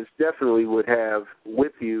the audience definitely would have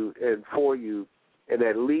with you and for you, and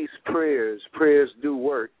at least prayers. Prayers do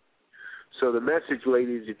work. So the message,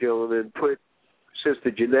 ladies and gentlemen, put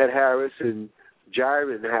Sister Jeanette Harris and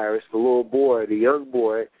Jaron Harris, the little boy, the young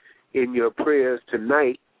boy, in your prayers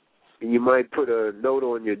tonight. And you might put a note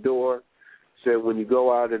on your door so when you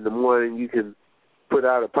go out in the morning you can put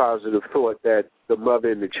out a positive thought that the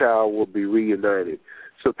mother and the child will be reunited.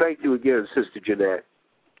 So thank you again, Sister Jeanette.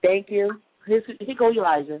 Thank you. Here go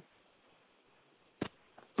Elijah.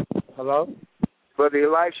 Hello? Brother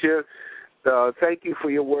Elisha, thank you for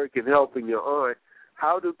your work in helping your aunt.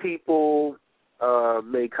 How do people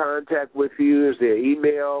make contact with you? Is there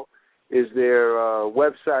email? Is there a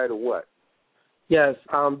website or what? Yes,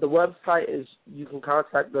 the website is, you can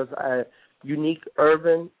contact us at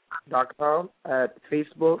uniqueurban.com at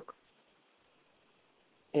Facebook.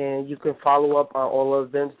 And you can follow up on all the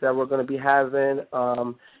events that we're going to be having.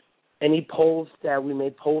 Any posts that we may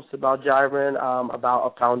post about Jaron, about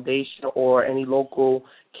a foundation or any local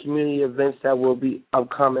community events that will be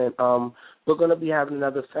upcoming. We're going to be having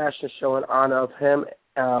another fashion show in honor of him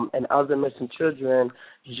and other missing children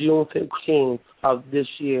June 15th of this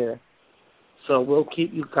year. So we'll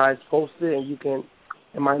keep you guys posted, and you can.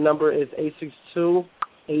 And my number is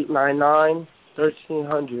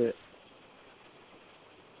 862-899-1300.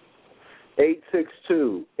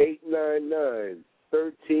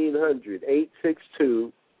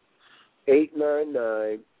 862-899-1300.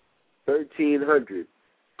 862-899-1300.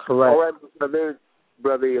 Correct. All right, Brother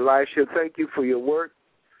Elisha, thank you for your work,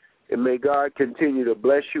 and may God continue to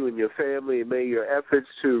bless you and your family, and may your efforts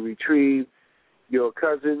to retrieve your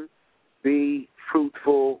cousin be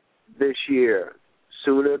fruitful this year,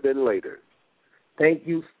 sooner than later. Thank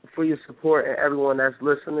you for your support, and everyone that's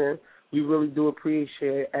listening. We really do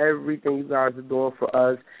appreciate everything you guys are doing for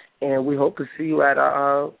us, and we hope to see you at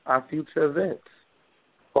our future events.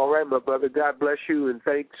 All right, my brother. God bless you, and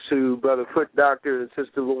thanks to Brother Foot Doctor and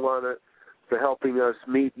Sister Luana for helping us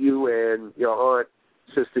meet you and your aunt,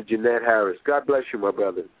 Sister Jeanette Harris. God bless you, my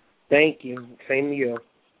brother. Thank you. Same to you.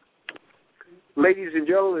 Ladies and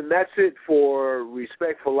gentlemen, that's it for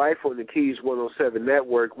Respect for Life on the Keys 107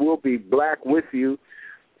 Network. We'll be back with you,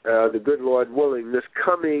 the good Lord willing, this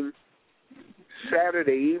coming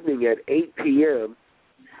Saturday evening at 8 p.m.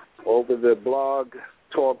 over the Blog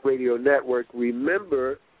Talk Radio Network.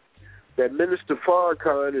 Remember that Minister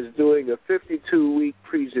Farrakhan is doing a 52-week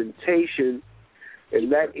presentation, and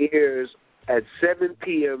that airs at 7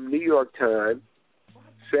 p.m. New York time,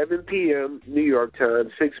 7 p.m. New York time,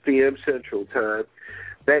 6 p.m. Central time.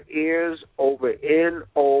 That airs over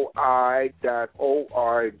NOI.org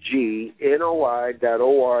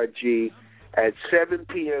at 7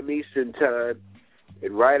 p.m. Eastern time.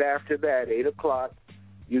 And right after that, 8 o'clock,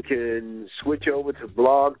 you can switch over to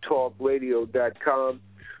blogtalkradio.com.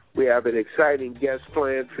 We have an exciting guest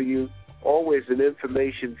planned for you, always an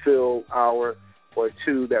information-filled hour or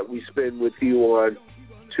two that we spend with you on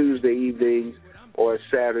Tuesday evenings or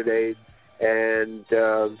Saturdays, and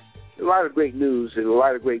a lot of great news and a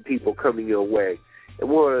lot of great people coming your way. And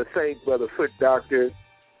we want to thank Brother Foot Doctor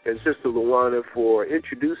and Sister Luana for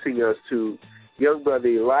introducing us to young Brother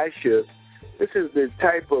Elisha. This is the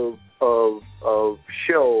type of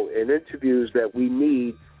show and interviews that we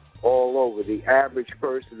need all over. The average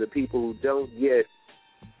person, the people who don't get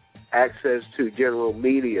access to general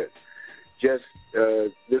media. Just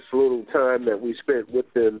this little time that we spent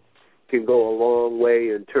with them can go a long way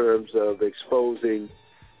in terms of exposing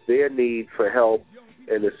their need for help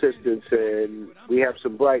and assistance. And we have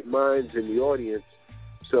some bright minds in the audience.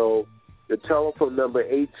 So the telephone number,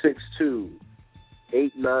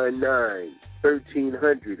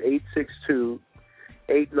 862-899-1300,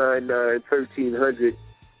 862-899-1300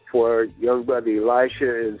 for young Brother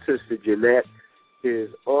Elisha and Sister Jeanette, his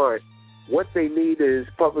aunt. What they need is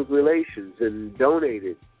public relations and donate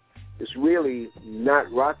it. It's really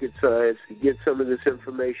not rocket science to get some of this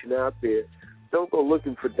information out there. Don't go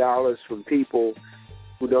looking for dollars from people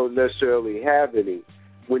who don't necessarily have any.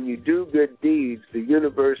 When you do good deeds, the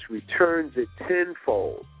universe returns it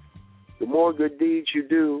tenfold. The more good deeds you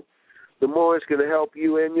do, the more it's going to help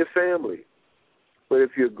you and your family. But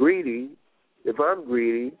if you're greedy, if I'm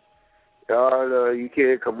greedy, oh, no, you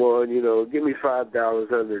can't, come on, give me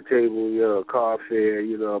 $5 under the table, car fare,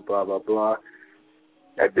 blah, blah, blah.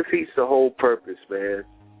 That defeats the whole purpose, man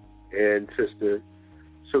and sister.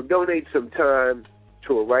 So donate some time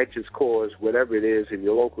to a righteous cause, whatever it is in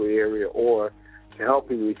your local area, or to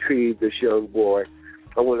helping retrieve this young boy.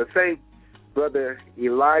 I want to thank Brother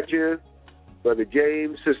Elijah, Brother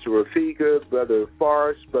James, Sister Rafika, Brother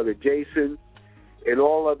Forrest, Brother Jason, and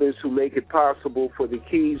all others who make it possible for the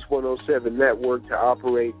Keys 107 network to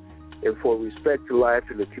operate, and for Respect to Life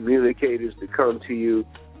and the communicators to come to you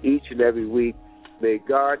each and every week. May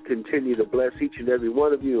God continue to bless each and every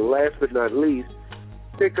one of you. And last but not least,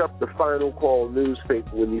 pick up the Final Call newspaper.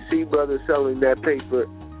 When you see brothers selling that paper,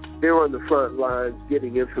 they're on the front lines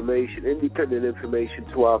getting information, independent information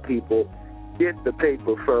to our people. Get the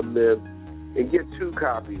paper from them and get 2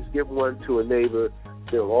 copies. Give one to a neighbor.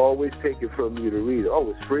 They'll always take it from you to read it. Oh,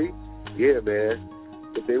 it's free? Yeah, man.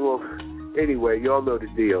 But they won't. Anyway, y'all know the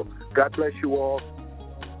deal. God bless you all.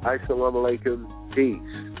 Assalamu alaikum. Peace.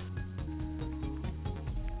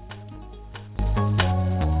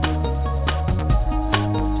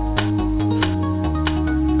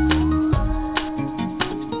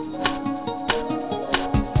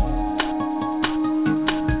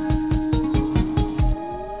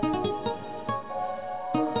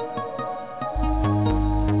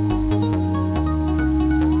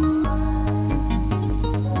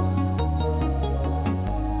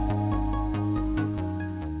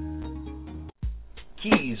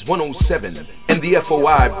 Keys 107 and the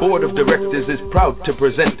FOI Board of Directors is proud to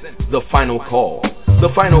present The Final Call. The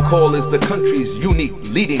Final Call is the country's unique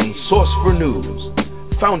leading source for news.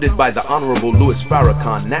 Founded by the Honorable Louis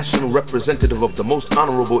Farrakhan, National Representative of the Most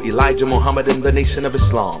Honorable Elijah Muhammad in the Nation of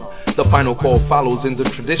Islam, The Final Call follows in the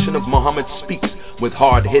tradition of Muhammad Speaks with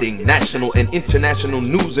hard-hitting national and international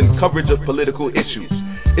news and coverage of political issues.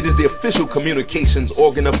 It is the official communications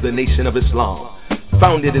organ of the Nation of Islam.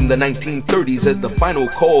 Founded in the 1930s as the Final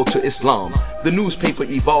Call to Islam, the newspaper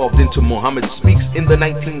evolved into Muhammad Speaks in the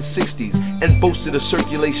 1960s and boasted a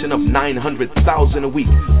circulation of 900,000 a week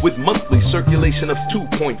with monthly circulation of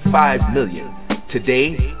 2.5 million.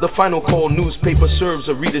 Today, the Final Call newspaper serves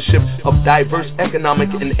a readership of diverse economic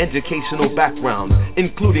and educational backgrounds,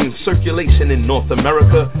 including circulation in North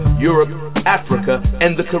America, Europe, Africa,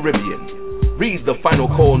 and the Caribbean. Read the Final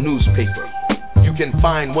Call newspaper. You can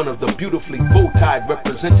find one of the beautifully bow-tied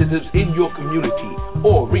representatives in your community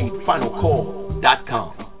or read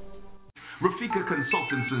finalcall.com. Rafika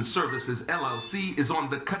Consultants and Services, LLC, is on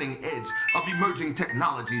the cutting edge of emerging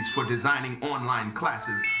technologies for designing online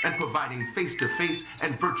classes and providing face-to-face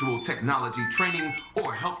and virtual technology training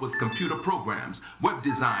or help with computer programs, web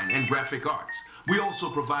design, and graphic arts. We also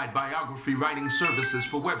provide biography writing services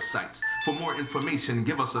for websites. For more information,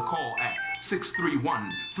 give us a call at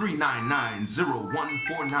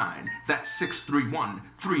 631-399-0149. That's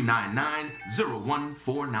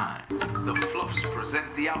 631-399-0149. The Fluffs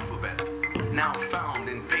present the alphabet, now found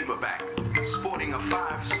in paperback, sporting a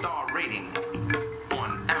 5-star rating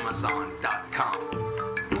on Amazon.com.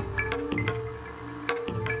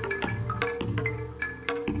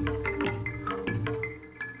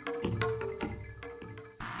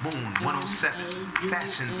 Moon 107,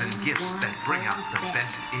 fashions and gifts that bring out the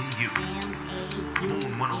best in you.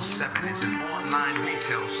 Moon 107 is an online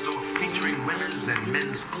retail store featuring women's and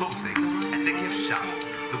men's clothing and the gift shop.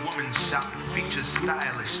 The women's shop features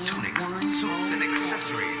stylish tunics, suits, and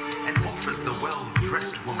accessories, and offers the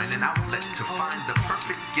well-dressed woman an outlet to find the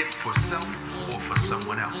perfect gift for self or for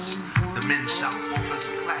someone else. The men's shop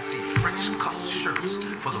offers classy French-cut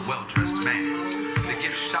shirts for the well-dressed man. The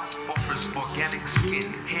gift shop offers organic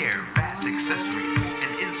skin, hair, bath accessories,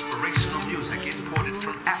 and inspirational music imported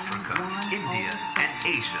from Africa, India, and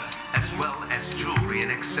Asia, as well as jewelry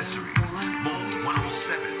and accessories. Moon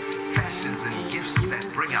 107, fashions and gifts that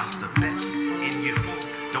bring out the best in you.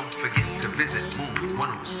 Don't forget to visit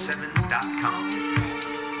moon107.com.